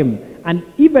 Jesus came. And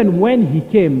even when he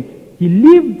came, he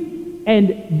lived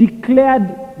and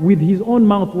declared with his own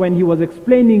mouth, when he was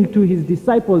explaining to his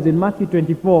disciples in Matthew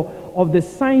 24 of the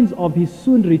signs of his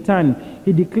soon return.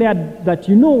 He declared that,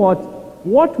 you know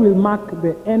what will mark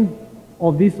the end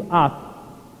of this earth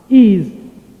is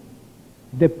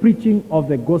the preaching of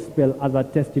the gospel as a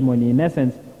testimony. In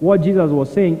essence, what Jesus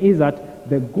was saying is that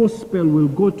the gospel will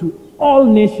go to all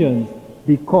nations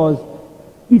because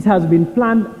it has been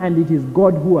planned, and it is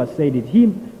God who has said it.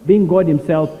 Him, being God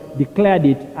himself, declared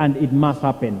it, and it must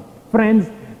happen. Friends,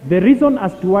 the reason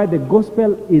as to why the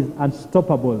gospel is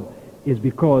unstoppable is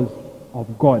because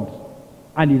of God,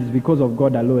 and it is because of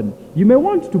God alone. You may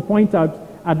want to point out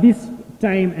at this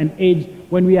time and age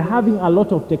when we are having a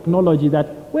lot of technology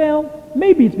that, well,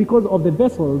 maybe it's because of the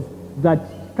vessels that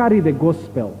carry the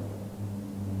gospel.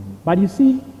 But you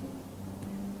see,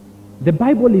 the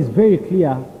Bible is very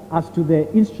clear as to the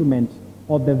instrument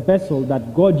or the vessel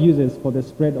that God uses for the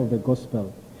spread of the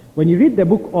gospel. When you read the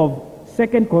book of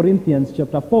 2 Corinthians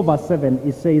chapter 4 verse 7,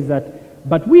 it says that,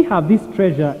 but we have this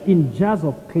treasure in jars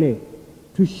of clay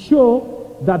to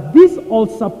show that this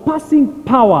all-surpassing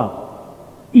power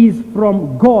is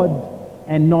from God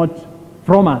and not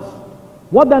from us.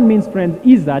 What that means, friends,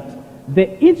 is that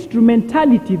the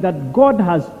instrumentality that God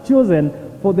has chosen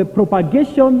for the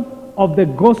propagation of the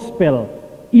gospel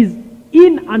is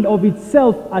in and of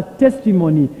itself a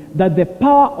testimony that the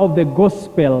power of the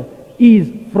gospel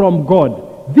is from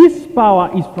God. This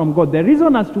power is from God. The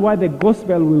reason as to why the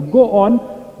gospel will go on,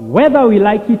 whether we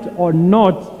like it or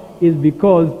not, is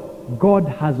because God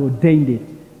has ordained it.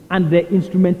 And the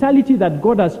instrumentality that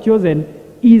God has chosen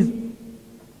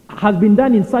has been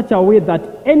done in such a way that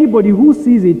anybody who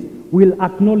sees it will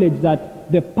acknowledge that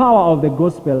the power of the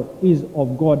gospel is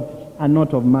of God and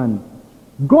not of man.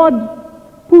 God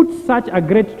put such a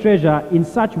great treasure in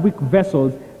such weak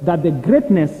vessels that the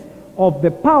greatness of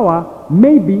the power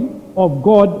may be of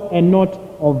God and not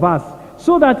of us,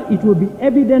 so that it will be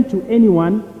evident to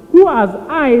anyone who has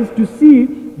eyes to see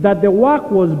that the work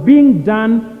was being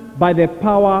done by the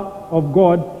power of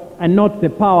God and not the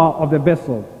power of the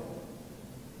vessel.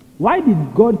 Why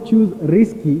did God choose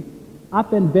risky,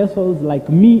 earthen vessels like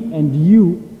me and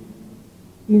you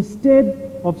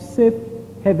instead of safe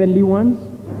heavenly ones?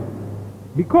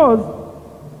 Because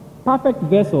perfect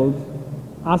vessels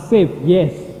are safe,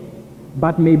 yes,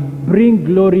 but may bring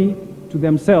glory to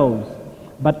themselves.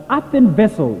 But earthen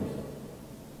vessels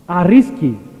are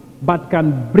risky, but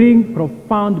can bring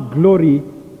profound glory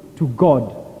to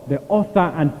God, the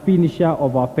author and finisher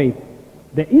of our faith.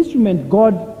 The instrument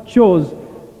God chose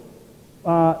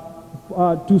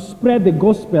to spread the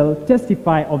gospel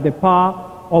testify of the power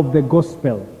of the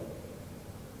gospel.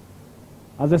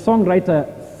 As the songwriter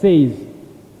says,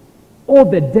 "Oh,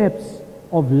 the depths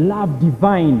of love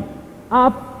divine,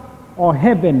 earth or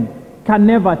heaven can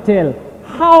never tell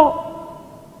how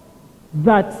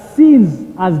that sins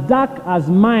as dark as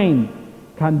mine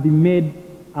can be made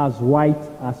as white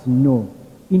as snow."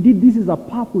 Indeed, this is a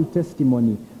powerful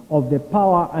testimony of the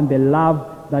power and the love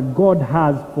that God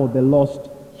has for the lost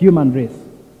human race.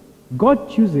 God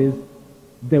chooses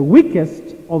the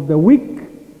weakest of the weak,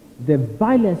 the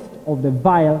vilest of the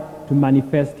vile, to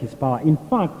manifest his power. In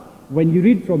fact, when you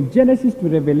read from Genesis to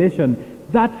Revelation,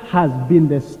 that has been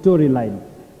the storyline.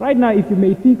 Right now, if you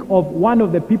may think of one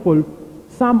of the people,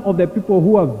 some of the people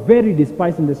who are very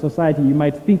despised in the society, you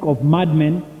might think of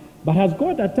madmen. But has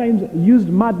God at times used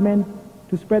madmen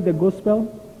to spread the gospel?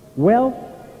 Well,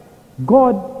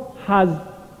 God has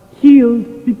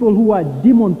healed people who are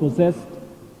demon-possessed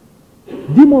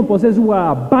who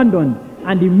are abandoned,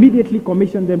 and immediately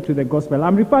commissioned them to the gospel.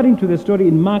 I'm referring to the story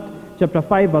in Mark chapter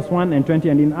 5, verse 1 and 20,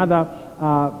 and in other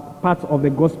parts of the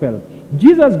gospel.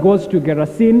 Jesus goes to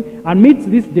Gerasene and meets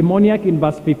this demoniac in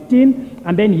verse 15,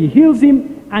 and then he heals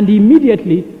him, and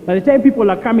immediately, by the time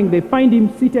people are coming, they find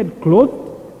him seated, clothed,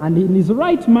 and in his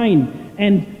right mind,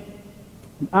 and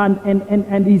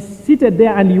he's seated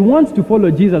there, and he wants to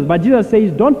follow Jesus. But Jesus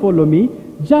says, don't follow me,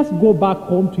 just go back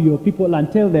home to your people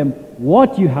and tell them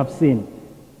what you have seen.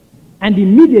 And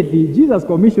immediately, Jesus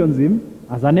commissions him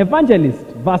as an evangelist.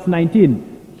 Verse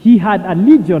 19, he had a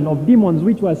legion of demons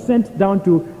which were sent down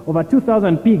to over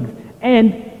 2,000 pigs.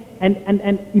 And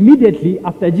immediately,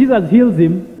 after Jesus heals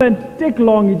him, it doesn't take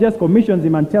long, he just commissions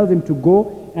him and tells him to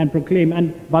go and proclaim.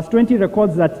 And verse 20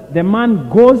 records that the man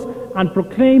goes and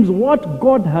proclaims what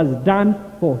God has done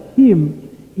for him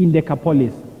in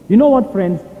Decapolis. You know what,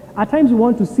 friends? At times we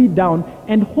want to sit down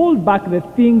and hold back the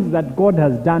things that God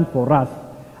has done for us.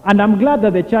 And I'm glad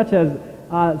that the church has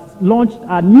launched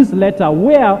a newsletter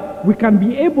where we can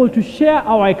be able to share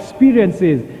our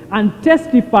experiences and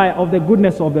testify of the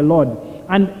goodness of the Lord.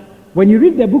 And when you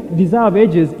read the book Desire of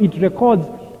Ages, it records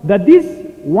that this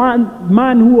one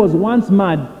man who was once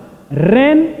mad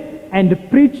ran and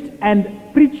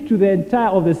preached to the entire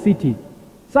of the city,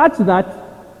 such that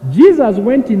Jesus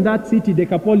went in that city,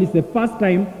 Decapolis, the first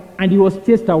time, and he was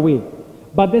chased away.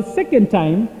 But the second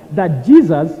time that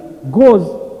Jesus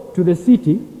goes to the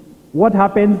city, what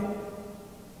happens?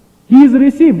 He is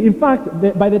received. In fact,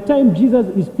 by the time Jesus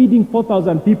is feeding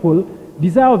 4,000 people,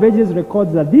 Desire of Ages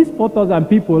records that these 4,000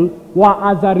 people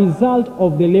were as a result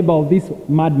of the labor of this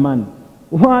madman.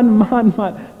 One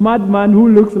madman who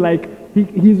looks like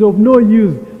he's of no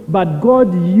use, but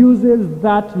God uses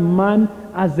that man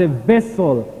as a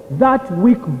vessel, that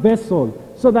weak vessel,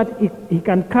 so that he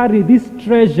can carry this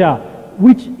treasure,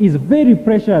 which is very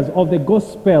precious, of the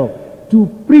gospel, to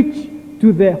preach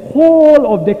to the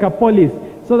whole of Decapolis,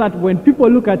 so that when people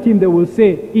look at him, they will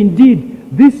say, indeed,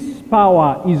 this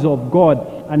power is of God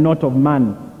and not of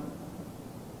man.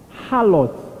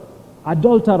 Harlots,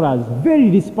 adulterers, very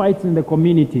despised in the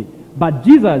community, but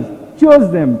Jesus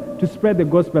chose them to spread the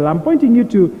gospel. I'm pointing you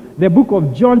to the book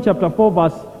of John chapter 4,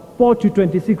 verse 4 to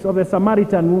 26 of the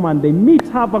Samaritan woman. They meet,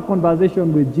 have a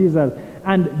conversation with Jesus,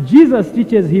 and Jesus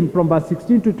teaches him from verse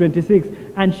 16 to 26,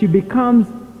 and she becomes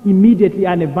immediately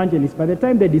an evangelist. By the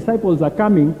time the disciples are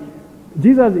coming,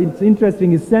 Jesus, it's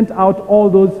interesting, he sent out all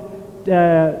those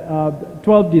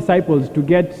 12 disciples to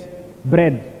get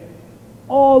bread.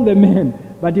 All the men.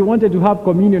 But he wanted to have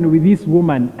communion with this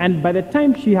woman. And by the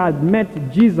time she had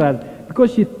met Jesus,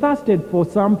 because she thirsted for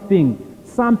something,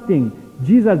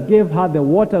 Jesus gave her the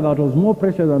water that was more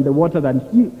precious than the water that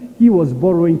he was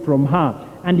borrowing from her.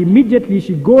 And immediately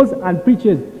she goes and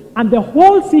preaches. And the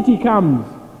whole city comes.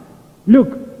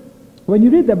 Look, when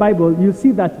you read the Bible, you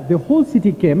see that the whole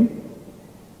city came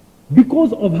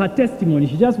because of her testimony.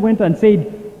 She just went and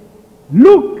said,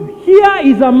 look, here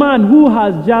is a man who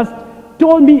has just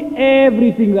told me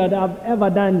everything that I've ever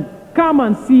done. Come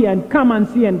and see, and come and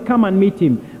see, and come and meet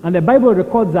him. And the Bible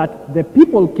records that the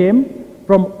people came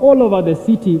from all over the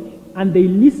city, and they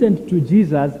listened to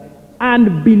Jesus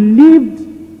and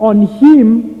believed on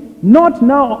him, not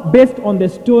now based on the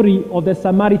story of the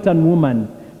Samaritan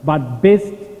woman, but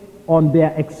based on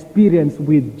their experience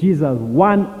with Jesus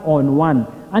one-on-one.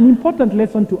 An important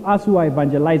lesson to us who are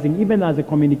evangelizing, even as a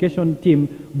communication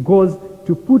team, goes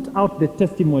to put out the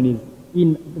testimonies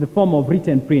in the form of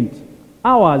written print.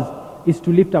 Ours is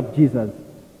to lift up Jesus.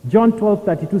 John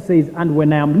 12:32 says, and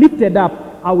when I am lifted up,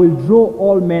 I will draw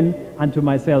all men unto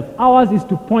myself. Ours is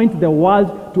to point the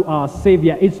world to our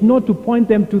Savior. It's not to point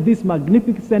them to these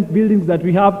magnificent buildings that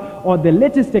we have or the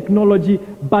latest technology,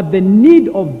 but the need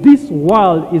of this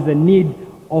world is the need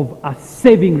of a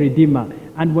saving Redeemer.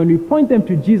 And when we point them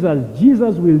to Jesus,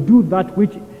 Jesus will do that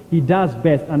which he does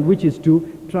best, and which is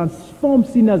to transform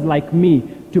sinners like me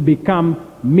to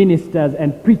become ministers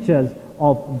and preachers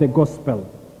of the gospel.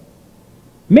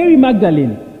 Mary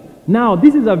Magdalene, Now,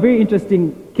 this is a very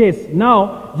interesting case.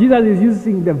 Now, Jesus is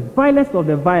using the vilest of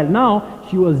the vile. Now,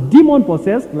 she was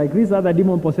demon-possessed, like this other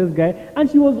demon-possessed guy, and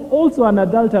she was also an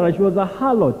adulterer. She was a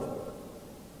harlot.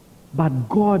 But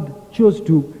God chose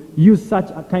to use such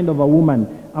a kind of a woman.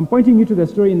 I'm pointing you to the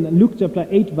story in Luke chapter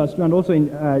 8, verse 2, and also in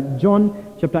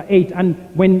John chapter 8.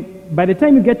 And by the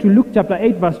time you get to Luke chapter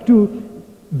 8, verse 2,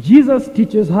 Jesus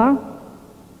teaches her.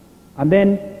 And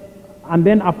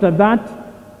then after that,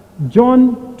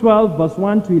 John 12, verse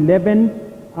 1 to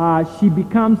 11, she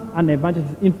becomes an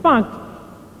evangelist. In fact,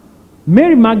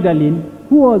 Mary Magdalene,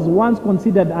 who was once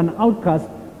considered an outcast,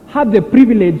 had the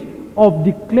privilege of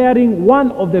declaring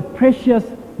one of the precious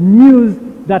news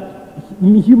that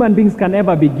human beings can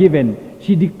ever be given.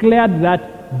 She declared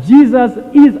that Jesus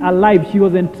is alive. She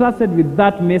was entrusted with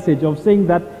that message of saying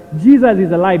that Jesus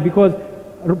is alive, because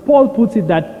Paul puts it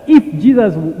that if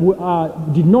Jesus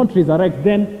did not resurrect,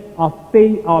 then our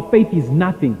faith is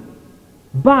nothing.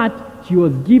 But she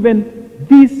was given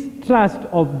this trust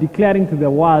of declaring to the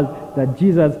world that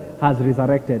Jesus has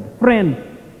resurrected. Friend,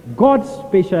 God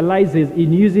specializes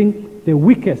in using the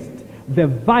weakest, the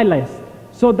vilest,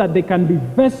 so that they can be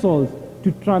vessels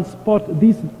to transport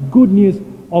this good news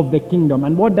of the kingdom.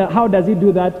 And how does he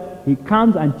do that? He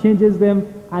comes and changes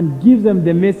them and gives them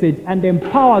the message and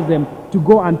empowers them to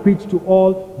go and preach to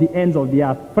all the ends of the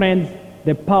earth. Friends,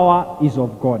 the power is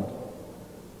of God.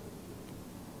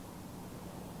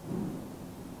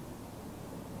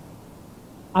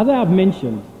 As I have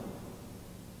mentioned,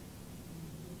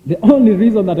 the only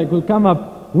reason that I could come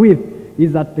up with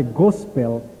is that the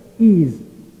gospel is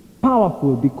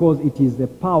powerful because it is the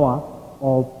power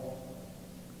of,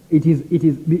 it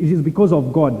is because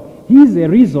of God. He is the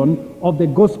reason of the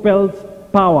gospel's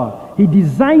power. He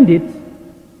designed it,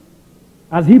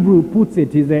 as Hebrew puts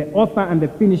it, he's the author and the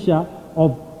finisher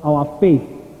of our faith.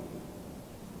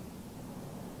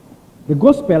 The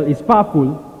gospel is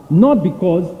powerful not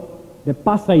because the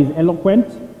pastor is eloquent,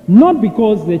 not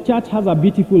because the church has a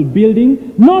beautiful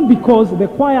building, not because the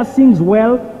choir sings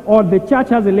well, or the church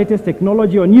has the latest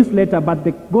technology or newsletter, but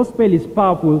the gospel is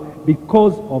powerful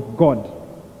because of God.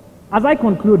 As I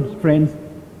conclude, friends,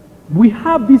 we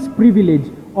have this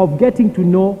privilege of getting to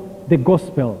know the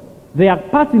gospel. There are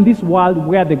parts in this world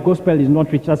where the gospel is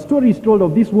not reached. A story is told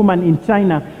of this woman in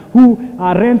China who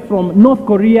ran from North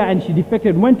Korea and she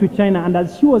defected, went to China, and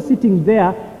as she was sitting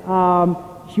there,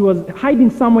 she was hiding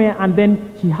somewhere, and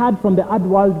then she heard from the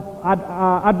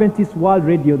Adventist World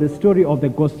Radio the story of the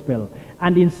gospel.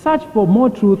 And in search for more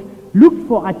truth, looked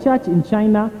for a church in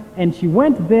China, and she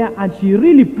went there and she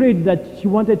really prayed that she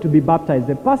wanted to be baptized.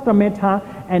 The pastor met her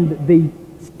and they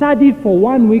studied for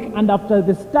 1 week, and after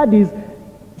the studies,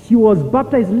 she was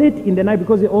baptized late in the night,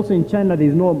 because also in China there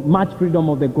is no much freedom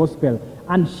of the gospel.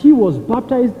 And she was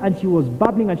baptized and she was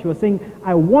babbling and she was saying,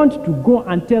 I want to go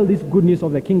and tell this good news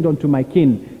of the kingdom to my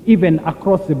kin, even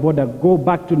across the border, go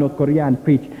back to North Korea and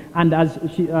preach. And as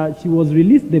she was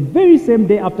released the very same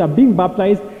day after being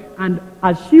baptized, and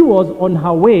as she was on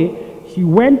her way, she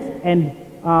went and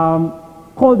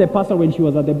called the pastor when she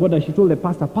was at the border. She told the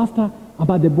pastor, Pastor,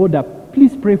 about the border,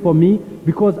 please pray for me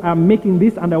because I'm making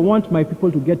this and I want my people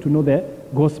to get to know the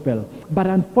gospel. But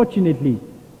unfortunately,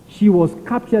 she was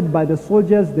captured by the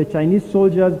soldiers, the Chinese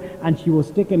soldiers, and she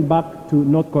was taken back to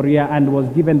North Korea and was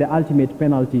given the ultimate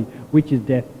penalty, which is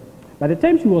death. By the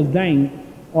time she was dying,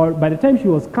 or by the time she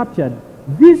was captured,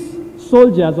 these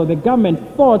soldiers or the government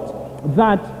thought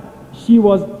that she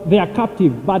was their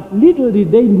captive, but little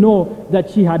did they know that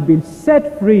she had been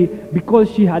set free because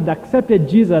she had accepted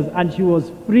Jesus and she was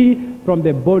free from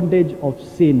the bondage of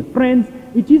sin. Friends,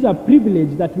 it is a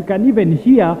privilege that we can even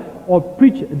hear or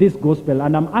preach this gospel.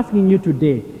 And I'm asking you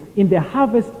today, in the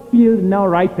harvest field now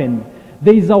ripened,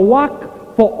 there is a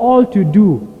work for all to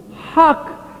do.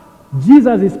 Hark,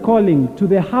 Jesus is calling. To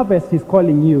the harvest, he's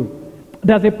calling you.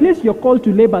 Does a place you're called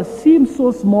to labor seem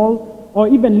so small or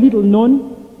even little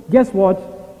known? Guess what?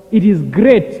 It is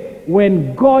great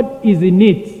when God is in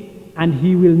it, and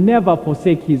he will never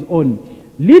forsake his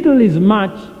own. Little is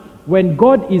much when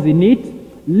God is in it.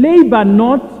 Labor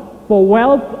not for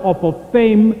wealth or for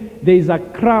fame. There is a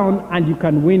crown and you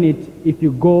can win it if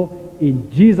you go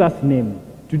in Jesus' name.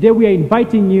 Today we are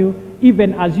inviting you,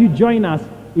 even as you join us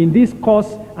in this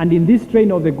course and in this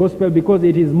train of the gospel, because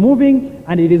it is moving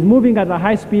and it is moving at a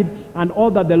high speed, and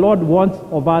all that the Lord wants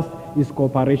of us is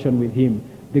cooperation with him.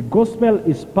 The gospel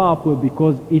is powerful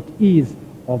because it is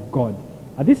of God.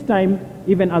 At this time,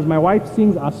 even as my wife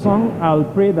sings a song, I'll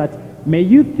pray that may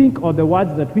you think of the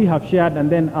words that we have shared, and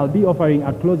then I'll be offering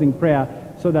a closing prayer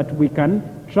so that we can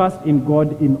trust in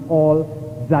God in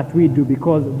all that we do,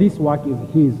 because this work is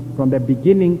his from the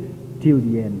beginning till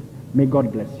the end. May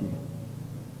God bless you.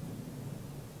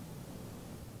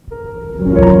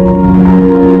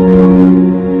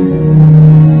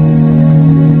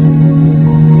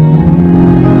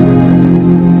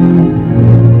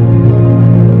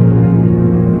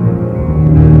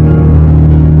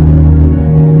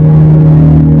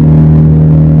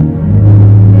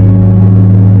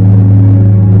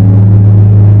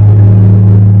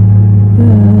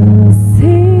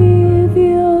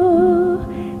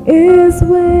 Is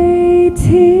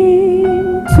waiting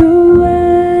to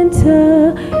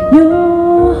enter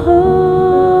your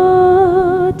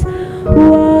heart.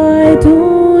 Why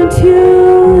don't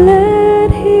you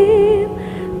let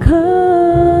him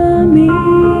come in?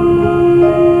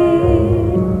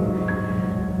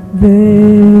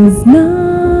 There's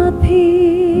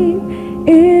nothing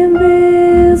in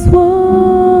this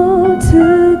world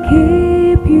to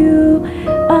keep you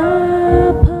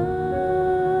apart.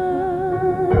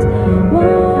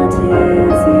 What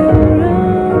is your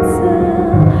answer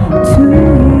to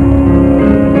him?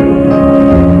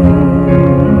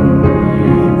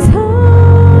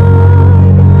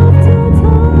 Time after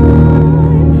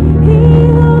time, he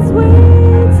has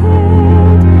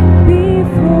waited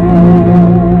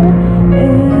before,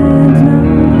 and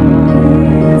now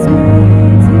he's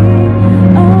waiting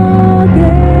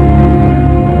again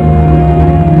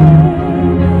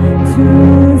to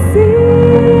see.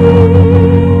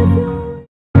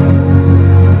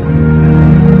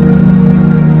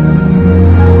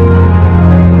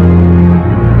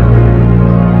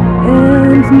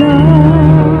 Now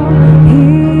he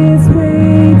is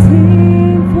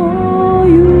waiting for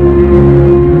you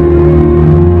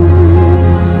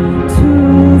to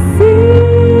see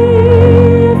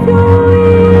if you're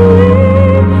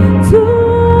willing to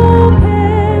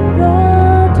open the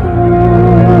door.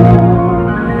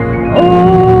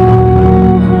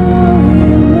 Oh, how he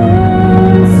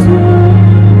wants to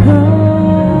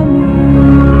come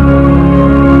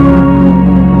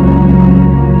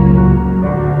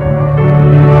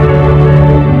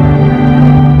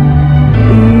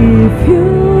If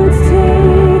you'd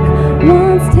take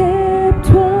one step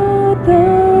toward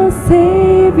the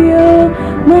Savior,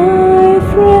 my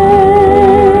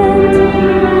friend,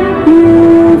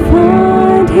 you'll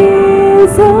find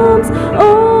his arms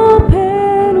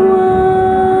open wide.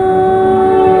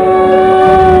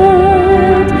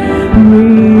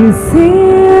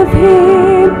 Receive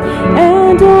him,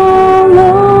 and all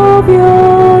of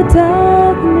your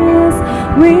darkness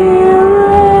will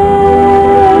end.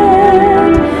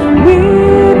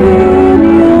 Within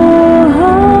your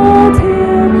heart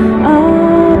he'll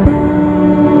abide.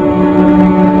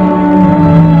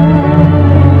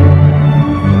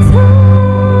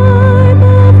 Time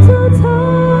after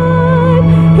time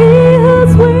he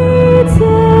has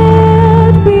waited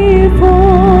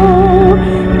before,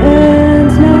 and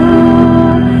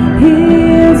now he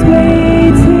is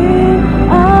waiting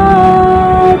again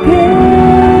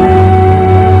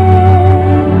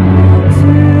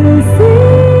to see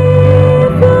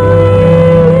if you're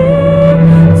willing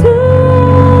to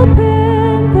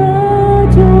open the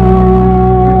door.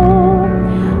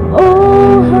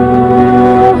 Oh,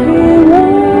 how he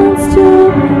wants to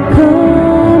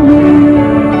come in.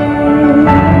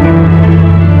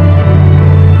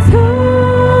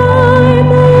 Time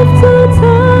after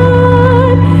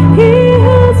time he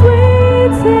has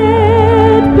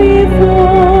waited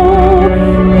before,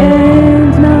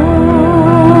 and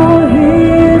now he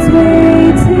is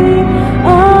waiting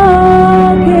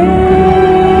again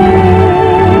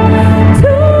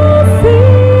to see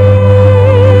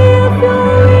if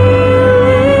you're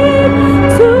willing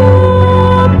to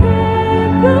open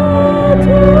the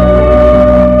door.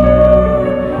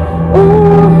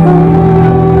 Oh, how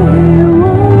he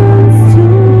wants to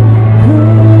come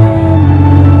in.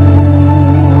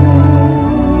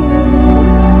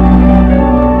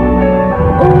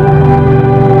 Oh,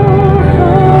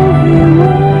 how he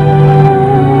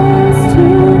wants to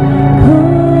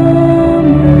come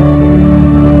in.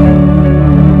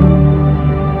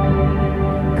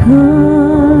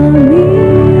 Come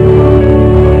in.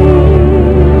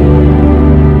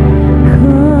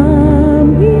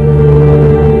 Come in.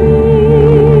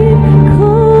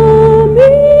 Come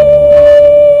in.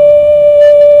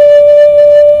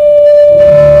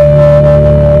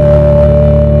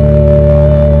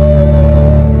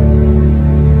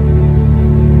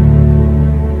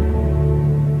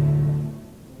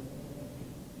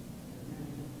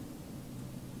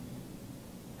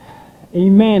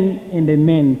 Amen and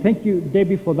amen. Thank you,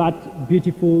 Debbie, for that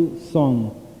beautiful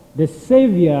song. The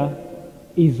Savior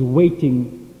is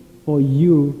waiting for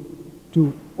you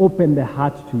to open the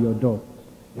heart to your door.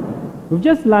 We've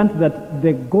just learned that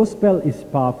the gospel is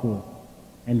powerful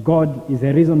and God is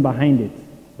the reason behind it.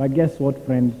 But guess what,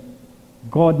 friend?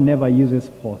 God never uses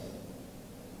force.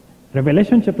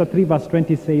 Revelation chapter 3 verse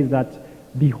 20 says that,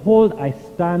 behold, I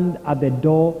stand at the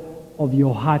door of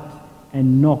your heart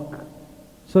and knock.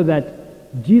 So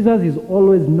that Jesus is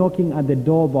always knocking at the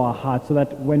door of our hearts, so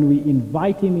that when we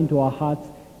invite him into our hearts,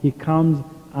 he comes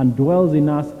and dwells in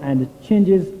us and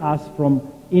changes us from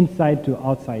inside to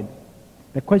outside.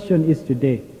 The question is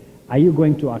today, are you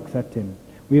going to accept him?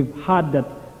 We've heard that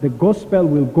the gospel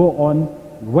will go on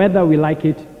whether we like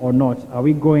it or not. Are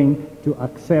we going to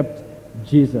accept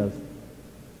Jesus?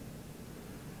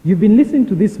 You've been listening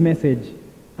to this message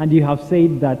and you have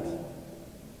said that,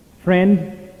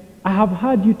 friend, I have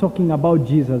heard you talking about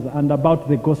Jesus and about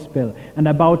the gospel and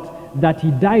about that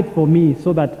he died for me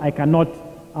so that I cannot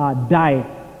die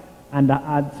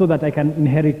and so that I can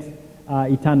inherit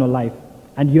eternal life.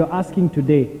 And you're asking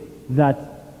today that,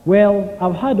 well,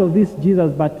 I've heard of this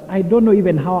Jesus, but I don't know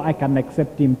even how I can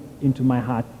accept him into my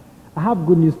heart. I have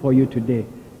good news for you today.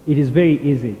 It is very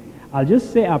easy. I'll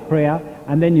just say a prayer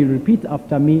and then you repeat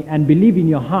after me and believe in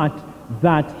your heart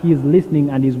that he is listening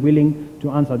and is willing to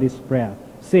answer this prayer.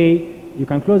 Say, you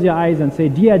can close your eyes and say,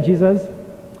 Dear Jesus,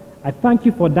 I thank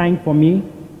you for dying for me.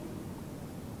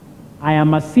 I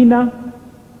am a sinner.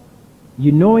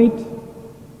 You know it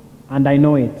and I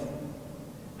know it.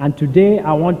 And today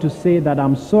I want to say that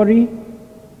I'm sorry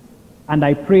and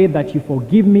I pray that you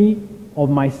forgive me of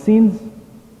my sins,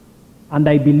 and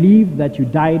I believe that you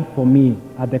died for me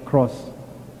at the cross.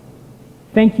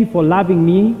 Thank you for loving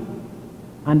me,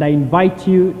 and I invite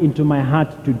you into my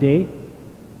heart today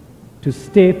to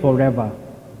stay forever.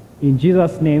 In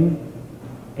Jesus' name,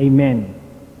 amen.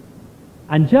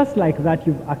 And just like that,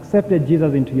 you've accepted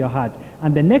Jesus into your heart.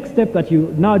 And the next step that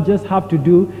you now just have to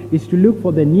do is to look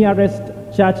for the nearest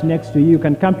church next to you. You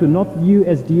can come to Northview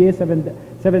S.D.A.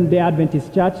 Seventh-day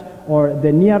Adventist Church, or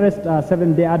the nearest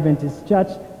Seventh-day Adventist church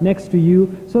next to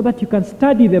you, so that you can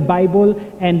study the Bible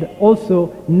and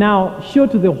also now show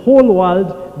to the whole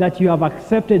world that you have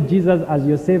accepted Jesus as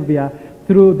your Savior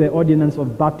through the ordinance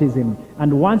of baptism.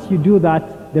 And once you do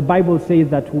that, the Bible says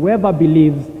that whoever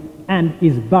believes and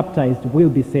is baptized will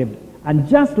be saved. And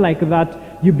just like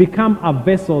that, you become a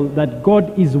vessel that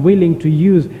God is willing to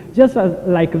use, just as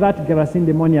like that Gerasene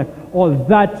demoniac, or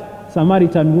that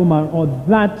Samaritan woman, or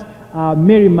that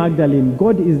Mary Magdalene.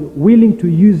 God is willing to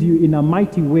use you in a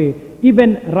mighty way,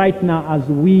 even right now as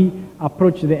we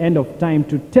approach the end of time,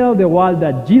 to tell the world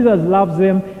that Jesus loves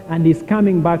them and is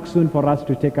coming back soon for us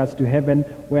to take us to heaven,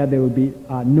 where there will be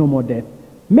no more death.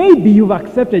 Maybe you've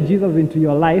accepted Jesus into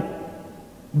your life,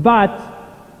 but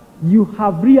you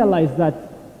have realized that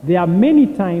there are many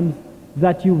times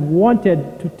that you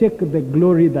wanted to take the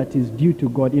glory that is due to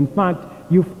God. In fact,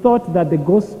 you've thought that the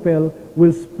gospel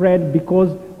will spread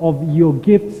because of your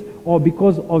gifts or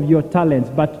because of your talents.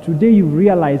 But today you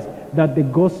realize that the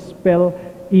gospel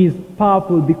is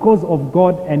powerful because of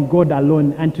God and God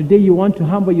alone. And today you want to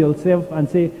humble yourself and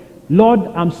say, Lord,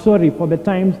 I'm sorry for the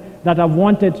times that I've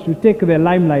wanted to take the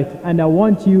limelight, and I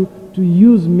want you to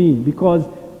use me, because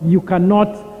we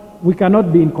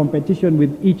cannot be in competition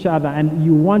with each other, and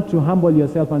you want to humble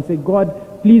yourself and say,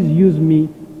 God, please use me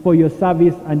for your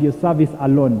service and your service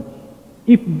alone.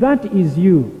 If that is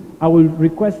you, I will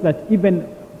request that even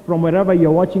from wherever you're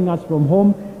watching us from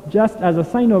home, just as a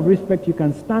sign of respect, you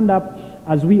can stand up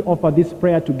as we offer this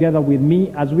prayer together with me,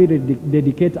 as we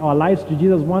dedicate our lives to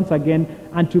Jesus once again,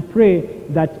 and to pray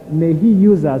that may he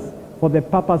use us for the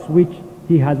purpose which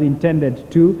he has intended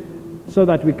to, so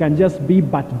that we can just be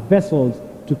but vessels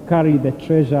to carry the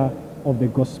treasure of the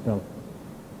gospel.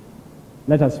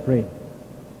 Let us pray.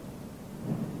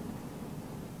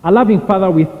 Our loving Father,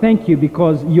 we thank you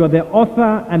because you're the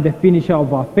author and the finisher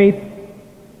of our faith.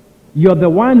 You're the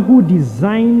one who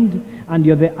designed and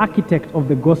you're the architect of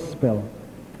the gospel.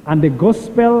 And the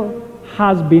gospel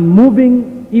has been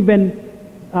moving even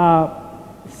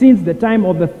since the time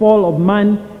of the fall of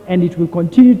man, and it will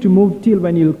continue to move till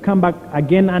when you'll come back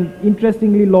again. And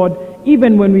interestingly, Lord,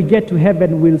 even when we get to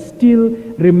heaven, we'll still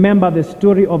remember the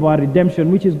story of our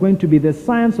redemption, which is going to be the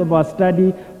science of our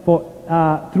study for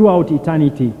throughout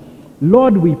eternity.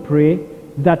 Lord, we pray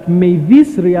that may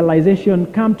this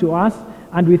realization come to us,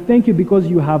 and we thank you because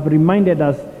you have reminded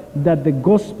us that the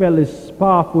gospel is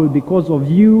powerful because of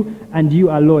you and you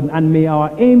alone. And may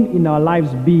our aim in our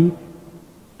lives be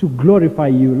to glorify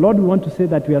you. Lord, we want to say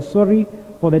that we are sorry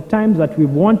for the times that we've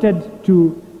wanted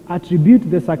to attribute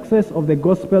the success of the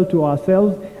gospel to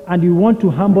ourselves, and we want to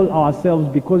humble ourselves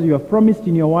because you have promised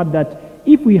in your word that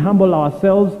if we humble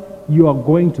ourselves, you are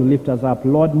going to lift us up.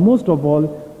 Lord, most of all,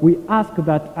 we ask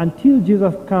that until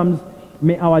Jesus comes,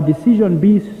 May our decision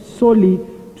be solely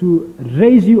to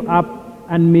raise you up,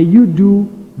 and may you do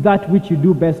that which you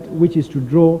do best, which is to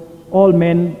draw all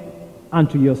men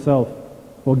unto yourself.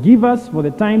 Forgive us for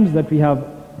the times that we have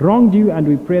wronged you, and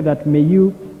we pray that may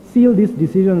you seal these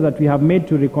decisions that we have made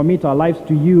to recommit our lives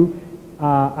to you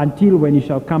until when you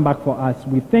shall come back for us.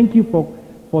 We thank you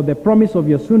for the promise of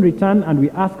your soon return, and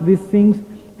we ask these things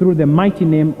through the mighty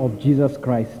name of Jesus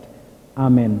Christ.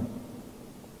 Amen.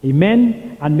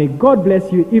 Amen. And may God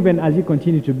bless you even as you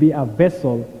continue to be a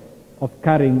vessel of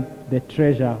carrying the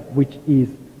treasure which is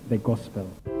the gospel.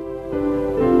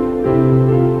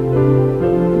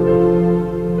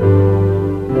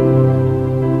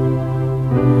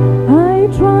 I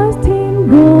trust in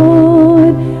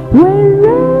God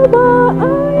wherever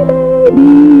I may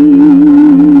be,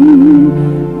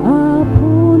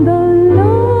 upon the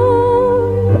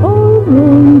land or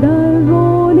on the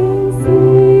rolling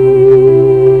sea.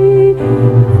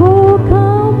 For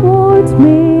come what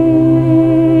may,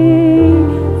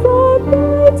 from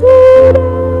day to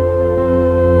day,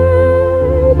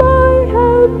 my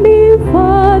heavenly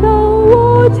Father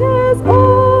watches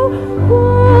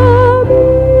over me.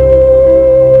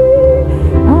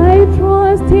 I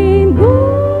trust in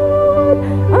God,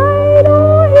 I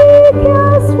know He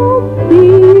cares for me.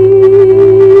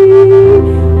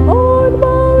 On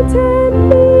mountain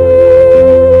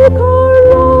peak or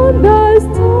on the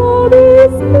stormy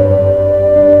sea,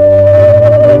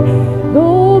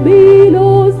 though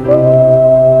billows roll,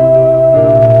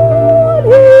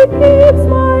 He keeps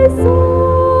my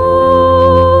soul.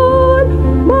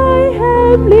 My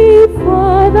heavenly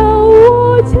Father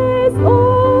watches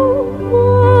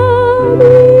over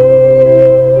me.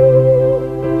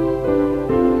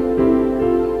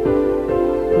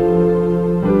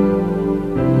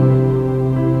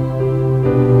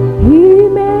 He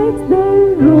makes the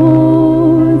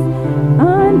roads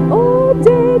an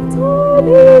object of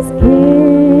His care.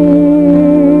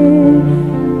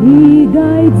 He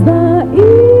guides the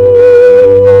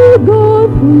eagle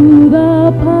through the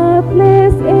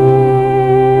pathless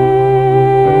air,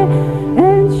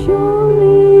 and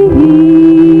surely He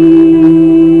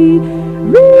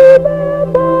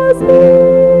remembers me.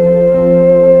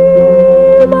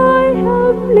 My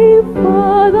heavenly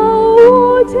Father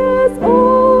watches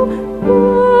over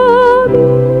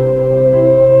me.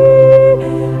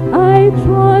 I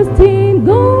trust in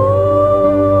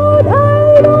God,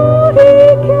 I know He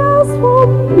cares for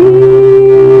me.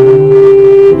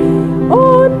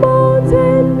 On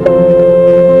mountain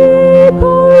peak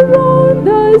or on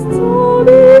the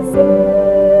stormy sea,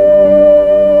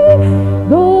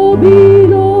 though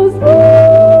billows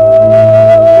roll,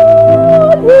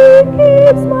 He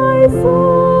keeps my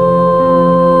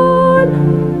soul.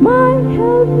 My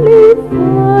heavenly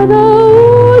Father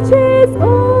watches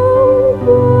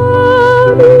over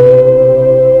me.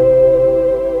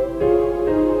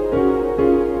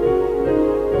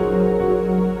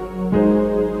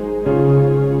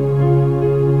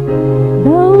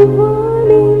 The